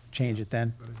always change it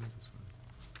then. But I think it's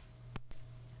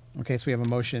fine. Okay, so we have a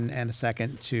motion and a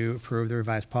second to approve the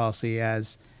revised policy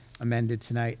as amended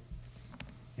tonight.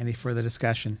 Any further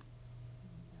discussion?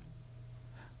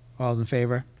 All's in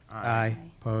favor? Aye.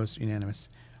 Opposed? Unanimous.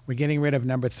 We're getting rid of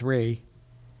number 3,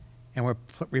 and we're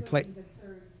replacing. The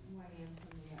third one in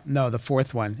from the. No, the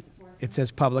fourth one. It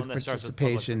says public One that starts with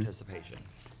public participation participation.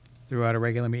 throughout a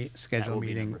regular will scheduled be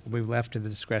meeting number will be left to the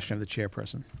discretion of the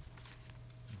chairperson.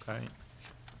 Okay.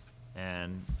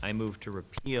 And I move to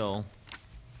repeal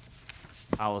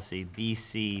policy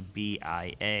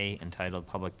BCBIA entitled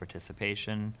Public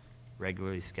Participation,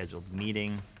 Regularly Scheduled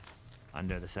Meeting,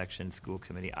 under the section School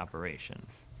Committee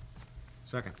Operations.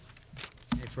 Second.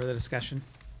 Any further discussion?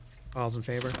 All's in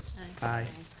favor? Aye. Aye.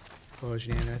 Opposed?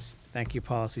 Unanimous. Thank you,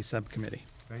 Policy Subcommittee.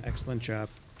 Thank you. Excellent job.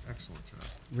 Excellent job.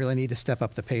 Really need to step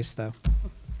up the pace, though.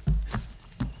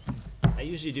 I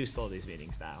usually do slow these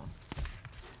meetings down.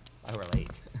 Why we're late.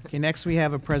 Okay, next we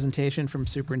have a presentation from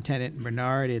Superintendent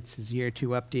Bernard. It's his Year 2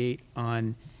 update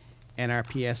on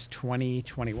NRPS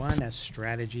 2021 as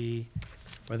strategy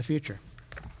for the future.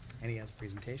 Any other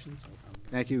presentations?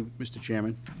 Thank you, Mr.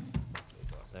 Chairman.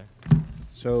 There.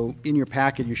 So in your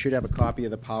packet, you should have a copy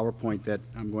of the PowerPoint that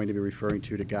I'm going to be referring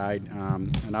to guide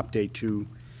an update to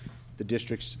the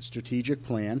district's strategic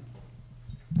plan.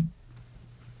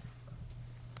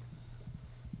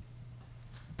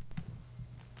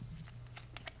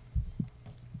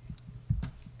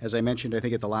 As I mentioned, I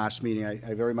think at the last meeting,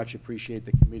 I very much appreciate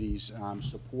the committee's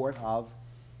support of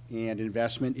and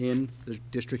investment in the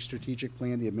district strategic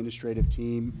plan. The administrative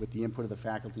team, with the input of the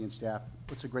faculty and staff,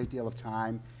 puts a great deal of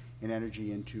time and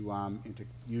energy into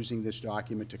using this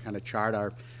document to kind of chart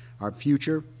our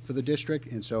future for the district.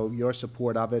 And so your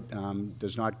support of it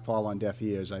does not fall on deaf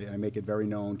ears. I make it very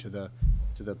known to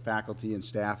the faculty and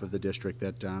staff of the district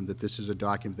that this is a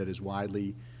document that is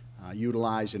widely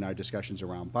utilized in our discussions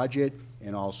around budget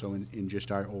and also in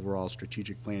just our overall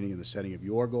strategic planning and the setting of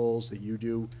your goals that you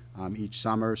do each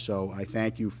summer. So I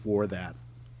thank you for that.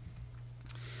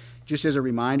 Just as a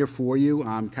reminder for you,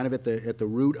 kind of at the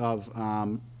root of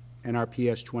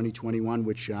NRPS 2021,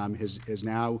 which is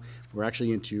now, we're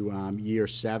actually into year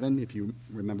 7. If you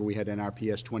remember, we had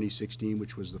NRPS 2016,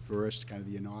 which was the first, kind of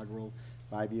the inaugural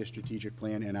 5-year strategic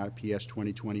plan. NRPS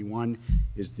 2021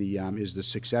 is the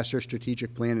successor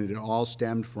strategic plan, and it all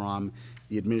stemmed from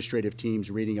the administrative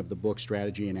team's reading of the book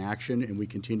Strategy in Action, and we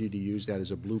continue to use that as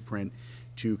a blueprint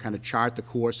to kind of chart the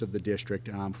course of the district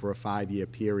for a 5-year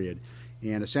period.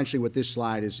 And essentially what this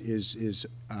slide is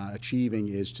achieving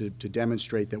is to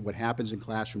demonstrate that what happens in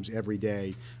classrooms every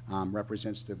day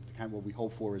represents the kind of what we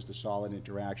hope for is the solid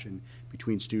interaction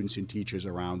between students and teachers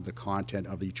around the content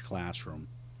of each classroom.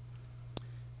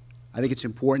 I think it's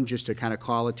important just to kind of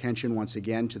call attention once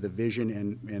again to the vision,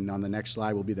 and on the next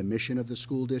slide will be the mission of the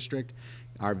school district.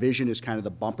 Our vision is kind of the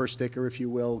bumper sticker, if you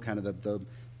will, kind of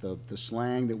the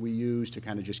slang that we use to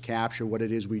kind of just capture what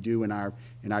it is we do in our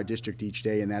district each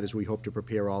day, and that is we hope to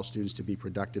prepare all students to be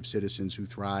productive citizens who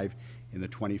thrive in the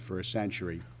 21st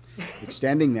century.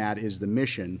 Extending that is the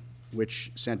mission,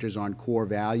 which centers on core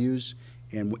values,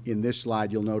 and in this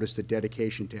slide you'll notice the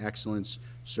dedication to excellence,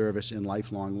 service, and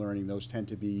lifelong learning. Those tend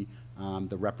to be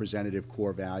the representative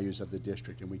core values of the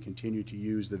district, and we continue to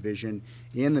use the vision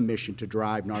and the mission to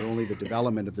drive not only the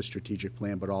development of the strategic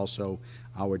plan but also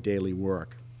our daily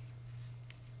work.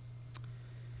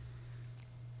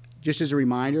 Just as a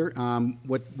reminder,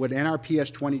 what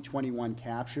NRPS 2021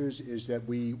 captures is that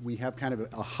we have kind of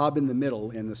a hub in the middle,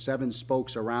 and the 7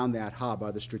 spokes around that hub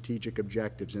are the strategic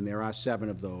objectives, and there are 7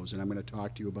 of those, and I'm going to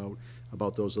talk to you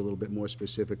about those a little bit more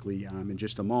specifically in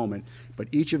just a moment. But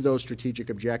each of those strategic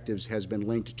objectives has been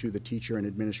linked to the teacher and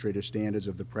administrator standards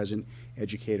of the present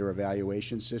educator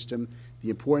evaluation system. The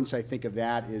importance, I think, of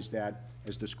that is that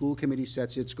as the school committee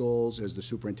sets its goals, as the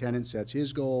superintendent sets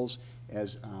his goals,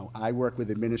 as I work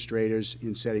with administrators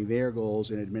in setting their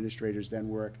goals, and administrators then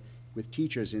work with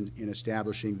teachers in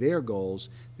establishing their goals,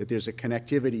 that there's a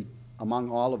connectivity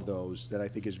among all of those that I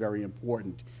think is very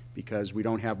important, because we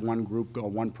don't have one group or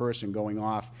one person going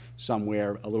off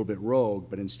somewhere a little bit rogue,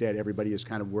 but instead everybody is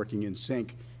kind of working in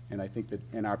sync. And I think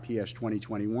that NRPS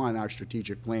 2021, our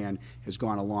strategic plan, has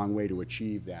gone a long way to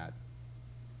achieve that.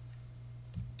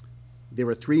 There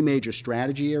are 3 major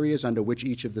strategy areas under which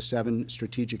each of the 7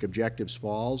 strategic objectives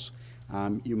falls.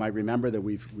 You might remember that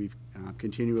we've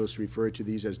continuously referred to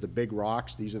these as the big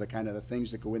rocks. These are the kind of the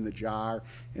things that go in the jar,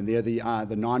 and they're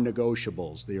the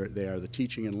non-negotiables. They are the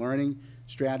teaching and learning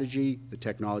strategy, the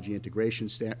technology integration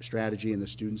strategy, and the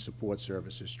student support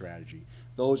services strategy.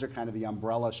 Those are kind of the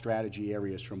umbrella strategy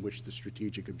areas from which the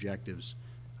strategic objectives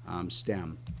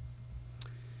stem.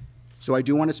 So I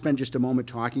do want to spend just a moment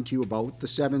talking to you about the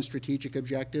 7 strategic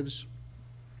objectives.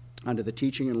 Under the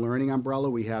teaching and learning umbrella,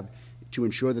 we have to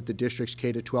ensure that the district's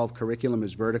K-12 curriculum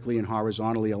is vertically and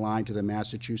horizontally aligned to the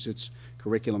Massachusetts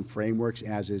curriculum frameworks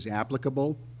as is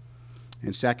applicable.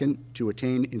 And second, to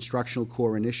attain instructional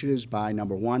core initiatives by,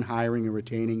 number 1, hiring and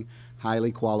retaining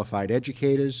highly qualified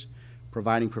educators,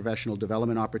 providing professional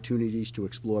development opportunities to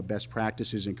explore best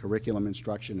practices in curriculum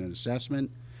instruction and assessment.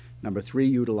 Number 3,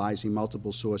 utilizing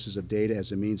multiple sources of data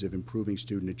as a means of improving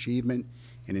student achievement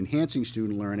and enhancing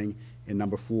student learning. And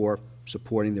number 4,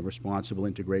 supporting the responsible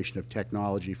integration of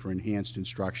technology for enhanced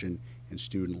instruction and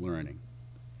student learning.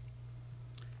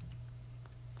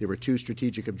 There were 2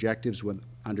 strategic objectives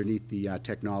underneath the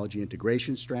technology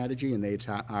integration strategy, and they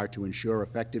are to ensure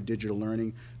effective digital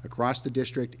learning across the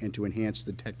district and to enhance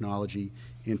the technology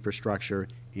infrastructure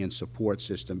and support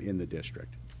system in the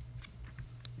district.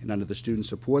 And under the student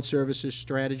support services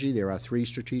strategy, there are 3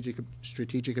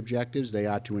 strategic objectives. They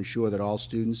are to ensure that all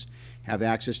students have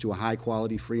access to a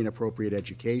high-quality, free, and appropriate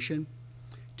education,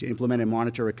 to implement and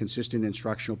monitor a consistent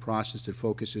instructional process that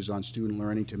focuses on student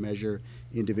learning to measure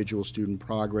individual student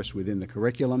progress within the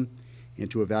curriculum, and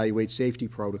to evaluate safety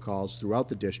protocols throughout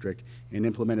the district and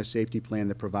implement a safety plan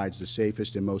that provides the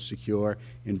safest and most secure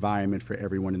environment for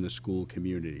everyone in the school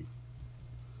community.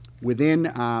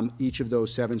 Within each of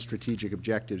those 7 strategic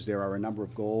objectives, there are a number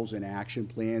of goals and action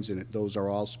plans, and those are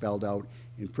all spelled out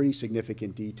in pretty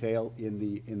significant detail in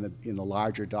the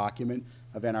larger document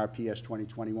of NRPS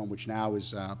 2021, which now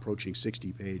is approaching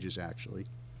 60 pages, actually.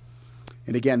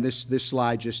 And again, this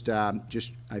slide just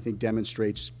I think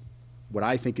demonstrates what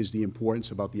I think is the importance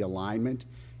about the alignment,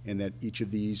 and that each of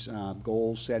these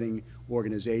goal-setting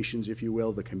organizations, if you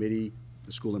will, the committee,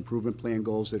 the school improvement plan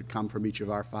goals that come from each of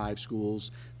our 5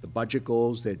 schools, the budget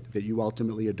goals that you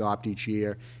ultimately adopt each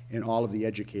year, and all of the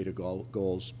educator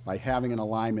goals. By having an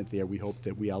alignment there, we hope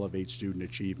that we elevate student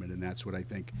achievement, and that's what I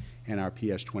think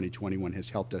NRPS 2021 has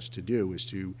helped us to do, is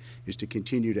to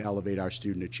continue to elevate our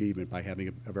student achievement by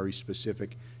having a very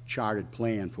specific charted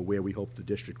plan for where we hope the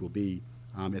district will be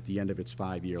at the end of its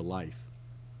 5-year life.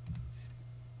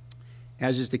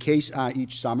 As is the case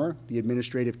each summer, the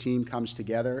administrative team comes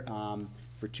together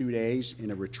for 2 days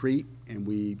in a retreat, and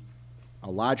a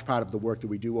large part of the work that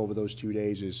we do over those 2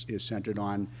 days is centered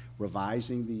on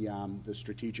revising the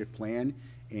strategic plan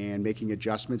and making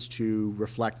adjustments to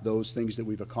reflect those things that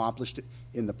we've accomplished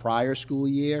in the prior school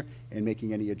year, and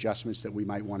making any adjustments that we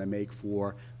might want to make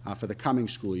for the coming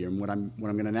school year. And what I'm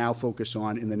going to now focus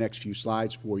on in the next few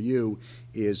slides for you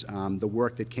is the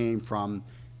work that came from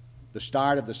the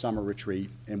start of the summer retreat,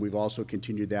 and we've also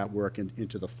continued that work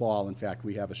into the fall. In fact,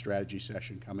 we have a strategy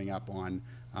session coming up on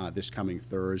this coming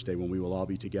Thursday, when we will all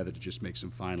be together to just make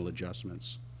some final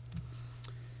adjustments.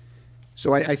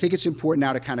 So I think it's important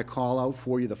now to kind of call out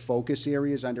for you the focus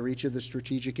areas under each of the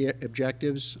strategic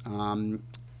objectives.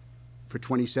 For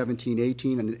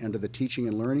 2017-18, and under the teaching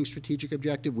and learning strategic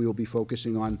objective, we will be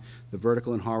focusing on the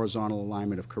vertical and horizontal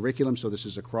alignment of curriculum. So this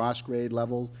is across grade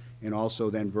level, and also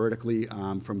then vertically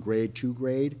from grade to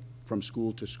grade, from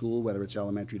school to school, whether it's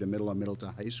elementary to middle or middle to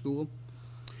high school.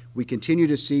 We continue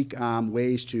to seek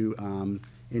ways to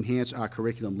enhance our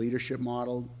curriculum leadership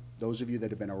model. Those of you that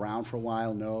have been around for a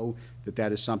while know that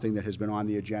that is something that has been on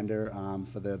the agenda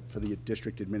for the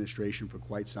district administration for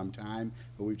quite some time,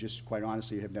 but we've just, quite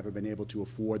honestly, have never been able to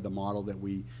afford the model that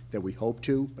we hope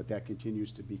to, but that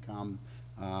continues to become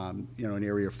an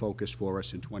area of focus for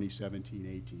us in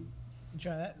 2017-18.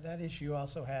 John, that issue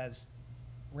also has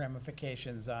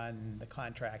ramifications on the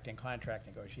contract and contract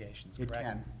negotiations,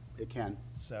 correct? It can.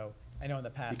 So I know in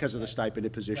the past. Because of the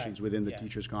stipended positions within the yeah.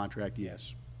 teacher's contract,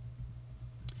 yes.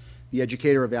 The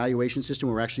educator evaluation system,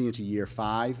 we're actually into year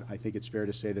 5. I think it's fair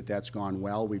to say that that's gone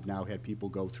well. We've now had people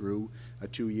go through a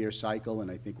 2-year cycle, and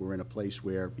I think we're in a place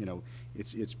where,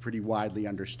 it's pretty widely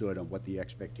understood on what the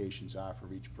expectations are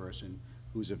for each person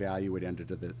who's evaluated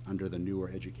under the newer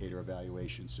educator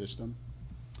evaluation system.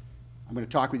 I'm going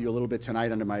to talk with you a little bit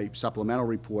tonight under my supplemental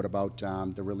report about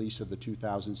the release of the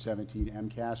 2017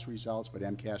 MCAS results, but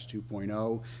MCAS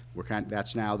 2.0,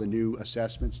 that's now the new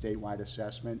assessment, statewide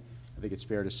assessment. I think it's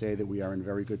fair to say that we are in a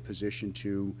very good position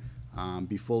to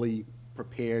be fully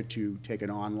prepared to take an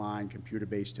online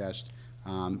computer-based test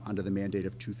under the mandate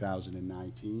of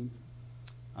 2019.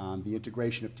 The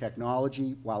integration of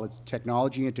technology, while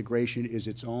technology integration is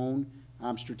its own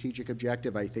strategic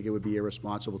objective, I think it would be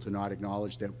irresponsible to not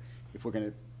acknowledge that if we're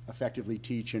going to effectively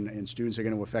teach and students are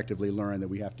going to effectively learn, that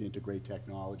we have to integrate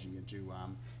technology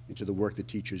into the work that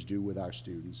teachers do with our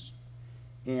students.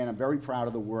 And I'm very proud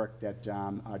of the work that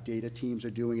our data teams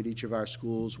are doing at each of our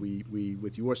schools.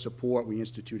 With your support, we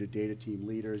instituted data team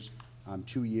leaders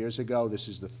 2 years ago. This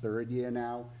is the 3rd year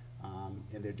now,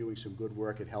 and they're doing some good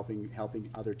work at helping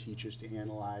other teachers to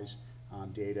analyze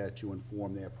data to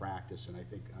inform their practice. And I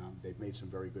think they've made some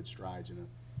very good strides in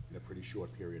a pretty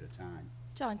short period of time.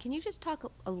 John, can you just talk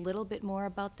a little bit more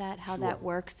about that, how Sure. that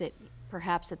works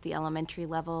perhaps at the elementary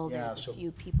level? Yeah, There's so a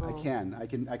few people. I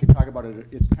can talk about it.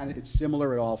 It's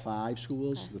similar at all 5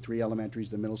 schools, Okay. the 3 elementaries,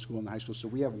 the middle school, and the high school. So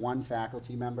we have one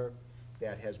faculty member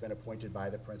that has been appointed by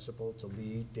the principal to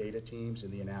lead data teams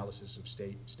in the analysis of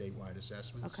statewide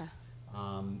assessments. Okay.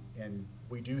 And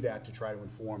we do that to try to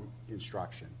inform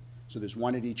instruction. So there's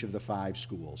one at each of the 5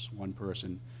 schools, one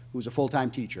person who's a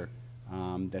full-time teacher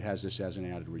that has this as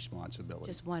an added responsibility.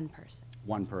 Just one person.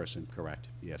 One person, correct,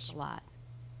 yes. A lot.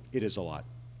 It is a lot.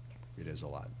 It is a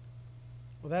lot.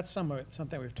 Well, that's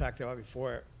something we've talked about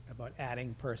before, about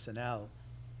adding personnel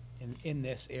in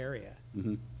this area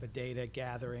Mhm. for data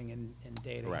gathering and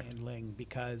data Correct. handling,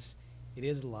 because it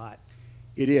is a lot.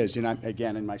 It is, and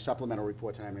again, in my supplemental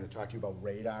report tonight, I'm going to talk to you about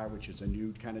RADAR, which is a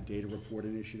new kind of data report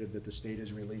initiative that the state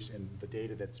has released, and the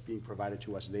data that's being provided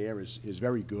to us there is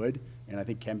very good, and I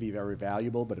think can be very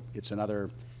valuable, but it's another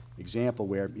example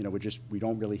where, we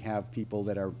don't really have people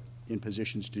that are in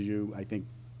positions to do, I think,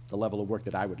 the level of work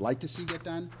that I would like to see get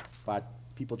done, but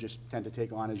people just tend to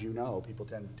take on, as you know, people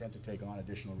tend to take on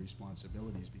additional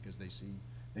responsibilities because they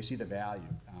see the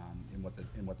value in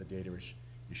what the data is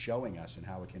showing us and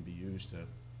how it can be used to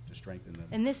strengthen them.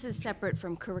 And this is separate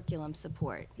from curriculum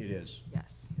support? It is.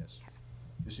 Yes. Yes. Okay.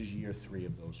 This is year 3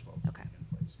 of those folks Okay.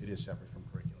 in place. It is separate from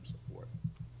curriculum support.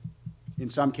 In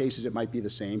some cases, it might be the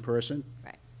same person.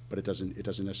 Right. But it doesn't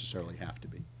necessarily have to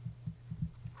be.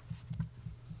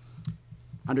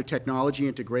 Under technology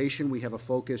integration, we have a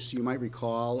focus, you might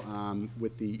recall,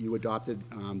 you adopted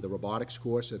the robotics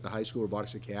course at the high school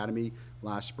robotics academy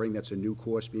last spring. That's a new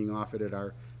course being offered at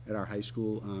our high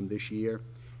school this year.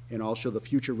 And also the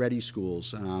Future Ready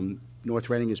schools. North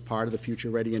Reading is part of the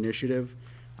Future Ready initiative.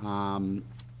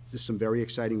 There's some very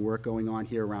exciting work going on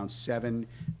here around 7,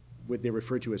 what they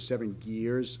refer to as 7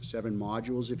 gears, 7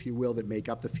 modules, if you will, that make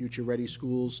up the Future Ready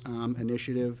Schools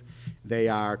initiative. They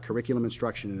are curriculum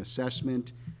instruction and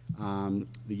assessment,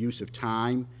 the use of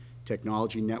time,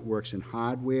 technology networks and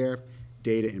hardware,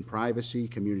 data and privacy,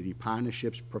 community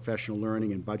partnerships, professional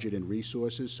learning, and budget and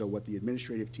resources. So what the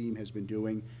administrative team has been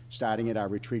doing, starting at our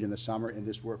retreat in the summer, and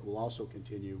this work will also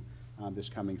continue this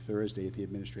coming Thursday at the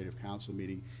Administrative Council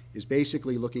meeting, is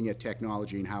basically looking at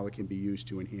technology and how it can be used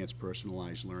to enhance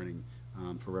personalized learning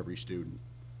for every student.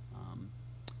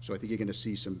 So I think you're going to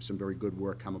see some very good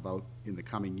work come about in the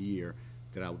coming year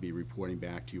that I'll be reporting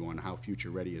back to you on how Future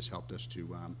Ready has helped us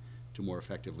to more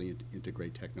effectively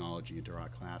integrate technology into our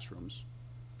classrooms.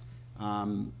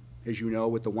 As you know,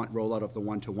 with the rollout of the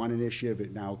one-to-one initiative,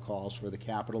 it now calls for the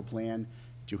capital plan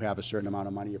to have a certain amount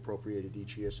of money appropriated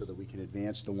each year so that we can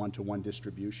advance the one-to-one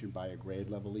distribution by a grade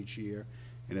level each year.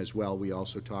 And as well, we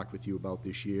also talked with you about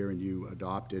this year, and you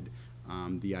adopted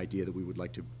the idea that we would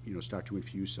like to start to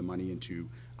infuse some money into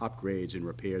upgrades and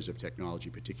repairs of technology,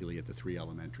 particularly at the 3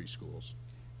 elementary schools.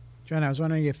 John, I was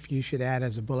wondering if you should add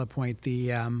as a bullet point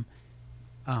the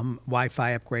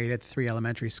Wi-Fi upgrade at the 3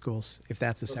 elementary schools, if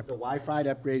that's a The separate. Wi-Fi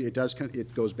upgrade,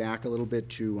 it goes back a little bit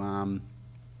to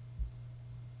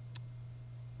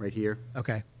right here,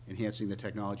 Okay. enhancing the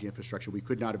technology infrastructure. We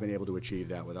could not have been able to achieve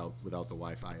that without the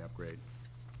Wi-Fi upgrade.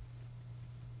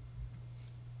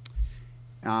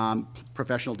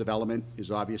 Professional development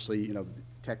is obviously,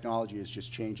 technology is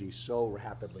just changing so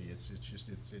rapidly.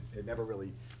 It never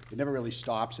really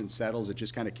stops and settles. It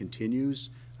just kind of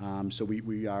continues. So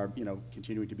we are,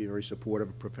 continuing to be very supportive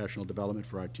of professional development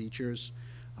for our teachers.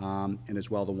 And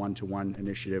as well, the one-to-one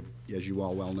initiative, as you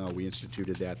all well know, we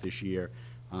instituted that this year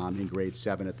in grade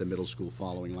 7 at the middle school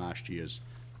following last year's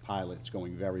pilot. It's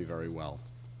going very, very well.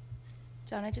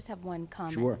 John, I just have one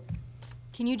comment. Sure.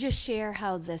 Can you just share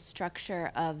how the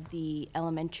structure of the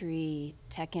elementary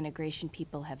tech integration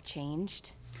people have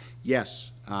changed?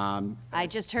 Yes. I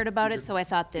just heard about it, so I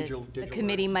thought that digital the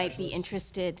committee learning might be specialists.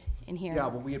 interested in hearing. Yeah,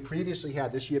 well, we had previously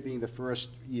had, this year being the first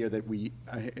year that we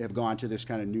have gone to this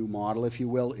kind of new model, if you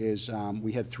will, is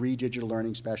we had 3 digital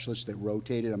learning specialists that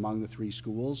rotated among the 3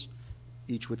 schools,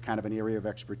 each with kind of an area of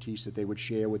expertise that they would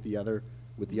share with the other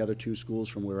with the other two schools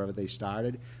from wherever they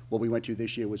started. What we went to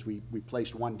this year was we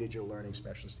placed one digital learning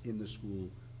specialist in the school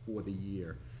for the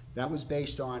year. That was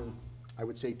based on, I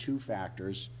would say, two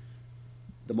factors.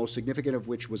 The most significant of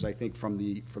which was, I think, from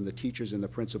the teachers and the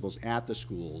principals at the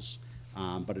schools,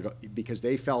 because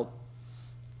they felt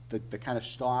that the kind of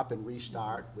stop and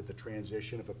restart with the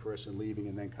transition of a person leaving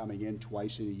and then coming in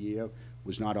twice in a year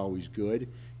was not always good.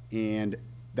 And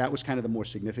that was kind of the more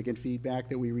significant feedback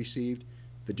that we received.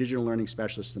 The digital learning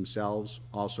specialists themselves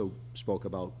also spoke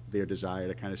about their desire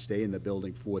to kind of stay in the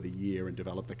building for the year and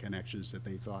develop the connections that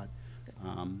they thought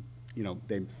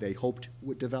they hoped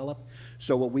would develop.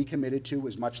 So what we committed to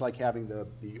was much like having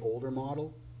the older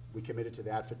model. We committed to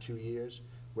that for 2 years.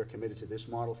 We're committed to this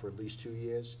model for at least 2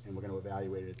 years, and we're going to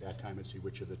evaluate it at that time and see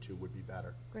which of the two would be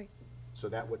better. Great. So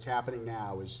that what's happening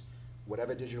now is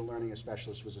whatever digital learning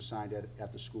specialist was assigned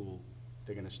at the school,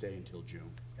 they're going to stay until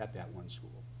June at that one school.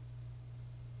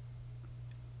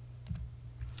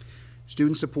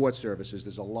 Student support services,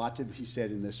 there's a lot to be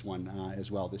said in this one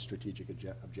as well, this strategic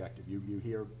objective. You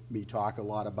hear me talk a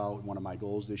lot about, one of my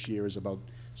goals this year is about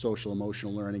social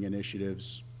emotional learning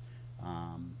initiatives.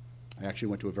 I actually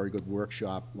went to a very good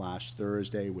workshop last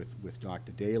Thursday with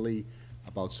Dr. Daly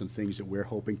about some things that we're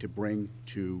hoping to bring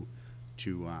to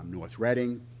North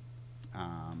Reading.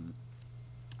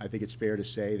 I think it's fair to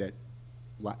say that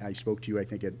I spoke to you, I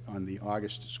think, on the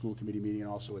August school committee meeting and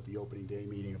also at the opening day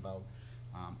meeting about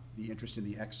the interest in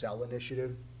the Excel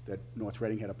initiative that North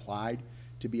Reading had applied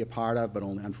to be a part of, but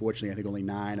unfortunately, I think only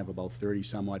 9 of about 30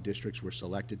 some odd districts were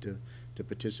selected to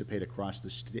participate across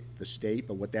the state.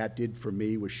 But what that did for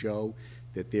me was show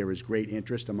that there is great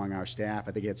interest among our staff.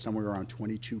 I think I had somewhere around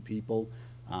 22 people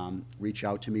reach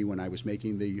out to me when I was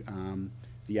making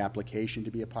the application to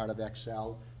be a part of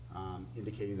Excel,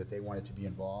 indicating that they wanted to be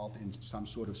involved in some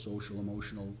sort of social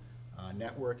emotional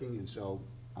networking. And so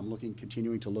I'm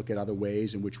continuing to look at other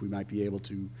ways in which we might be able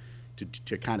to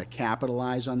kind of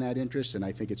capitalize on that interest. And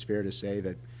I think it's fair to say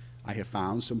that I have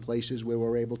found some places where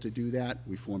we're able to do that.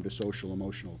 We formed a social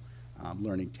emotional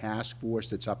learning task force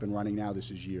that's up and running now. This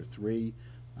is year 3.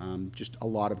 Just a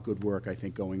lot of good work, I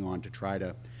think, going on to try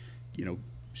to,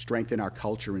 strengthen our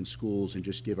culture in schools and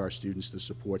just give our students the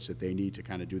supports that they need to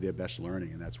kind of do their best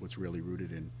learning. And that's what's really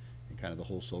rooted in kind of the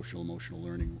whole social emotional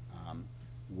learning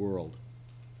world.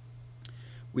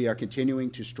 We are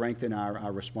continuing to strengthen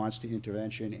our response to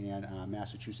intervention and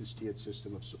Massachusetts tiered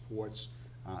system of supports.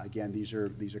 Again, these are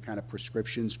kind of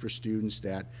prescriptions for students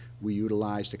that we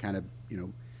utilize to kind of,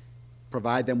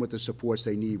 provide them with the supports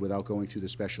they need without going through the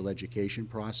special education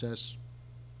process.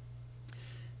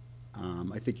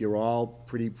 I think you're all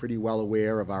pretty well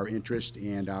aware of our interest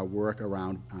and our work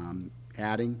around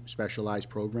adding specialized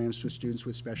programs for students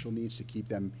with special needs to keep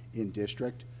them in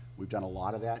district. We've done a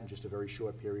lot of that in just a very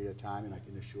short period of time, and I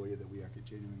can assure you that we are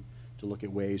continuing to look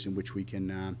at ways in which we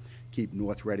can keep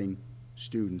North Reading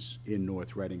students in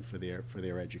North Reading for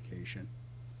their education.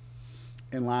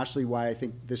 And lastly, why I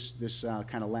think this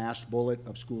kind of last bullet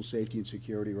of school safety and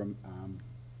security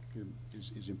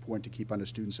is important to keep under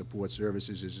student support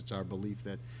services is it's our belief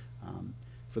that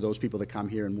for those people that come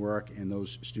here and work and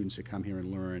those students that come here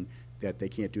and learn, that they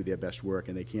can't do their best work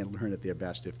and they can't learn at their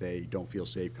best if they don't feel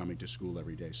safe coming to school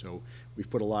every day. So we've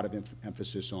put a lot of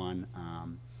emphasis on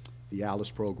the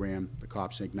ALICE program, the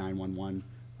COPSync 911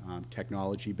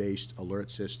 technology-based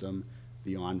alert system,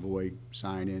 the Envoy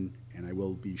sign-in, and I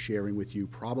will be sharing with you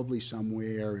probably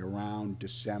somewhere around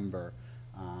December,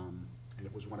 and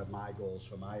it was one of my goals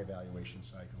for my evaluation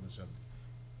cycle, is a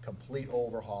complete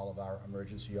overhaul of our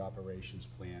emergency operations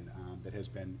plan that has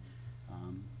been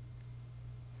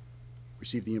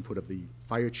received the input of the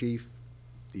fire chief,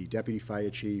 the deputy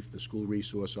fire chief, the school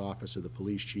resource officer, the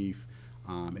police chief,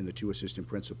 and the 2 assistant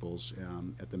principals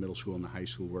at the middle school and the high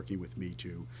school working with me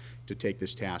to take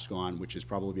this task on, which is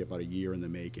probably about a year in the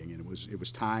making. And it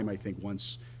was time, I think,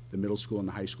 once the middle school and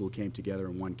the high school came together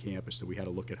in one campus, that we had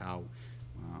to look at how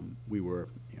we were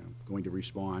going to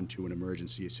respond to an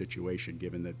emergency situation,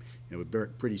 given that a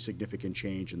pretty significant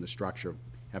change in the structure of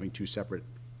having 2 separate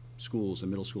schools, a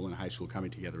middle school and a high school,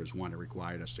 coming together as one. It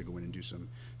required us to go in and do some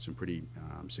pretty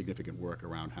significant work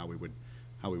around how we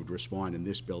would respond in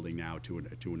this building now to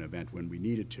an event when we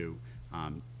needed to,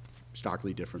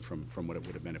 starkly different from what it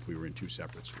would have been if we were in 2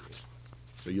 separate schools.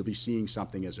 So you'll be seeing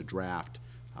something as a draft,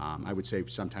 I would say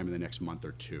sometime in the next month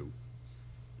or 2.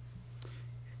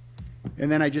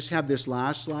 And then I just have this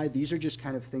last slide. These are just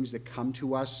kind of things that come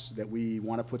to us that we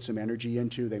want to put some energy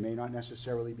into. They may not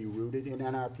necessarily be rooted in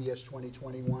NRPS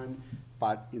 2021,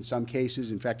 but in some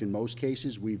cases, in fact, in most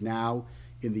cases, we've now,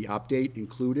 in the update,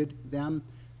 included them.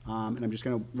 And I'm just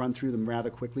going to run through them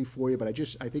rather quickly for you, but I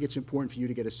think it's important for you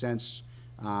to get a sense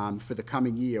for the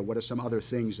coming year, what are some other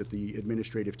things that the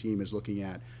administrative team is looking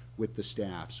at with the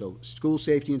staff? So school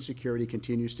safety and security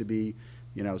continues to be,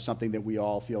 you know, something that we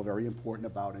all feel very important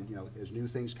about. And, you know, as new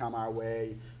things come our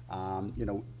way, you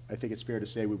know, I think it's fair to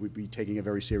say we would be taking a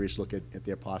very serious look at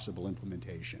their possible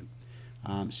implementation.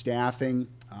 Staffing,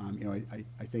 you know,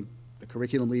 I think the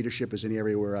curriculum leadership is an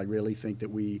area where I really think that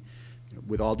we, you know,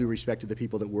 with all due respect to the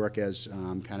people that work as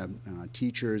kind of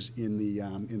teachers in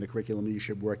the curriculum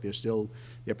leadership work, they're still,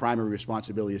 their primary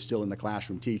responsibility is still in the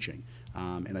classroom teaching.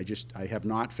 And I have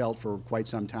not felt for quite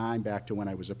some time, back to when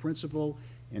I was a principal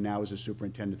and now as a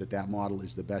superintendent, that that model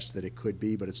is the best that it could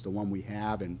be, but it's the one we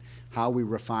have, and how we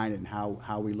refine it and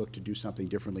how we look to do something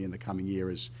differently in the coming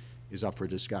year is up for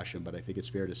discussion. But I think it's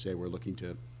fair to say we're looking to,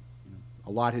 you know,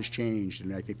 a lot has changed,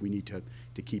 and I think we need to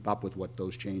keep up with what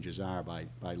those changes are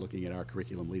by looking at our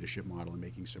curriculum leadership model and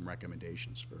making some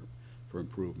recommendations for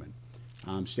improvement.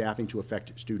 Staffing to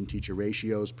affect student-teacher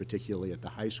ratios, particularly at the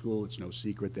high school. It's no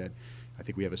secret that I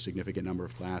think we have a significant number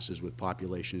of classes with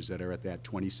populations that are at that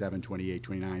 27, 28,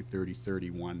 29, 30,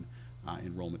 31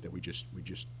 enrollment that we just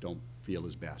don't feel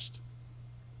is best.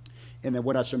 And then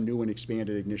what are some new and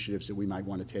expanded initiatives that we might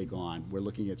want to take on? We're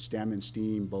looking at STEM and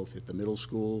STEAM both at the middle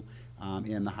school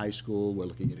and the high school. We're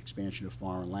looking at expansion of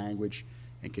foreign language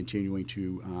and continuing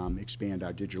to expand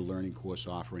our digital learning course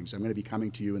offerings. I'm going to be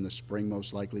coming to you in the spring,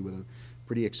 most likely, with a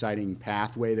pretty exciting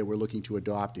pathway that we're looking to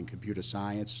adopt in computer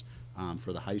science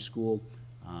for the high school.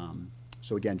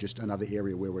 So again, just another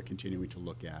area where we're continuing to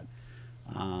look at.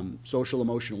 Social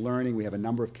emotional learning, we have a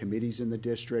number of committees in the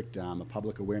district, a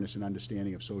public awareness and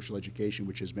understanding of social education,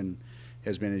 which has been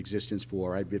in existence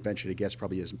for, I'd venture to guess,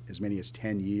 probably as many as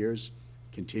 10 years,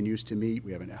 continues to meet.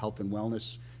 We have a health and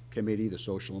wellness committee, the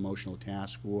social emotional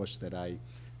task force that I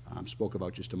spoke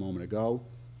about just a moment ago,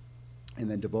 and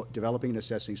then developing and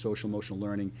assessing social emotional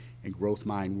learning and growth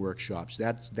mind workshops.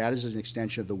 That is an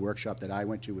extension of the workshop that I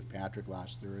went to with Patrick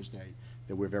last Thursday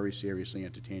that we're very seriously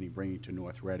entertaining bringing to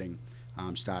North Reading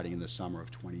starting in the summer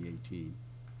of 2018.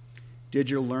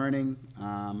 Digital learning,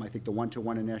 I think the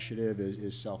one-to-one initiative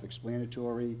is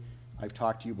self-explanatory. I've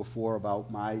talked to you before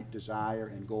about my desire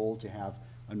and goal to have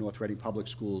a North Reading Public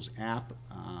Schools app.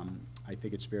 I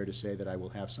think it's fair to say that I will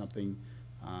have something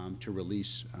to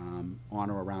release on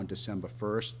or around December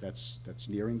 1st. That's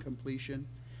nearing completion.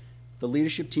 The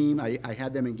leadership team, I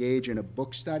had them engage in a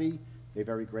book study. They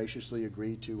very graciously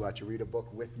agreed to read a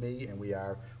book with me, and we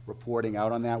are reporting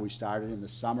out on that. We started in the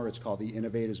summer. It's called The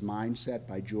Innovator's Mindset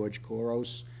by George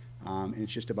Couros, and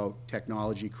it's just about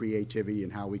technology, creativity,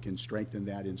 and how we can strengthen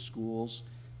that in schools.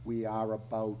 We are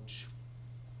about,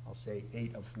 I'll say,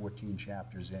 8 of 14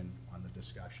 chapters in on the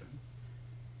discussion.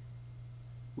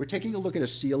 We're taking a look at a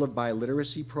Seal of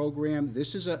Biliteracy program.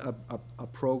 This is a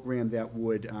program that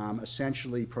would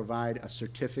essentially provide a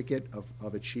certificate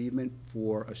of achievement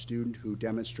for a student who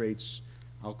demonstrates,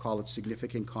 I'll call it,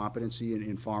 significant competency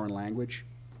in foreign language.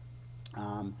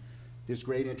 There's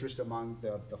great interest among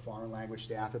the foreign language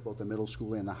staff at both the middle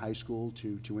school and the high school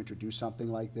to introduce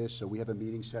something like this. So we have a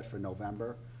meeting set for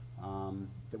November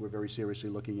that we're very seriously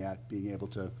looking at being able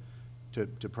to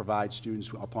provide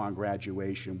students upon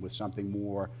graduation with something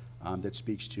more that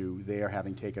speaks to their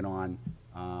having taken on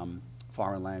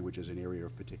foreign language as an area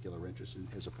of particular interest,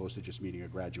 as opposed to just meeting a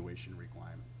graduation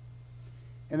requirement.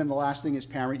 And then the last thing is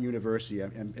Parent University.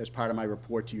 And as part of my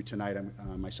report to you tonight,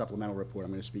 my supplemental report,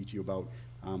 I'm going to speak to you about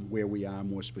where we are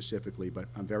more specifically. But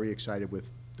I'm very excited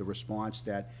with the response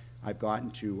that I've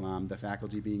gotten to the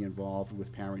faculty being involved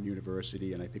with Parent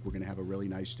University, and I think we're going to have a really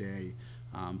nice day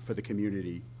for the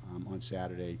community on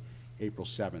Saturday, April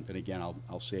 7th. And again,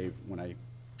 I'll save, when I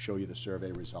show you the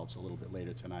survey results a little bit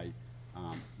later tonight,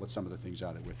 what some of the things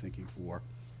are that we're thinking for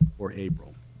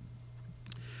April.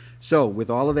 So with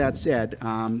all of that said,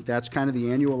 that's kind of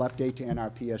the annual update to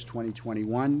NRPS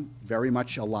 2021, very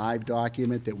much a live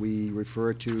document that we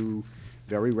refer to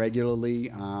very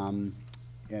regularly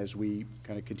as we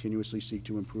kind of continuously seek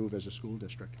to improve as a school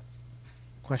district.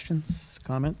 Questions,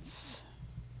 comments?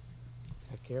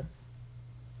 Take care.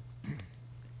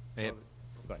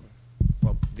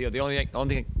 Well, the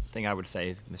only thing I would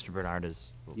say, Mr. Bernard,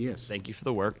 is yes, thank you for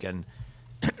the work. And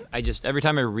I just, every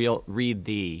time I read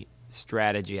the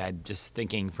strategy, I'm just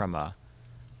thinking from a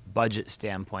budget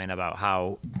standpoint about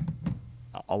how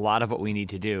a lot of what we need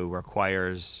to do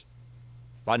requires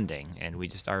funding, and we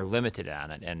just are limited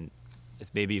on it. And if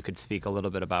maybe you could speak a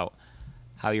little bit about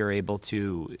how you're able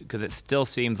to, because it still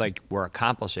seems like we're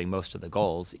accomplishing most of the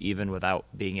goals even without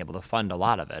being able to fund a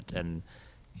lot of it. And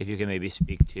if you can maybe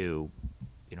speak to,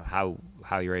 you know,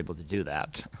 how you're able to do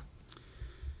that.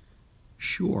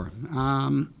 Sure.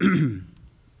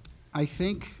 I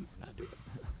think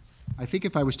I think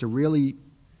if I was to really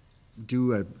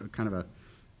do a kind of a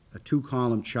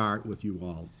two-column chart with you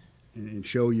all and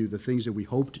show you the things that we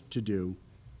hoped to do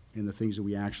and the things that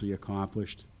we actually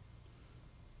accomplished,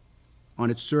 on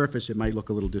its surface, it might look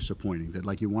a little disappointing, that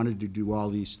like you wanted to do all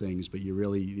these things, but you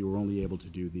were only able to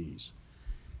do these.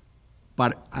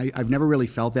 But I've never really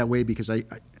felt that way, because I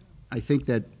think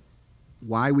that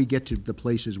why we get to the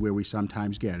places where we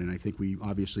sometimes get, and I think we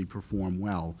obviously perform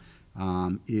well,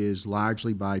 is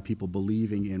largely by people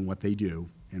believing in what they do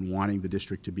and wanting the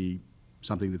district to be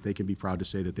something that they can be proud to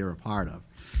say that they're a part of.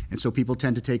 And so people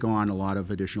tend to take on a lot of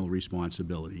additional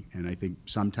responsibility. And I think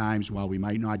sometimes, while we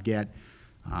might not get,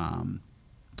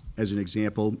 as an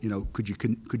example, you know,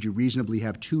 could you reasonably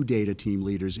have 2 data team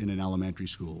leaders in an elementary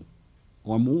school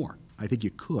or more? I think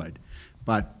you could.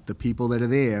 But the people that are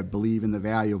there believe in the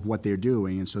value of what they're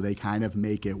doing, and so they kind of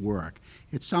make it work.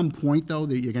 At some point, though,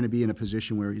 that you're going to be in a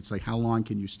position where it's like, how long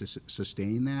can you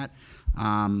sustain that?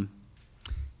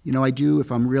 You know, I do,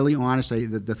 if I'm really honest,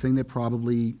 the thing that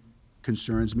probably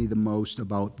concerns me the most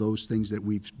about those things that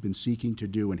we've been seeking to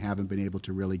do and haven't been able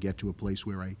to really get to a place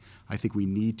where I think we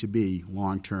need to be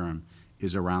long-term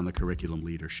is around the curriculum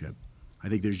leadership. I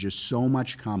think there's just so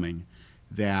much coming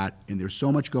and there's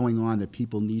so much going on that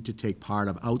people need to take part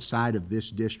of outside of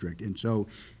this district. And so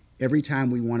every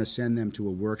time we want to send them to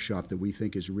a workshop that we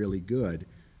think is really good,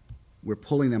 we're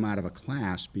pulling them out of a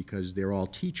class because they're all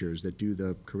teachers that do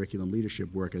the curriculum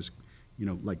leadership work as, you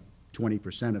know, like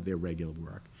 20% of their regular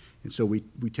work. And so we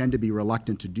tend to be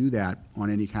reluctant to do that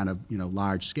on any kind of, you know,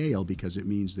 large scale, because it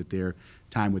means that their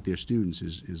time with their students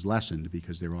is lessened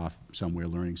because they're off somewhere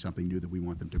learning something new that we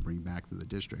want them to bring back to the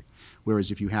district.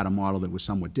 Whereas if you had a model that was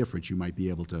somewhat different, you might be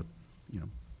able to, you know,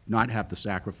 not have the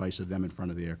sacrifice of them in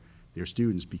front of their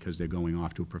students because they're going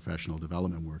off to a professional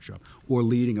development workshop or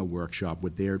leading a workshop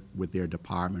with their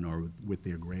department or with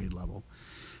their grade level.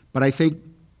 But I think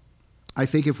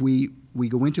if we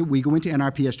go into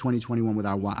NRPS 2021 with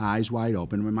our eyes wide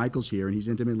open, when Michael's here and he's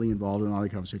intimately involved in all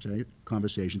the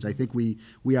conversations, I think we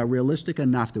are realistic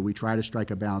enough that we try to strike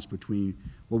a balance between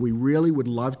what we really would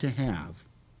love to have,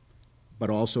 but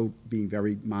also being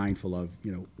very mindful of,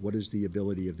 you know, what is the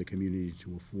ability of the community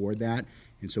to afford that.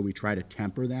 And so we try to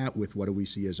temper that with what do we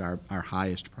see as our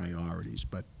highest priorities.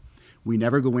 But we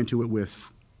never go into it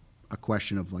with a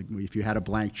question of, like, if you had a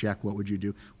blank check, what would you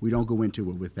do? We don't go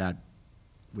into it with that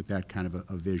kind of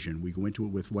a vision. We go into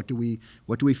it with what do we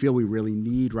feel we really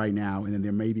need right now, and then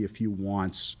there may be a few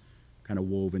wants kind of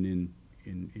woven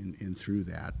in through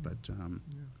that. But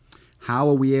how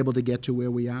are we able to get to where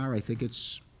we are? I think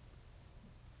it's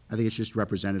just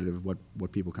representative of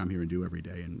what people come here and do every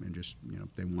day, and just, you know,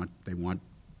 they want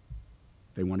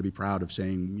to be proud of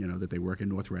saying, you know, that they work in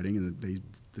North Reading, and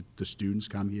that the students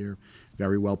come here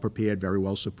very well prepared, very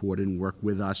well supported, and work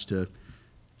with us to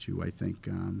I think,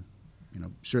 you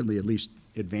know, certainly at least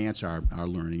advance our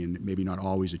learning, and maybe not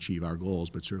always achieve our goals,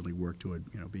 but certainly work toward,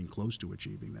 you know, being close to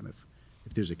achieving them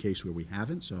if there's a case where we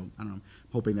haven't. So I don't know, I'm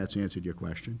hoping that's answered your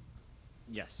question.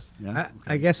 Yes. Yeah?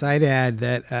 I guess I'd add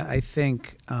that I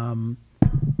think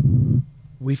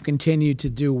we've continued to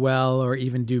do well or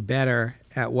even do better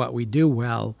at what we do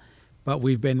well, but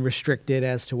we've been restricted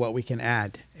as to what we can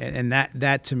add. And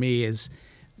that to me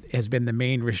has been the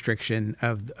main restriction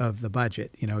of the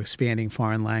budget, you know, expanding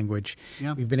foreign language.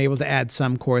 Yeah. We've been able to add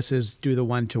some courses, do the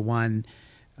one-to-one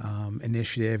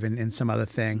initiative and some other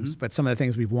things, but some of the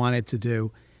things we've wanted to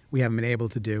do, we haven't been able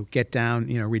to do. Get down,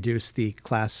 you know, reduce the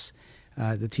class,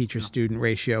 the teacher-student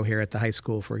ratio here at the high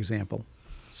school, for example.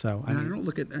 So I don't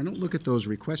look at those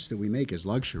requests that we make as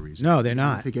luxuries. No, they're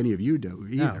not. I don't think any of you do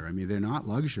either. No. I mean, they're not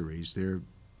luxuries.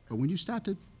 But when you start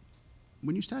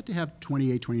to have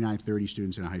 28, 29, 30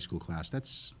 students in a high school class,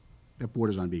 that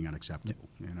borders on being unacceptable.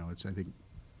 Yep. You know,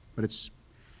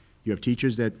 you have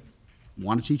teachers that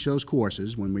want to teach those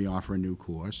courses when we offer a new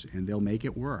course, and they'll make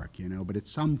it work, you know. But at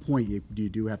some point, you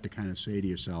do have to kind of say to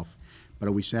yourself, but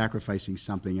are we sacrificing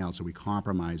something else? Are we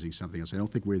compromising something else? I don't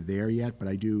think we're there yet, but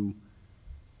I do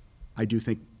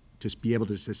think to be able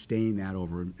to sustain that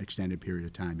over an extended period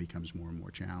of time becomes more and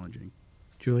more challenging.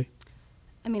 Julie?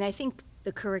 I mean, I think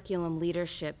the curriculum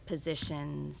leadership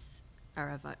positions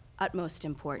are of utmost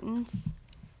importance.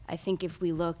 I think if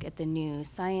we look at the new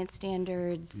science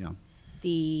standards, yeah,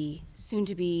 the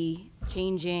soon-to-be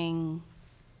changing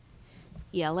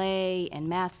ELA and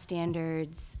math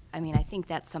standards, I mean, I think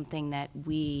that's something that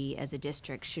we as a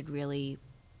district should really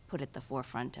put at the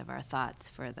forefront of our thoughts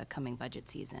for the coming budget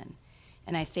season.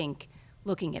 And I think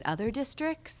looking at other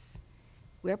districts,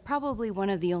 we're probably one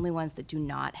of the only ones that do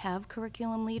not have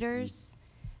curriculum leaders.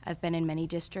 I've been in many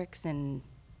districts, and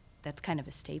that's kind of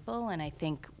a staple, and I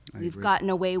think I we've agree. gotten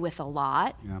away with a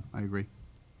lot. Yeah, I agree.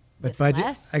 But with budget,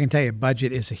 less. I can tell you,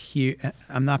 budget is a huge,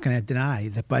 I'm not going to deny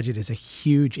that budget is a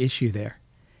huge issue there.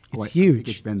 It's Oh, I huge. think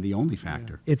it's been the only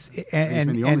factor. It's, It's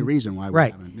been the only reason why we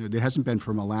right. haven't. There hasn't been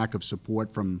from a lack of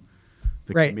support from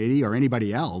the Right. committee or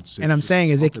anybody else. And It's I'm just saying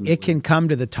is it ultimately- can come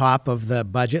to the top of the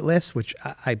budget list, which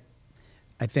I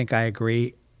think I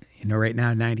agree, right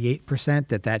now, 98%,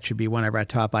 that should be one of our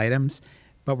top items,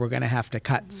 but we're going to have to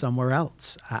cut somewhere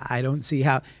else. I don't see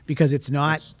how, because it's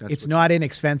That's it's what's- not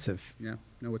inexpensive. Yeah,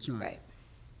 no, it's not. Right.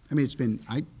 I mean, it's been,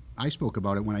 I spoke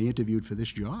about it when I interviewed for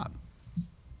this job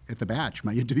at the Batch.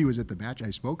 My interview was at the Batch. I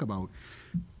spoke about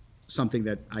something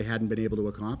that I hadn't been able to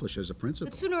accomplish as a principal.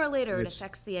 But sooner or later, it It's-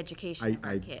 affects the education of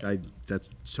our kids. That's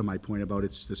to my point about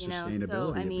it's the You know, sustainability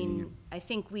so, I of being. mean, I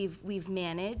think we've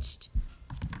managed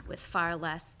with far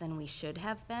less than we should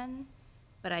have been,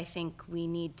 but I think we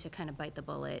need to kind of bite the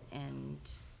bullet and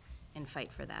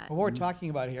fight for that. What we're talking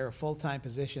about here are full-time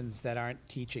positions that aren't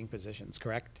teaching positions,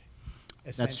 correct?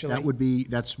 Essentially.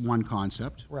 That's one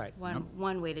concept. Right.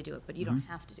 One way to do it, but you don't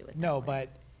have to do it that No, way. but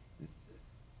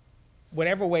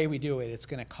whatever way we do it, it's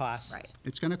going to cost. Right.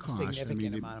 It's going to A cost. I mean,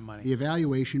 significant amount of money. The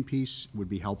evaluation piece would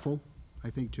be helpful, I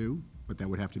think, too, but that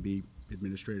would have to be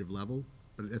administrative level.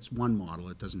 But it's one model.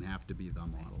 It doesn't have to be the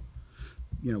model.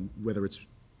 You know, whether it's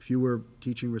fewer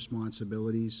teaching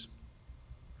responsibilities.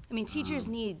 I mean, teachers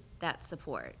need that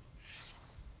support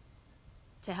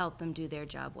to help them do their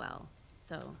job well,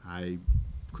 so. I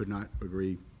could not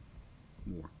agree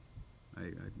more.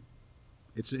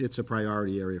 It's a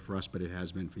priority area for us, but it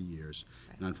has been for years.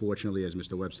 And unfortunately, as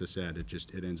Mr. Webster said,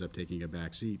 it ends up taking a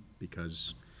back seat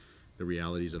because the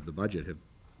realities of the budget have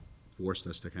forced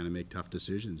us to kind of make tough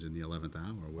decisions in the 11th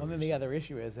hour. Well, then the other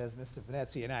issue is, as Mr.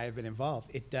 Venezia and I have been involved,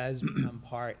 it does become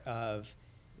part of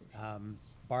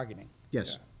bargaining.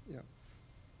 Yes. Yeah.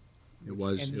 It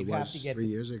was, And it you have was to get 3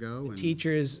 years ago. The and-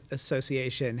 Teachers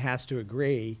Association has to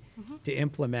agree to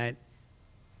implement,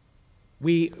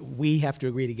 we have to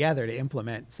agree together to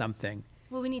implement something.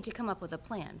 Well, we need to come up with a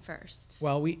plan first.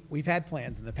 Well, we've had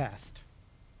plans in the past.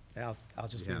 I'll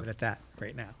just We leave it have. at that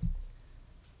right now.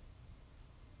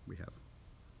 We have.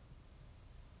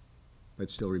 But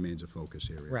it still remains a focus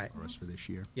area Right. for us for this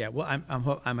year. Yeah, well,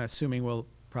 I'm assuming we'll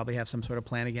probably have some sort of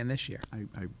plan again this year. I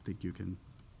think you can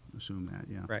assume that,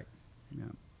 yeah. Right. Yeah.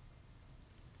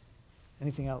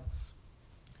 Anything else?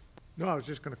 No, I was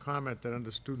just going to comment that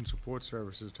under Student Support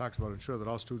Services, it talks about ensure that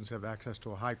all students have access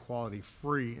to a high-quality,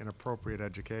 free, and appropriate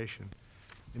education.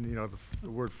 And, you know, the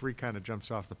word free kind of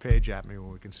jumps off the page at me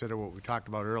when we consider what we talked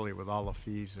about earlier with all the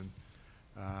fees and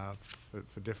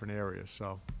for different areas.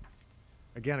 So,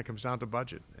 again, it comes down to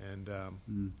budget. And I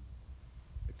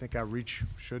think our reach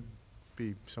should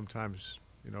be sometimes,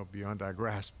 you know, beyond our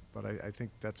grasp. But I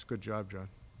think that's a good job, John.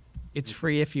 It's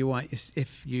free if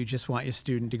you just want your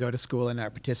student to go to school and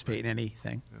not participate in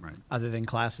anything. Right. Other than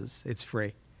classes, it's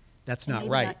free. That's And not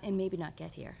maybe right. And maybe not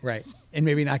get here. Right. And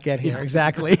maybe not get here,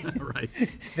 exactly. Right.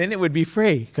 Then it would be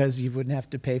free, because you wouldn't have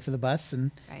to pay for the bus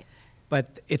and. Right.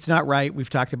 But it's not right. We've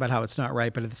talked about how it's not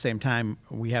right, but at the same time,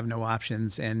 we have no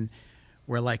options, and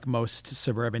we're like most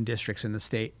suburban districts in the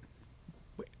state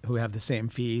who have the same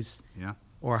fees. Yeah.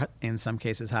 Or in some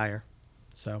cases higher.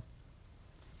 So,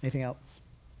 anything else?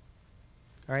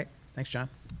 All right, thanks, John.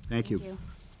 Thank you. Thank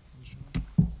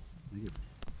Thank you.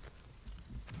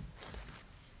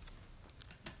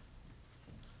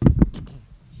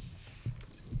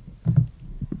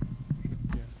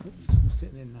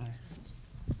 Sitting in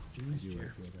Julie's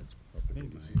chair.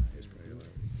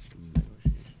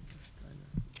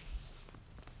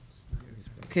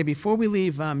 Okay, before we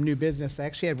leave new business, I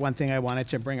actually had one thing I wanted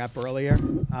to bring up earlier.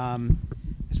 I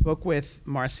spoke with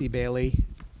Marcy Bailey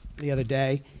the other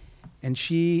day, and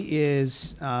she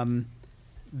is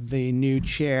the new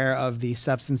chair of the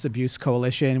Substance Abuse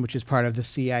Coalition, which is part of the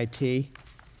CIT.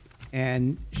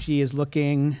 And she is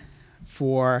looking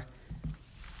for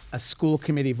a school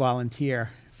committee volunteer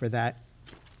for that,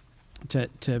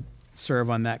 to serve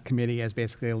on that committee as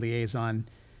basically a liaison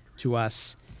to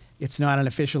us. It's not an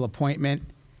official appointment.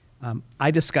 I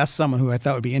discussed someone who I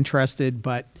thought would be interested,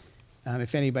 but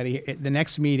if anybody, at the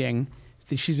next meeting,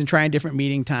 she's been trying different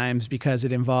meeting times because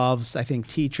it involves, I think,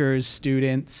 teachers,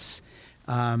 students,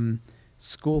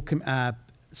 school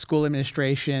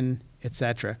administration, et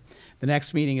cetera. The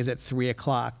next meeting is at 3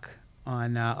 o'clock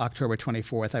on October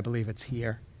 24th. I believe it's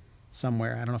here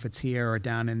somewhere. I don't know if it's here or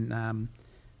down in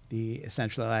the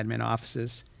central admin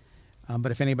offices.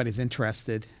 But if anybody's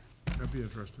interested, I'd be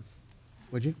interested.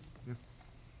 would you? Yeah.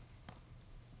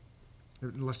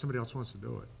 Unless somebody else wants to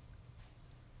do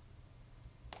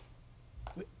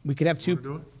it. We could have two. Want to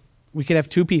do it? We could have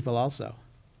 2 people also,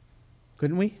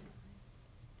 couldn't we?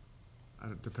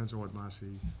 It depends on what Marcy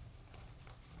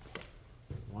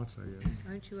wants, I guess.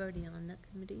 Aren't you already on that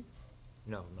committee?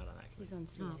 No, I'm not on that He's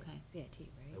committee. on Oh, okay. CIT,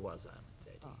 I right? was on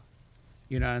CIT.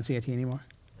 You're not on CIT anymore?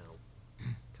 No,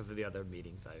 because of the other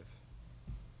meetings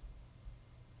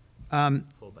I've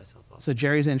pulled myself off. So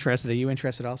Jerry's interested. Are you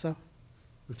interested also?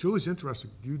 If Julie's interested,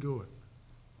 you do it.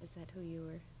 Is that who you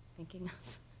were thinking of?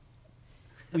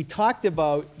 We talked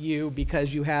about you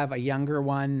because you have a younger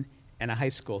one and a high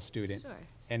school student. Sure.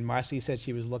 And Marcy said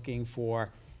she was looking for,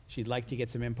 she'd like to get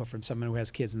some input from someone who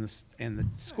has kids in the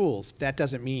schools. That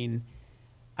doesn't mean,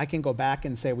 I can go back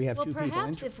and say we have 2 people Well, perhaps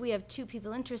interested. if we have 2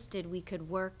 people interested, we could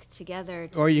work together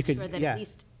Or to you make could- sure that yeah. at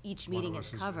least each One of meeting us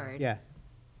is is there. covered. Yeah.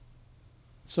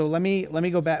 So let me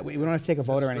go back, we don't have to take a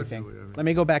vote or That's good, anything. Julie, I mean- Let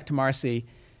me go back to Marcy.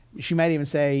 She might even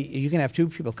say, you can have 2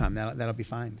 people come, that'll be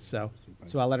fine. So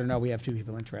I'll let her know we have 2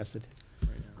 people interested.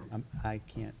 I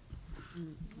can't.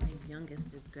 My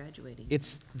youngest is graduating.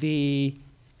 It's the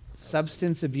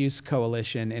Substance Abuse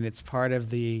Coalition, and it's part of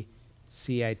the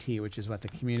CIT, which is what, the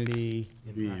Community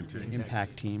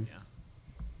Impact Team. Yeah.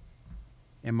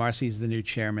 And Marcy's the new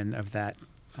chairman of that.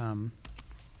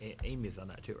 Amy's on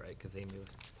that too, right? Because Amy was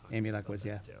talking Amy about Luckwood, that,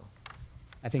 yeah. too.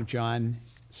 I think John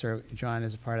is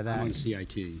a part of that. I'm on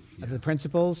CIT. yeah. Of the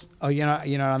principals? Oh, you're not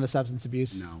on the substance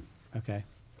abuse? No. Okay.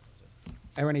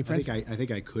 Are any I think principals? I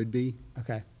think I could be,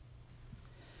 Okay.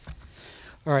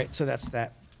 All right, so that's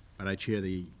that. but I chair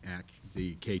the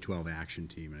K-12 action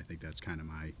team, and I think that's kind of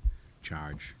my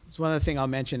charge. So one other thing I'll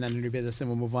mention under new business, and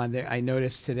we'll move on there. I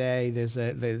noticed today there's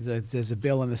a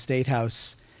bill in the State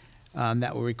House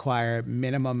that will require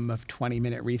minimum of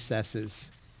 20-minute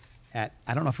recesses at,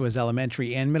 I don't know if it was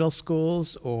elementary and middle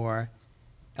schools or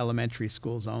elementary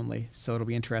schools only. So it'll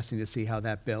be interesting to see how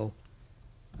that bill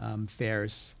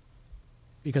fares.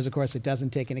 Because, of course, it doesn't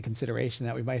take into consideration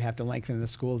that we might have to lengthen the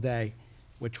school day,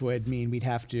 which would mean we'd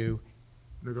have to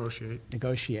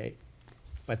negotiate.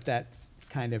 But that's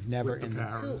kind of never With the in the.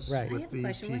 parents. So, Right. I with have a the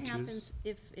question. What teachers. happens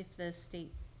if the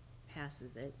state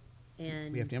passes it?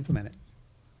 And We have to implement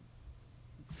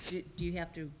it. do you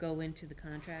have to go into the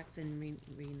contracts and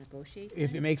renegotiate? If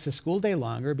it then? makes the school day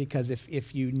longer, because if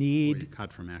you Or you need,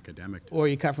 cut from academic or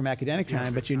you cut from academic Yeah,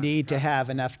 time, but you time. need to have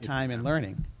enough time in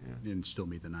learning. and still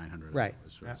meet the 900 Right,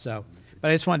 hours. so, but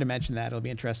I just wanted to mention that, it'll be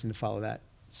interesting to follow that,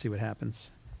 see what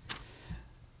happens.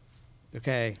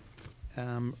 Okay,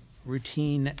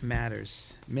 routine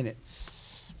matters,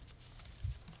 minutes.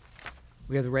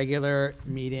 We have the regular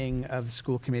meeting of the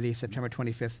school committee, September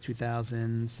 25th,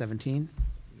 2017.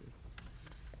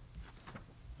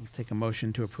 I'll take a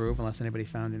motion to approve unless anybody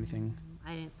found anything.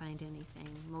 I didn't find anything.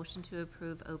 Motion to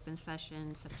approve open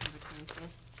session September 25th,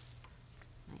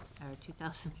 or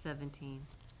 2017.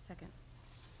 Second.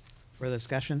 Further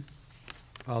discussion?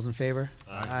 All's in favor?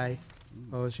 Aye.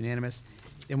 Opposed, unanimous.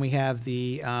 Then we have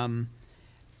the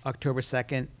October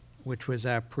 2nd, which was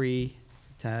our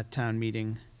pre-town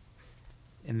meeting,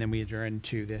 and then we adjourned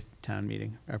to the town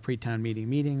meeting, our pre-town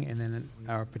meeting, and then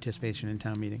our participation in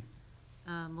town meeting.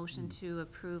 Motion to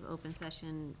approve open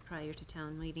session prior to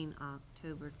town meeting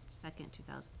October 2nd,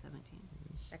 2017.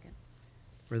 Second.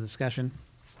 Further discussion?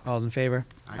 All's in favor?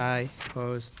 Aye.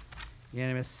 Opposed,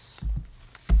 unanimous.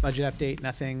 Budget update,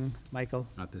 nothing. Michael?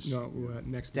 Not this. No,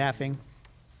 next. Staffing?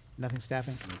 Nothing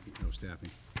staffing? No staffing.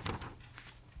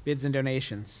 Bids and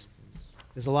donations.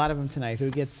 There's a lot of them tonight. Who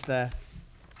gets the,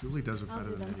 Julie does it I'll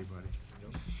better do than them. anybody.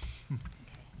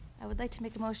 I would like to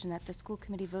make a motion that the school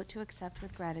committee vote to accept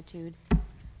with gratitude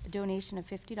a donation of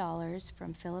 $50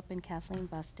 from Philip and Kathleen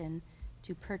Buston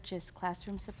to purchase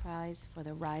classroom supplies for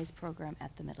the RISE program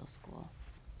at the middle school.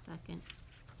 Second.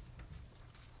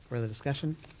 further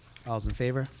discussion? All's in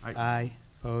favor? Aye.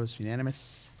 Opposed,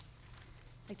 unanimous.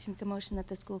 I'd like to make a motion that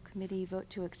the school committee vote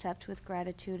to accept with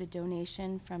gratitude a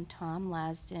donation from Tom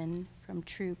Lasden from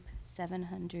Troop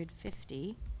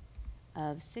 750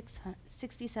 of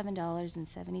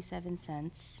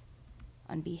 $67.77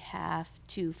 on behalf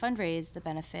to fundraise the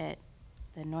benefit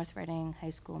the North Reading High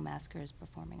School Maskers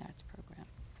Performing Arts Program.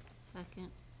 Second.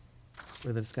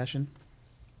 Further discussion?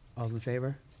 All's in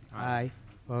favor? Aye.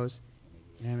 Opposed?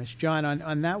 Unanimous. John,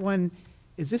 on that one,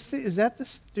 is that the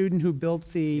student who built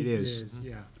the? It is.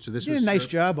 Yeah. So this You was. did a nice sur-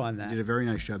 job on that. He did a very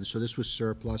nice job. So this was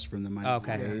surplus from the money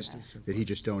Okay. he raised that he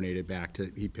just donated back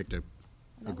to, he picked a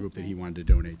was group that he nice. wanted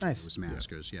to donate to. Nice. It was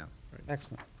Maskers, yeah.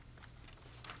 Excellent.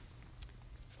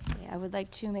 Okay, I would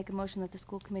like to make a motion that the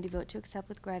school committee vote to accept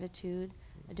with gratitude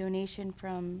a donation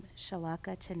from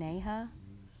Shalaka Taneha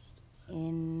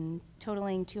in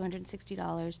totaling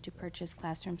 $260 to purchase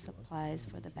classroom supplies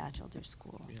for the Batchelder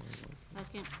School.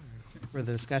 Second.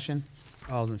 Further discussion?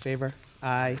 All those in favor?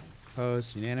 Aye.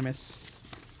 Opposed? Unanimous.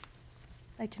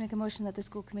 I'd like to make a motion that the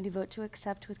school committee vote to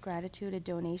accept with gratitude a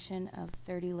donation of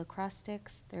 30 lacrosse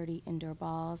sticks, 30 indoor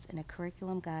balls, and a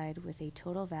curriculum guide with a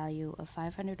total value of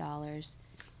 $500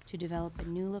 to develop a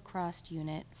new lacrosse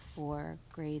unit for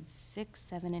grades 6,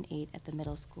 7, and 8 at the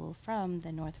middle school from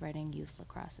the North Reading Youth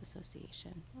Lacrosse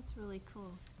Association. That's really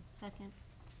cool. Second.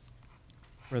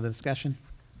 Further discussion?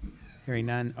 Hearing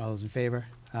none. All those in favor?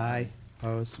 Aye.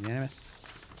 Opposed?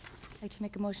 Unanimous. I'd like to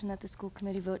make a motion that the school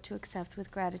committee vote to accept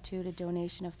with gratitude a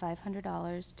donation of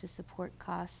 $500 to support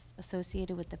costs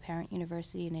associated with the Parent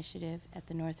University Initiative at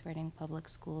the North Reading Public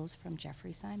Schools from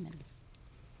Jeffrey Simons.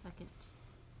 Second.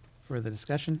 Further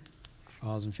discussion?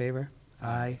 All those in favor?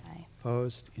 Aye. Aye.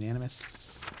 Opposed?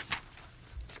 Unanimous.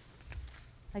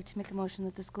 I'd like to make a motion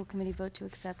that the school committee vote to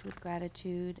accept with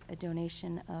gratitude a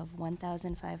donation of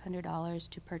 $1,500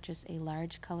 to purchase a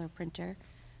large color printer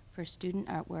for student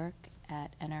artwork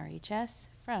at NRHS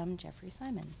from Jeffrey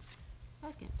Simons.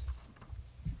 Second.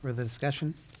 Further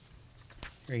discussion?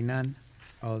 Hearing none.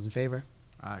 All those in favor?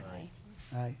 Aye.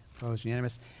 Aye. Opposed?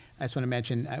 Unanimous. I just want to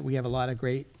mention, we have a lot of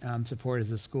great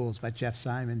supporters of schools, but Jeff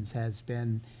Simons has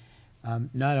been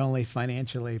not only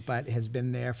financially, but has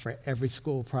been there for every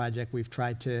school project we've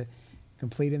tried to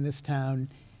complete in this town,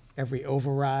 every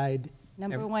override.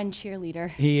 Number one cheerleader.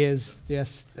 He is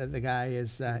just, the guy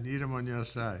is, You need him on your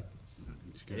side.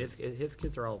 His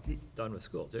kids are all done with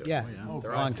school, too. yeah,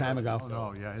 They're a all long time ago. Oh,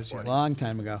 no, yeah, his Long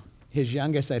time ago. His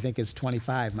youngest, I think, is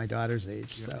 25, my daughter's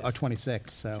age, so, or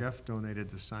 26, so. Jeff donated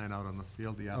the sign out on the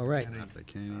field, the Oh, right. Alpha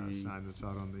Kenny sign that's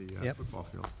out on the Yep. football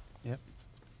field. Yep.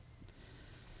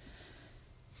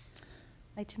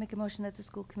 I'd like to make a motion that the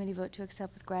school committee vote to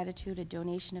accept with gratitude a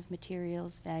donation of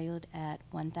materials valued at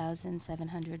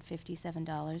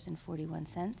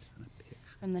 $1,757.41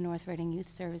 from the North Reading Youth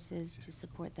Services to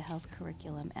support the health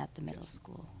curriculum at the middle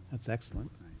school. That's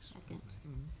excellent. Second.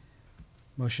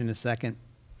 Motion is second.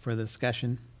 Further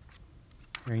discussion?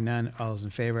 Hearing none. All those in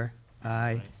favor?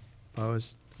 Aye.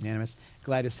 Opposed? Unanimous.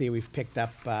 Glad to see we've picked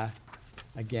up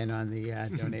again on the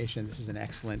donation. This was an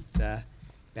excellent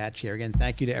batch here. Again,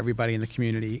 thank you to everybody in the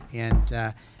community and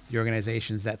the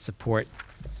organizations that support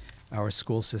our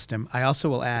school system. I also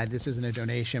will add, this isn't a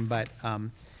donation, but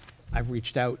I've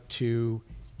reached out to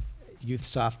youth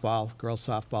softball, girls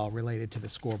softball related to the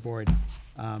scoreboard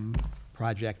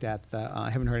project at the, I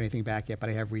haven't heard anything back yet, but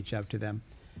I have reached out to them,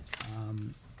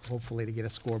 hopefully to get a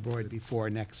scoreboard before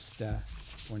next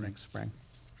spring.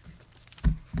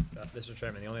 Mr.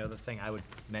 Chairman, the only other thing I would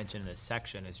mention in this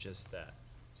section is just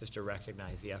to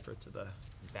recognize the efforts of the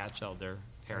Batchelder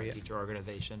parent-teacher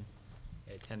organization.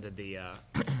 I attended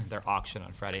their auction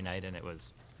on Friday night, and it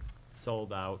was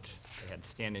sold out. They had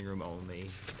standing room only.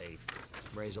 They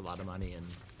raised a lot of money, and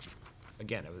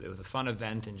again, it was a fun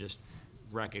event, and just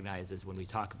recognizes when we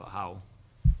talk about how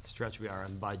stretched we are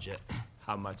on budget,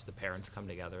 how much the parents come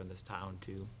together in this town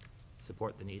to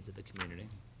support the needs of the community.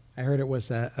 I heard it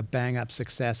was a bang-up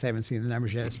success. I haven't seen the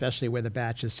numbers yet, especially where the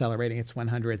batch is celebrating its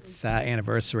 100th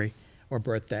anniversary or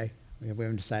birthday. We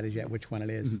haven't decided yet which one it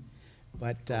is.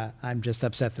 But I'm just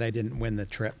upset that I didn't win the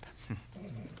trip.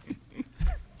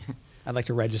 I'd like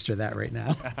to register that right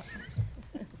now.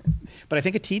 But I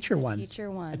think a teacher won.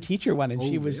 Teacher won. A teacher won, and Oh,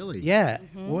 she was, really? yeah.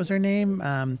 What was her name?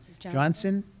 Mrs.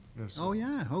 Johnson? Yes. Oh,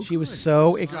 yeah. Oh, She was good.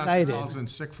 so Josh excited. calls in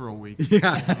sick for a week.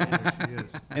 Yeah. She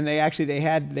is. And they actually, they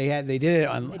did it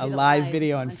on They a did a live live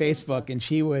video on on Facebook, and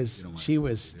she was, You don't want she to-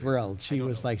 was thrilled. She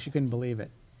was like, she couldn't believe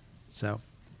it. So,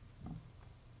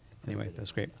 anyway, that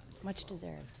was great. Much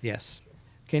deserved. Yes.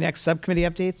 Okay, next, subcommittee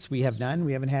updates. We have none.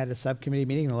 We haven't had a subcommittee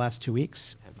meeting in the last 2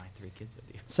 weeks. I have my 3 kids with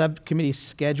you. Subcommittee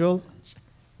schedule.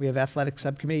 We have athletic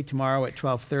subcommittee tomorrow at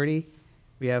 12:30.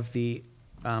 We have the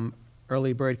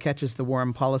Early Bird Catches the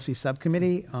Worm Policy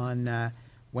Subcommittee on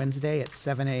Wednesday at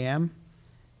 7 a.m.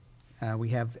 We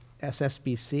have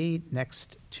SSBC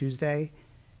next Tuesday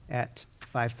at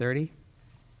 5:30.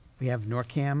 We have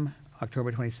NORCAM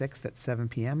October 26th at 7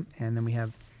 p.m. And then we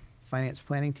have Finance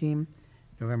Planning Team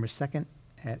November 2nd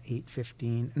at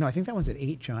 8:15. No, I think that one's at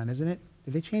 8, John, isn't it?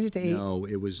 Did they change it to 8? No,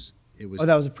 it was. Oh,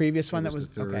 that was a previous one? It That was,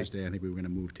 the okay. Thursday. I think we were going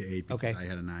to move to 8 because Okay. I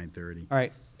had a 9:30. All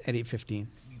right, at 8:15.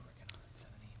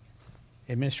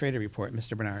 Administrative report,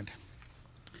 Mr. Bernard.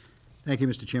 Thank you,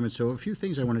 Mr. Chairman. So a few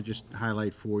things I want to just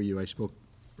highlight for you. I spoke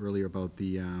earlier about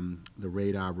the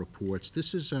radar reports.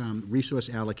 This is resource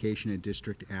allocation and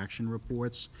district action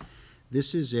reports.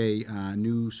 This is a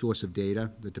new source of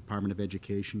data the Department of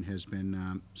Education has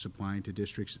been supplying to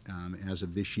districts as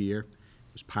of this year.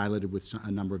 It was piloted with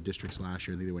a number of districts last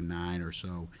year. I think there were 9 or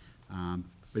so.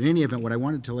 But in any event, what I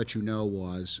wanted to let you know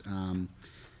was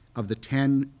of the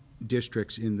 10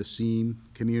 districts in the SEAM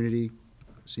community,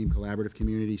 SEAM collaborative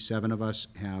community. 7 of us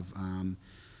have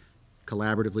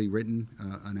collaboratively written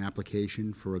an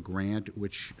application for a grant,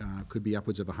 which could be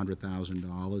upwards of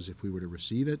 $100,000 if we were to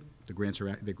receive it. The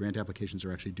grant applications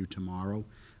are actually due tomorrow.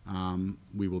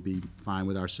 We will be fine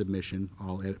with our submission.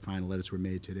 All final edits were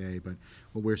made today, but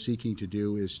what we're seeking to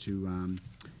do is to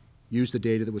use the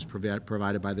data that was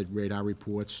provided by the radar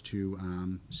reports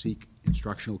to seek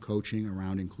instructional coaching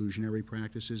around inclusionary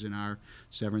practices in our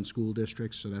 7 school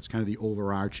districts. So that's kind of the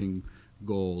overarching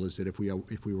goal, is that if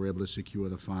we were able to secure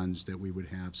the funds, that we would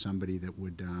have somebody that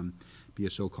would be a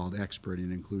so-called expert in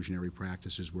inclusionary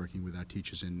practices, working with our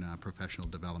teachers in professional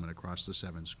development across the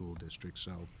 7 school districts.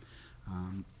 So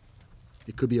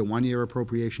it could be a 1-year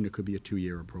appropriation, it could be a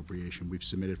 2-year appropriation. We've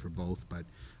submitted for both, but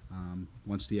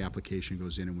once the application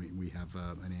goes in and we have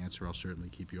an answer, I'll certainly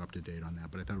keep you up to date on that.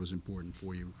 But I thought it was important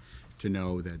for you to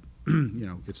know that you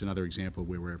know, it's another example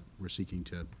where we're seeking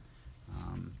to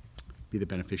be the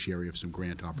beneficiary of some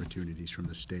grant opportunities from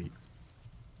the state.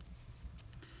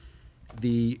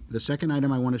 The second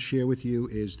item I want to share with you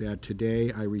is that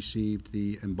today I received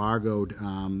the embargoed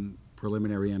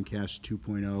preliminary MCAS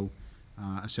 2.0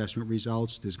 assessment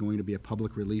results. There's going to be a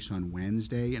public release on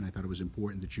Wednesday, and I thought it was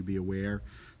important that you be aware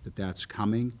that that's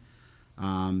coming.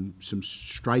 Some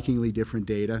strikingly different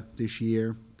data this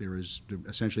year. There is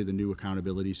essentially the new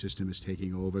accountability system is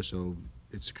taking over, so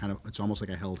it's almost like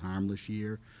a held harmless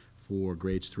year for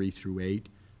grades 3 through 8.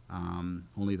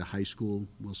 Only the high school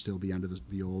will still be under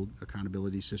the old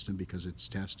accountability system because its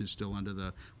test is still under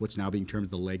what's now being termed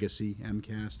the legacy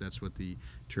MCAS. That's what the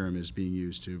term is being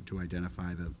used to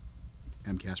identify the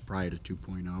MCAS prior to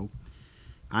 2.0.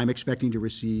 I'm expecting to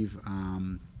receive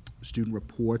student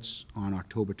reports on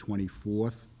October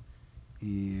 24th,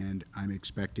 and I'm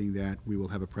expecting that we will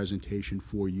have a presentation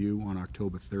for you on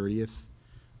October 30th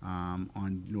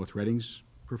on North Reading's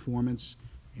performance,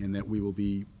 and that we will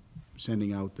be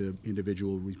sending out the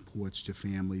individual reports to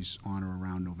families on or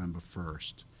around November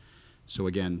 1st. So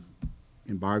again,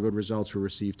 embargoed results were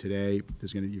received today.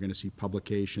 You're going to see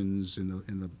publications in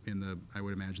the I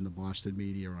would imagine the Boston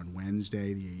media on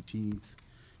Wednesday, the 18th.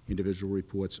 Individual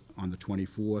reports on the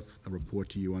 24th. A report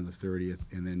to you on the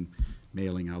 30th, and then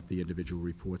mailing out the individual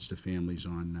reports to families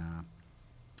on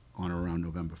or around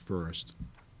November 1st.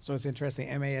 So it's interesting,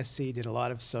 MASC did a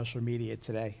lot of social media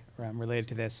today related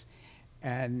to this,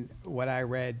 and what I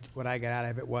got out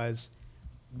of it was,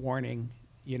 warning,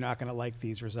 you're not going to like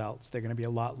these results. They're going to be a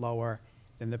lot lower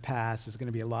than the past. There's going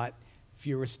to be a lot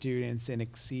fewer students in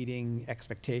exceeding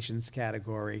expectations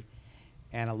category,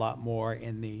 and a lot more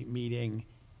in the meeting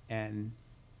and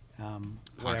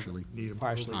partially.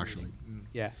 Partially.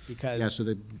 Yeah, because. Yeah,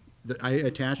 so I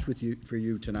attached for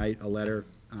you tonight a letter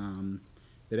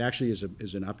that actually is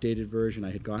an updated version.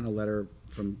 I had gotten a letter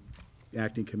from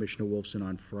Acting Commissioner Wolfson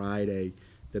on Friday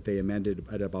that they amended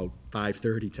at about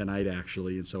 5:30 tonight,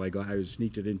 actually, and so I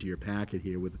sneaked it into your packet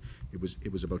here with it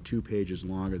was about 2 pages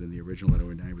longer than the original letter,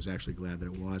 and I was actually glad that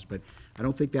it was. But I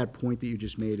don't think that point that you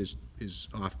just made is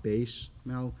off base,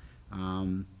 Mel.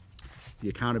 The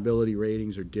accountability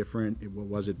ratings are different. What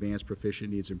was advanced,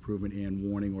 proficient, needs improvement, and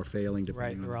warning or failing,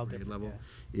 depending on the grade level,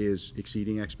 is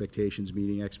exceeding expectations,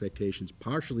 meeting expectations,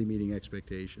 partially meeting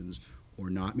expectations,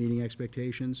 or not meeting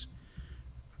expectations.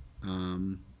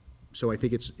 So I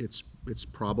think it's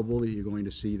probable that you're going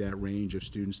to see that range of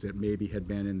students that maybe had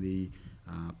been in the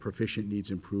proficient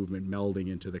needs improvement melding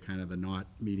into the kind of the not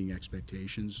meeting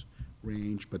expectations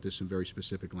range, but there's some very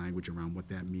specific language around what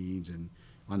that means. And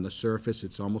on the surface,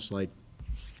 it's almost like,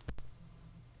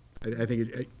 I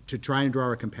think to try and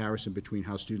draw a comparison between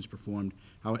how students performed,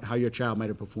 how your child might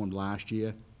have performed last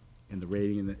year, and the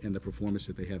rating and the performance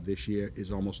that they have this year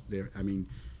is almost there. I mean,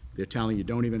 they're telling you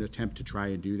don't even attempt to try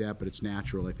and do that, but it's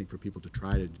natural, I think, for people to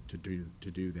try to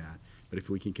do that. But if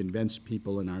we can convince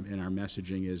people, and our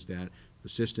messaging is that the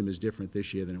system is different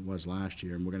this year than it was last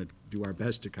year, and we're going to do our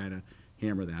best to kind of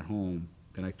hammer that home,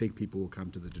 then I think people will come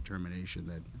to the determination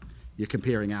that you're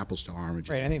comparing apples to oranges.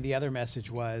 Right. I think the other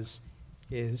message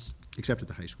is except at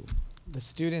the high school, the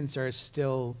students are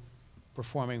still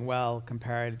performing well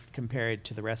compared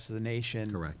to the rest of the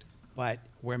nation. Correct. But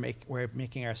we're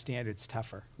making our standards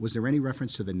tougher. Was there any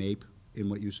reference to the NAEP in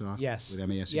what you saw? Yes. With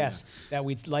MASC? Yes, that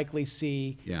we'd likely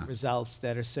see results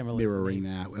that are similar to mirroring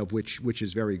NAEP. that, of which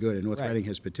is very good. And North Reading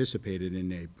has participated in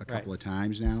NAEP a couple of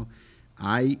times now.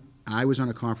 I was on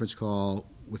a conference call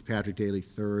with Patrick Daly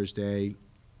Thursday.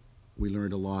 We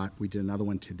learned a lot. We did another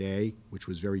one today, which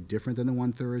was very different than the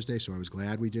one Thursday, so I was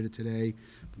glad we did it today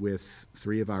with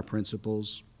 3 of our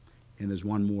principals, and there's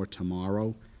one more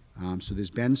tomorrow. So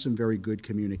there's been some very good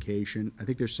communication. I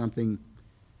think there's something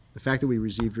The fact that we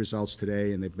received results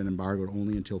today and they've been embargoed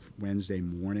only until Wednesday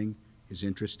morning is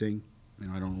interesting. You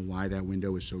know, I don't know why that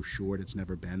window is so short. It's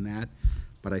never been that,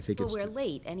 but I think Well, it's. we're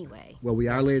late anyway. Well, we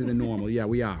are later than normal, yeah,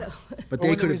 we are. So- But Well, they when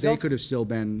the could have, results- still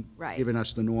been Right. giving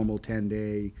us the normal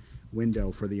 10-day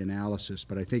window for the analysis.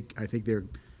 But I think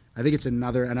it's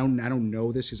another, I don't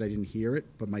know this because I didn't hear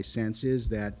it, but my sense is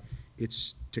that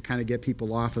it's to kind of get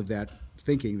people off of that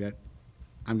thinking that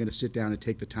I'm going to sit down and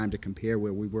take the time to compare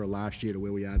where we were last year to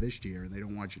where we are this year, and they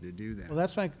don't want you to do that.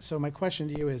 Well, so my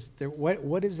question to you is,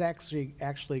 what is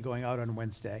actually going out on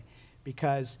Wednesday?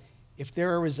 Because if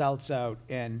there are results out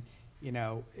and, you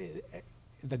know,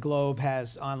 the Globe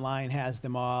online has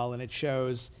them all, and it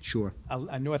shows Sure.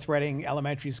 a North Reading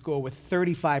Elementary School with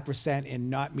 35% in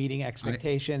not meeting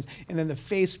expectations, and then the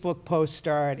Facebook posts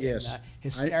start, and Yes.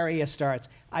 hysteria starts.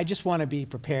 I just want to be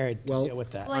prepared to Well, deal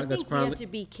with that. Well, I That's think we have partly-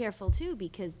 to be careful too,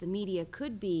 because the media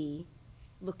could be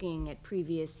looking at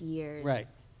previous years. Right.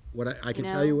 What I can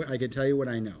You tell you, know? I can tell you what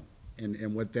I know,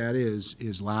 and what that is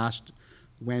last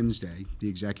Wednesday, the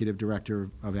executive director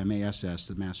of MASS,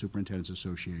 the Mass Superintendents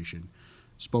Association,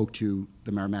 spoke to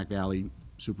the Merrimack Valley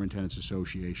Superintendents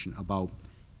Association about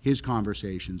his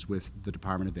conversations with the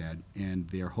Department of Ed and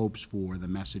their hopes for the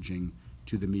messaging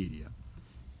to the media.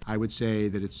 I would say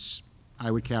that I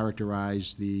would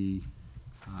characterize the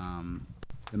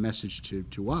message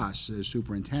to us as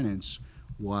superintendents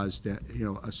was that, you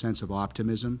know, a sense of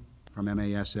optimism from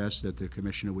MASS that the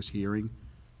commissioner was hearing,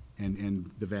 and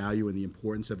the value and the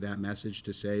importance of that message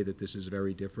to say that this is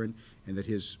very different, and that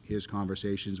his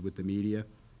conversations with the media,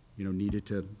 you know, needed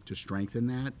to strengthen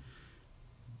that.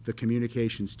 The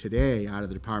communications today out of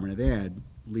the Department of Ed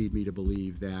lead me to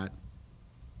believe that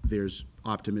there's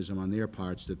optimism on their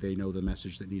parts that they know the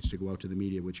message that needs to go out to the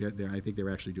media, which I think they're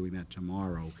actually doing that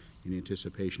tomorrow in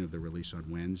anticipation of the release on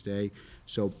Wednesday.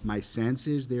 So my sense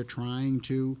is they're trying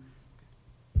to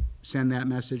send that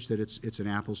message that it's an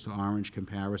apples to orange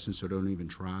comparison, so don't even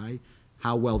try.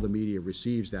 How well the media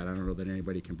receives that, I don't know that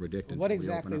anybody can predict. What until we open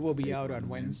exactly up will the be paper out on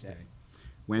Wednesday?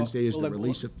 Wednesday is Will the it-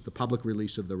 release of, the public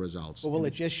release of the results. Well, will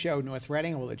it just show North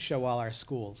Reading, or will it show all our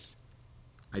schools?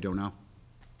 I don't know.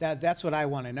 That's what I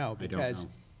want to know, I don't because know.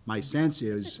 My sense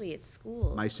is. Typically it's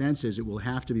schools. My sense is it will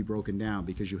have to be broken down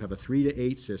because you have a 3 to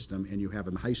 8 system and you have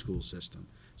a high school system.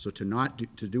 So to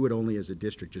do it only as a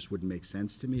district just wouldn't make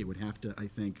sense to me. It would have to, I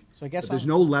think. So I guess but there's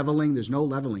no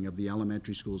leveling of the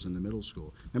elementary schools and the middle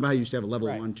school. Remember how you used to have a level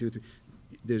Right. 1, 2, 3?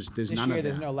 There's this none of that. year,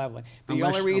 there's no leveling. The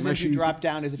Unless- only reason unless you drop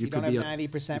down is if you could don't have be a-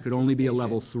 90%. You could only be a participation.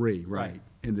 level 3, right. Right.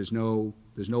 And there's no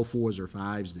 4s or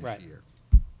 5s this Right. year.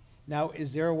 Now,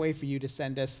 is there a way for you to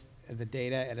send us the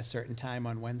data at a certain time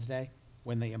on Wednesday,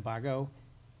 when the embargo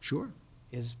Sure.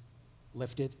 is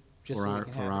lifted? Just For so we our,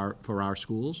 can for have it? our, for our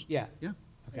schools? Yeah, Yeah.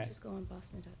 okay. Just go on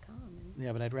boston.com and.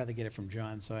 Yeah, but I'd rather get it from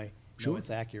John, so I know Sure. it's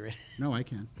accurate. No, I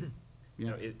can.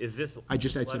 Yeah. Is this?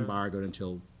 It's letter- embargoed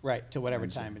until. Right, to whatever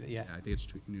Wednesday. time, yeah. I think it's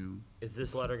noon. Is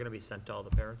this letter going to be sent to all the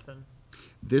parents then?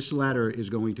 This letter is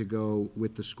going to go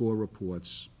with the score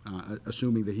reports,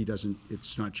 assuming that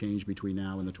it's not changed between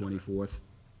now and the 24th,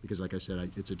 because like I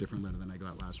said, it's a different letter than I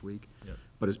got last week. Yep.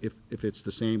 But if it's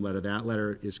the same letter, that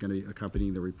letter is going to be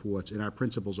accompanying the reports, and our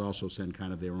principals also send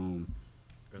kind of their own,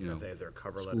 I was you know, going to say, is there a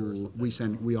cover letter or school,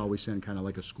 something? we always send kind of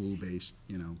like a school-based,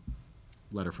 you know,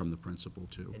 letter from the principal,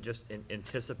 too. And just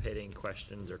anticipating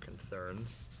questions or concerns,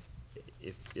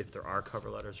 if there are cover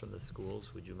letters from the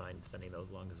schools, would you mind sending those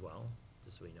along as well?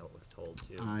 Just so we know what was told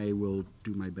too. I will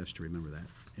do my best to remember that,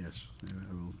 yes.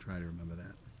 I will try to remember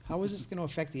that. How is this going to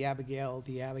affect the Abigail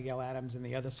Adams and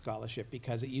the other scholarship?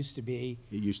 Because it used to be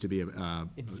It used to be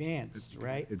advanced,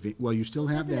 right? Well, you still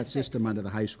have Doesn't that affect system high under the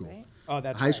high school, school. right? Oh,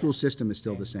 that's High right. school system is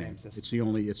still the Same same. system.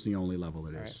 It's the only level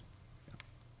it All is. right.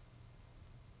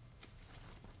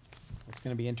 It's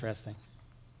going to be interesting.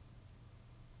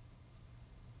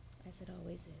 As it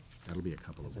always is. That'll be a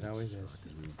couple of As weeks. it always is.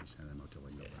 Because we won't be sending them out till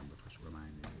like November, just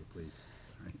remind me, please.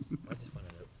 All right. I just want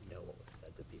to know what was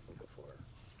said to people before.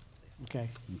 Okay,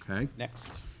 Okay.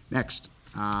 next. Next,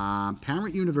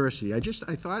 Parent University.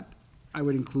 I thought I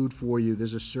would include for you,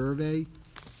 there's a survey,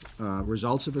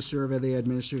 results of a survey they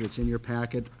administered. It's in your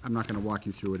packet. I'm not going to walk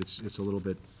you through it. It's a little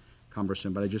bit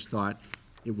cumbersome, but I just thought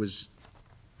it was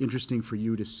interesting for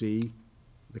you to see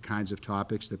the kinds of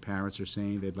topics that parents are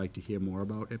saying they'd like to hear more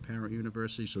about at Parent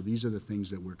University. So these are the things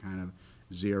that we're kind of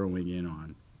zeroing in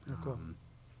on. Oh, cool.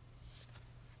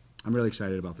 I'm really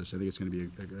excited about this. I think it's going to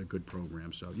be a good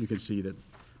program. So you can see that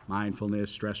mindfulness,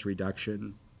 stress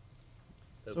reduction.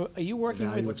 So are you working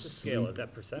Value with, What's the scale? Is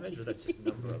that percentage or is that just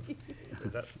number of,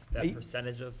 is that Are you-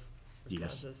 percentage of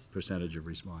Yes, percentage of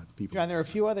response, people. John, there are a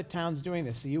few other towns doing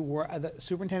this. So are the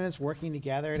superintendents working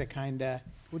together to kind of,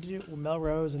 who did you,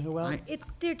 Melrose and who else?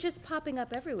 They're just popping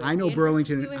up everywhere. I know Danvers is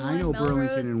Burlington, doing I one, know Melrose,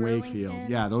 Burlington and Wakefield.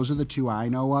 Burlington. Yeah, those are the two I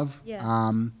know of.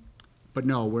 Yeah. But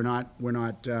no, we're not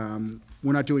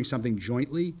doing something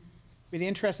jointly. It'd be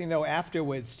interesting, though,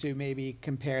 afterwards to maybe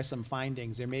compare some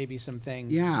findings. There may be some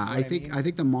things. Yeah, you know I what think, mean? I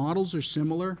think the models are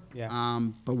similar. Yeah.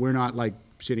 But we're not like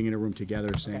sitting in a room together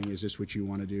saying, is this what you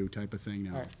want to do type of thing?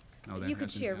 No. All right. No, that You could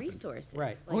hasn't share happened. resources.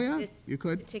 Right. Oh, like yeah, this you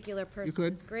could. particular could.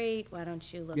 person's great, why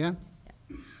don't you look? Yeah.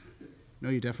 Yeah. No,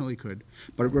 you definitely could.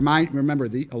 But remember,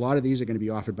 a lot of these are going to be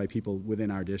offered by people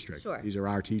within our district. Sure. These are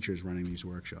our teachers running these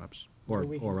workshops, or Maybe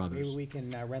we can- others. Maybe we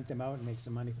can rent them out and make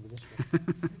some money for the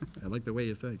district. I like the way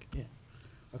you think. Yeah.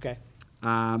 Okay.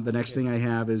 The next thing I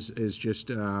have is just,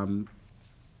 I'm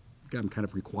kind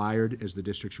of required as the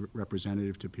district's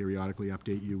representative to periodically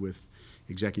update you with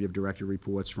executive director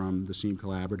reports from the SEAM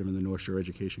Collaborative and the North Shore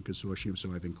Education Consortium,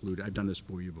 so I've done this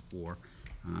for you before.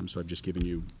 So I've just given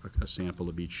you a sample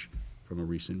of each from a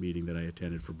recent meeting that I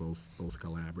attended for both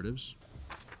collaboratives.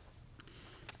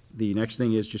 The next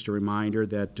thing is just a reminder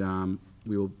that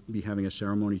we will be having a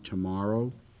ceremony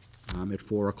tomorrow at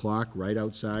 4 o'clock, right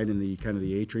outside in the kind of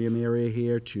the atrium area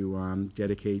here, to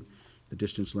dedicate the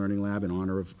Distance Learning Lab in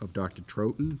honor of Dr.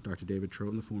 Troughton, Dr. David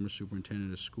Troughton, the former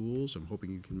superintendent of schools. I'm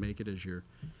hoping you can make it as your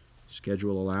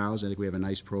schedule allows. I think we have a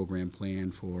nice program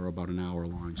planned for about an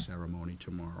hour-long ceremony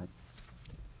tomorrow.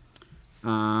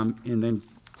 And then,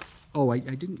 I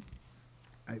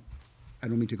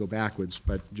don't mean to go backwards,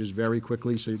 but just very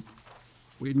quickly, so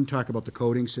we didn't talk about the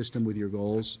coding system with your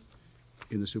goals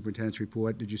in the superintendent's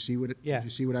report. Did you see what Yeah. Did you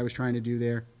see what I was trying to do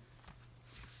there?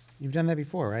 You've done that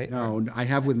before, right? No, I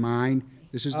have with mine.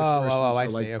 This is the Oh, first one. I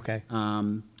so, see, okay.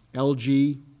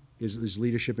 LG is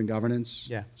leadership and governance.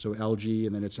 Yeah. So LG,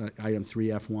 and then it's item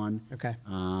 3F1. Okay.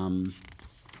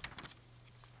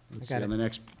 Let's I got see, on it. the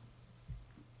next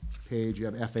page, you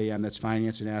have FAM, that's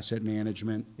finance and asset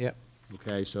management. Yep.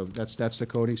 Okay, so that's the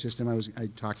coding system I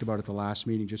talked about at the last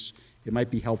meeting. Just, it might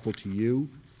be helpful to you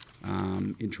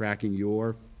in tracking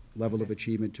your level of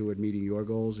achievement toward meeting your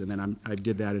goals. And then I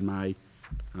did that in my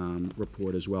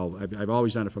report as well. I've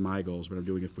always done it for my goals, but I'm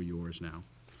doing it for yours now.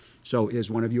 So is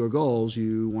one of your goals,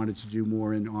 you wanted to do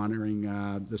more in honoring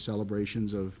the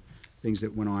celebrations of things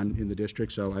that went on in the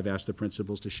district. So I've asked the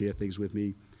principals to share things with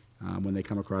me when they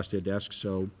come across their desks.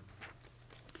 So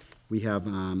we have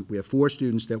 4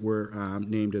 students that were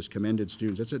named as commended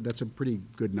students. That's a pretty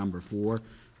good number, 4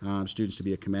 students to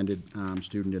be a commended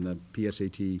student in the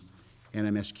PSAT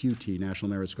NMSQT, National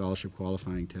Merit Scholarship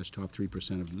Qualifying Test, top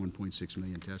 3% of 1.6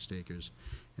 million test takers.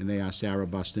 And they are Sarah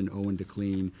Buston, Owen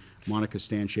DeClean, Monica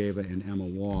Stancheva, and Emma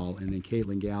Wall. And then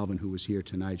Caitlin Galvin, who was here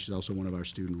tonight, she's also one of our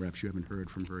student reps. You haven't heard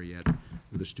from her yet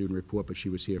with a student report, but she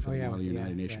was here for the Model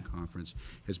United Nation Conference.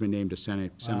 Has been named a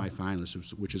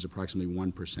semifinalist, which is approximately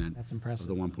 1% That's impressive.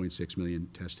 of the 1.6 million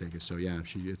test takers. So yeah,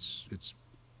 it's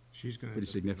She's going to pretty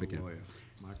significant.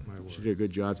 Mark my words. She did a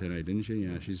good job tonight, didn't she?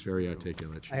 Yeah, she's very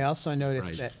articulate. I also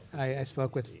noticed Right. that, I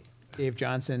spoke with Dave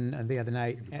Johnson the other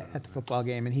night at the football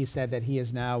game, and he said that he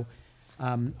is now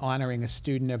honoring a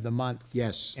student of the month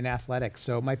Yes. in athletics.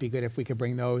 So it might be good if we could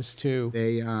bring those two.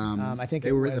 They, I think they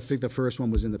it were, I was- think the first one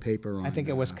was in the paper on. I think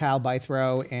it was Kyle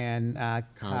Bythrow and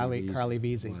Carly Carly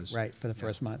Veazey Veazey, was. right, for the Yeah.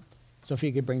 first month. So if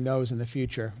you could bring those in the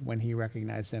future when he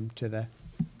recognized them to the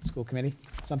school committee.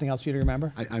 Something else for you to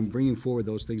remember? I'm bringing forward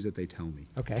those things that they tell me.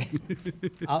 Okay.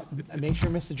 I'll make sure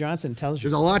Mr. Johnson tells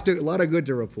There's you. a lot of good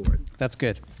to report. That's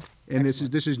good. And this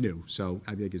is new, so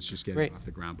I think it's just getting Great. off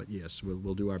the ground. But yes,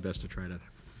 we'll do our best to try to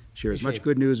share as much Appreciate it.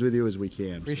 good news with you as we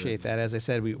can. Appreciate that. As I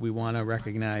said, we want to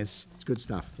recognize It's good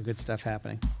stuff. the good stuff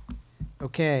happening.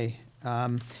 Okay.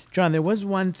 John, there was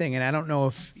one thing, and I don't know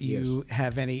if you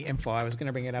have any info. I was going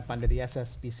to bring it up under the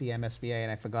SSBC MSBA,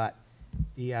 and I forgot.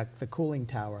 The cooling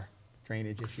tower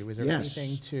drainage issue. Is there Yes.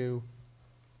 anything to,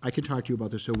 I can talk to you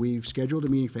about this. So we've scheduled a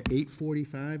meeting for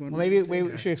 8:45 on well, maybe Wednesday.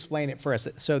 we should explain it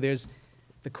first. So there's,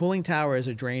 the cooling towers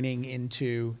are draining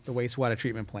into the wastewater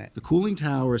treatment plant. The cooling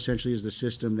tower essentially is the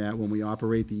system that when we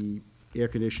operate the air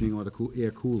conditioning or the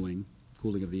air cooling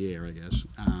of the air, I guess,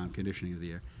 conditioning of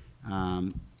the air.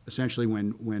 Essentially,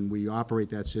 when we operate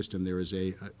that system, there is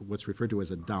what's referred to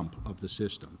as a dump of the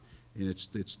system. And it's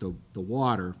the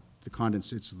water,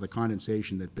 it's the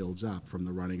condensation that builds up from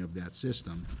the running of that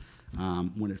system.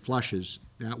 When it flushes,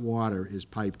 that water is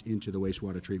piped into the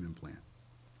wastewater treatment plant.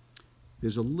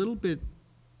 There's a little bit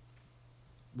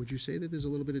would you say that there's a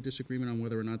little bit of disagreement on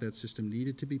whether or not that system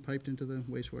needed to be piped into the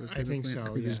wastewater treatment plant? I think so, I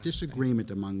think there's yeah.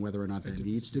 disagreement among whether or not that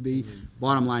needs to be.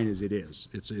 Bottom line is it is.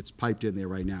 It's piped in there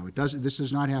right now. This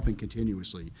does not happen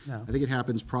continuously. No. I think it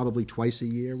happens probably twice a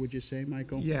year, would you say,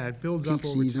 Michael? Yeah, it builds Peak up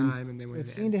over season. time, and then when It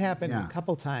seemed to happen Yeah. a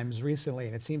couple times recently,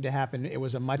 and it seemed to happen, it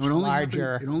was a much No, it only happened-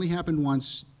 larger, It only happened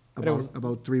once, But it was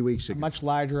about 3 weeks a ago. much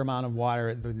larger amount of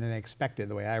water than they expected,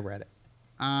 the way I read it.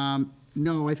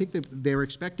 No, I think that they're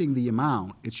expecting the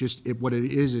amount. It's just, what it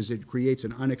is it creates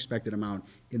an unexpected amount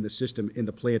in the system, in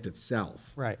the plant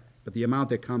itself. Right. But the amount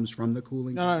that comes from the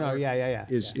cooling No, tower. yeah.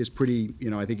 Is pretty,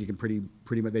 I think you can pretty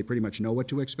much, they pretty much know what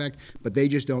to expect, but they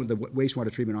just don't, the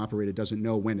wastewater treatment operator doesn't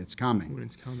know when it's coming. when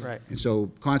it's coming. Right. And so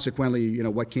consequently,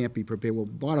 what can't be prepared, well,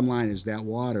 bottom line is that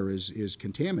water is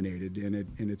contaminated, and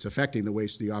it's affecting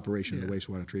the operation of the Yeah.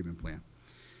 wastewater treatment plant.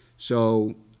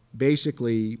 So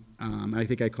basically, I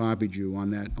think I copied you on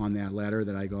that letter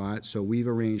that I got, so we've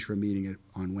arranged for a meeting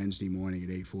on Wednesday morning at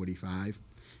 8:45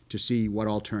 to see what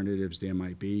alternatives there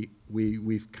might be.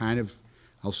 We've kind of,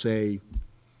 I'll say,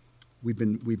 we've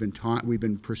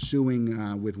been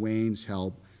pursuing, with Wayne's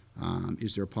help,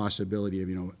 is there a possibility of,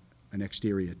 an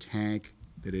exterior tank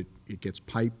that it gets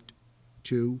piped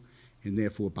to and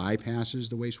therefore bypasses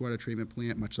the wastewater treatment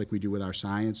plant, much like we do with our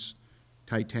science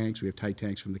tight tanks. We have tight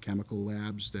tanks from the chemical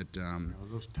labs that,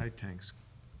 Those tight tanks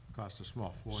cost a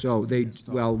small fortune. so to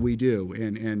install. we do,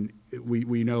 and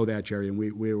we know that, Jerry, and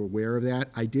we're aware of that.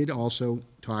 I did also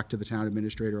talk to the town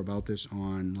administrator about this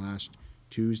on last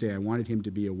Tuesday. I wanted him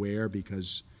to be aware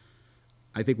because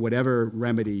I think whatever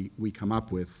remedy we come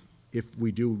up with, if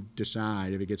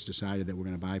it gets decided that we're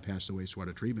gonna bypass the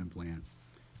wastewater treatment plant,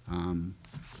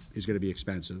 is gonna be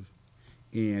expensive.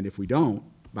 And if we don't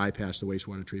bypass the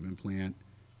wastewater treatment plant,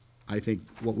 I think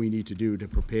what we need to do to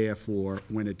prepare for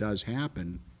when it does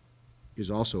happen is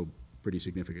also pretty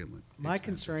significantly. My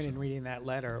concern in reading that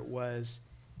letter was,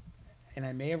 and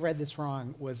I may have read this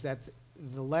wrong, was that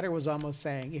the letter was almost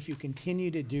saying, if you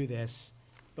continue to do this,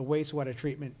 the wastewater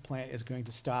treatment plant is going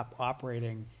to stop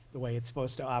operating the way it's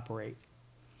supposed to operate.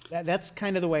 That's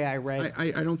kind of the way I read.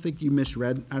 I don't think you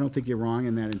misread, I don't think you're wrong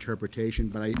in that interpretation,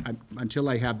 but until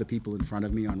I have the people in front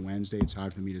of me on Wednesday, it's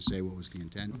hard for me to say what was the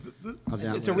intent of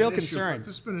that. It's a real letter. concern. This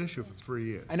has been an issue for 3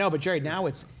 years. I know, but Jerry, now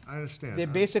I understand. they're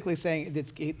basically saying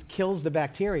it kills the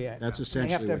bacteria. That's And they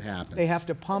have essentially to- what happened. They have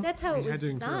to But pump. that's how it We was had to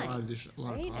incur a lot of designed, a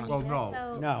lot of right? I costs. mean, Well,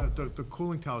 that's no. how- No. The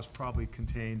cooling towers probably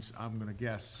contains, I'm gonna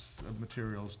guess,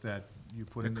 materials that you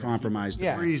put in That there. compromise the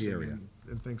Yeah. Freezing bacteria.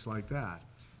 and things like that,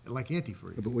 like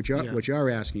antifreeze. But what you're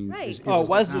asking Right. is. Oh, it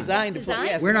was designed to put, Designed?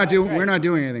 yes. We're not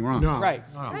doing anything wrong. No. Right.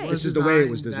 Right. This is the way it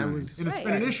was That designed. was- And it's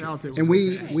been an issue. Felt it was And a we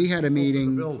mistake. had a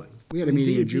meeting, building. we had a And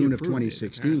meeting in DEP June of approved it,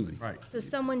 2016. Right. So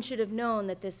someone should have known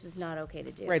that this was not okay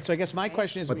to do. Right, so I guess my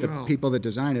question is, But the Well- people that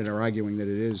design it are arguing that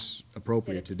it is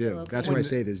appropriate it's to still do. okay. That's why I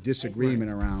say there's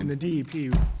disagreement And around the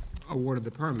DEP awarded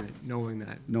the permit, knowing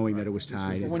that. knowing that it was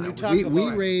tied. When you talk We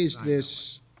about- raised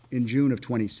this in June of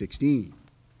 2016.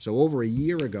 So over a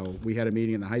year ago, we had a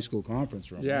meeting in the high school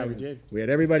conference room. Yeah, we did. We had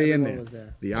everybody in Everyone there. was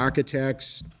there. The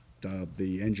architects,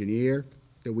 the engineer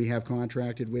that we have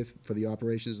contracted with for the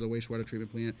operations of the wastewater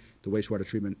treatment plant, the wastewater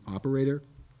treatment operator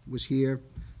was here.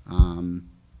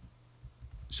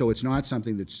 So it's not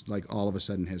something that's like all of a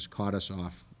sudden has caught us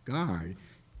off guard,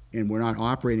 and we're not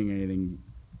operating anything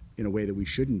in a way that we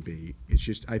shouldn't be. It's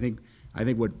just, I think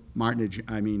what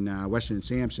Weston and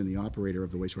Sampson, the operator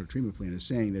of the wastewater treatment plant, is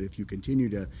saying that if you continue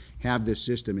to have this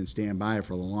system and stand by it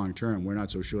for the long term, we're not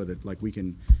so sure that, like, we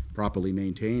can properly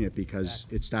maintain it, because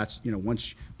it starts,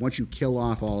 once you kill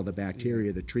off all of the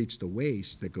bacteria that treats the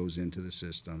waste that goes into the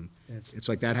system, it's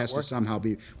like that has to somehow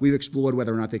be, we've explored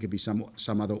whether or not there could be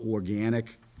some other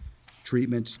organic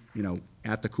treatment,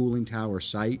 at the cooling tower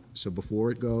site, so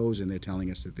before it goes, and they're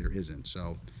telling us that there isn't,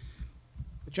 so.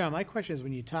 But John, my question is,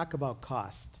 when you talk about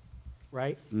cost,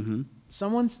 right? Mhm.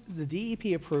 The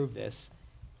DEP approved this,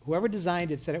 whoever designed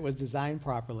it said it was designed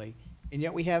properly, and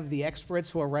yet we have the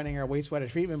experts who are running our wastewater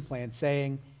treatment plant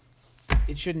saying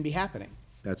it shouldn't be happening.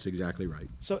 That's exactly right.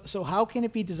 So how can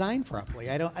it be designed properly?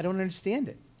 I don't understand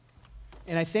it.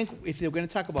 And I think if you're gonna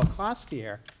talk about cost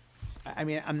here,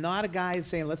 I'm not a guy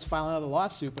saying, let's file another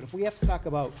lawsuit, but if we have to talk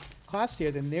about cost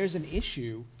here, then there's an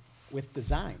issue with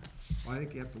design. Well, I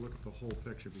think you have to look at the whole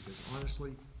picture, because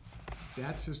honestly,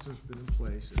 that system's been in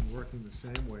place and working the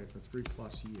same way for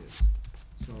 3+ years.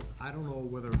 So I don't know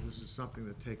whether this is something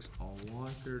that takes a long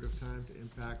period of time to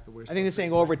impact the wastewater. I think they're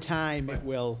saying over time it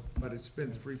will. But it's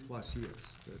been 3+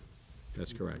 years that.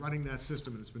 That's we've been correct. Running that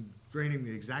system, and it's been draining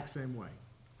the exact same way.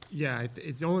 Yeah,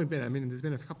 it's only been, there's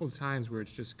been a couple of times where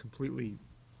it's just completely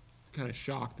kind of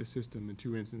shocked the system in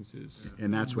 2 instances.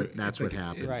 And that's what It's like-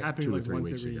 happened It's Right. happening 2 or like 3 once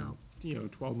weeks every, ago.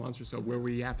 12 months or so, where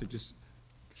we have to just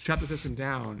shut the system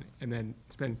down and then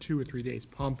spend 2 or 3 days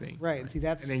pumping. Right, and see,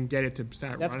 that's, And then get it to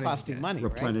start running. that's costing again. money,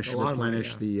 right? Replenish A lot of money,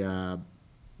 the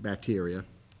bacteria.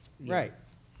 Right.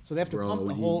 So they have to Grow pump the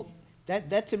and whole,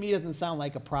 that to me doesn't sound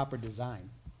like a proper design.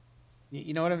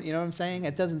 You know what I'm saying?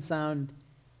 It doesn't sound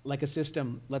like a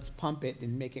system, let's pump it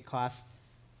and make it cost,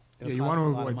 Yeah, it'll you cost wanna a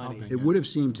lot of avoid money. pumping. It would have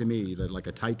seemed to me that like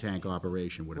a tight tank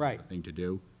operation would have been Right. the thing to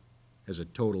do, as a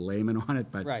total layman on it,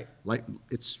 but Right. like,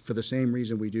 it's for the same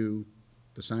reason we do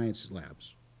the science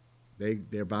labs.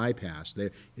 They're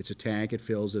bypassed. It's a tank, it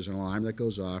fills, there's an alarm that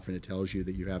goes off, and it tells you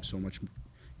that you have so much,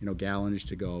 gallonage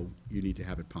to go, you need to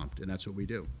have it pumped, and that's what we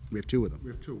do. We have 2 of them. We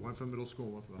have 2, one for middle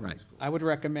school, one for the high Right. school. I would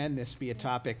recommend this be a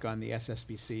topic on the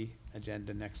SSBC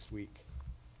agenda next week.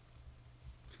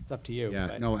 It's up to you. Yeah,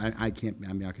 but- no, I can't,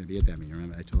 I'm not gonna be at that meeting,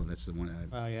 remember, I told, that's the one,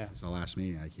 Oh, yeah. it's the last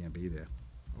meeting, I can't be there.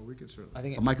 Oh, we can certainly, I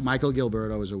think, Michael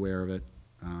Gilberto is aware of it.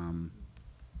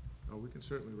 we can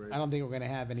certainly raise. I don't think we're gonna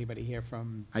have anybody here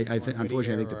from. I think,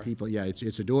 unfortunately, I think the Whittier or- people, yeah,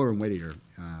 it's a Door and Whittier,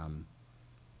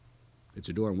 it's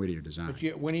a Door and Whittier design,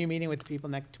 But when are you meeting with the people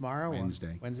tomorrow? or-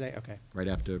 Wednesday. Wednesday, okay. right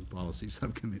after policy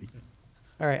subcommittee.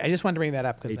 All right, I just wanted to bring that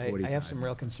up because I have 8:45. some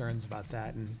real concerns about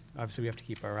that, and obviously we have to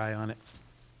keep our eye on it.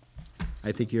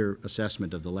 I think your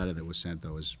assessment of the letter that was sent,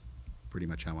 though, is pretty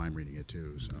much how I'm reading it,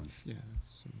 too, so. Yeah,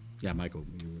 that's, Yeah, Michael,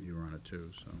 you were on it,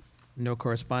 too, so. No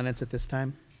correspondence at this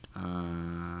time?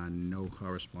 No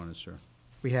correspondence, sir.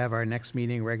 We have our next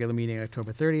meeting, regular meeting,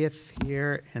 October 30th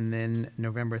here, and then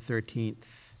November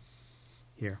 13th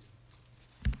here.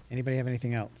 Anybody have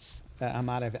anything else? I'm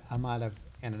out of,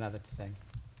 and another thing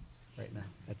right now.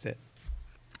 That's it.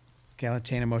 Okay, I'll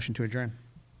entertain a motion to adjourn.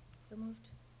 So moved.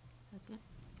 Second.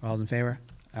 All in favor?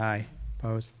 Aye.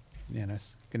 Opposed?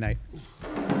 Unanimous. Good night.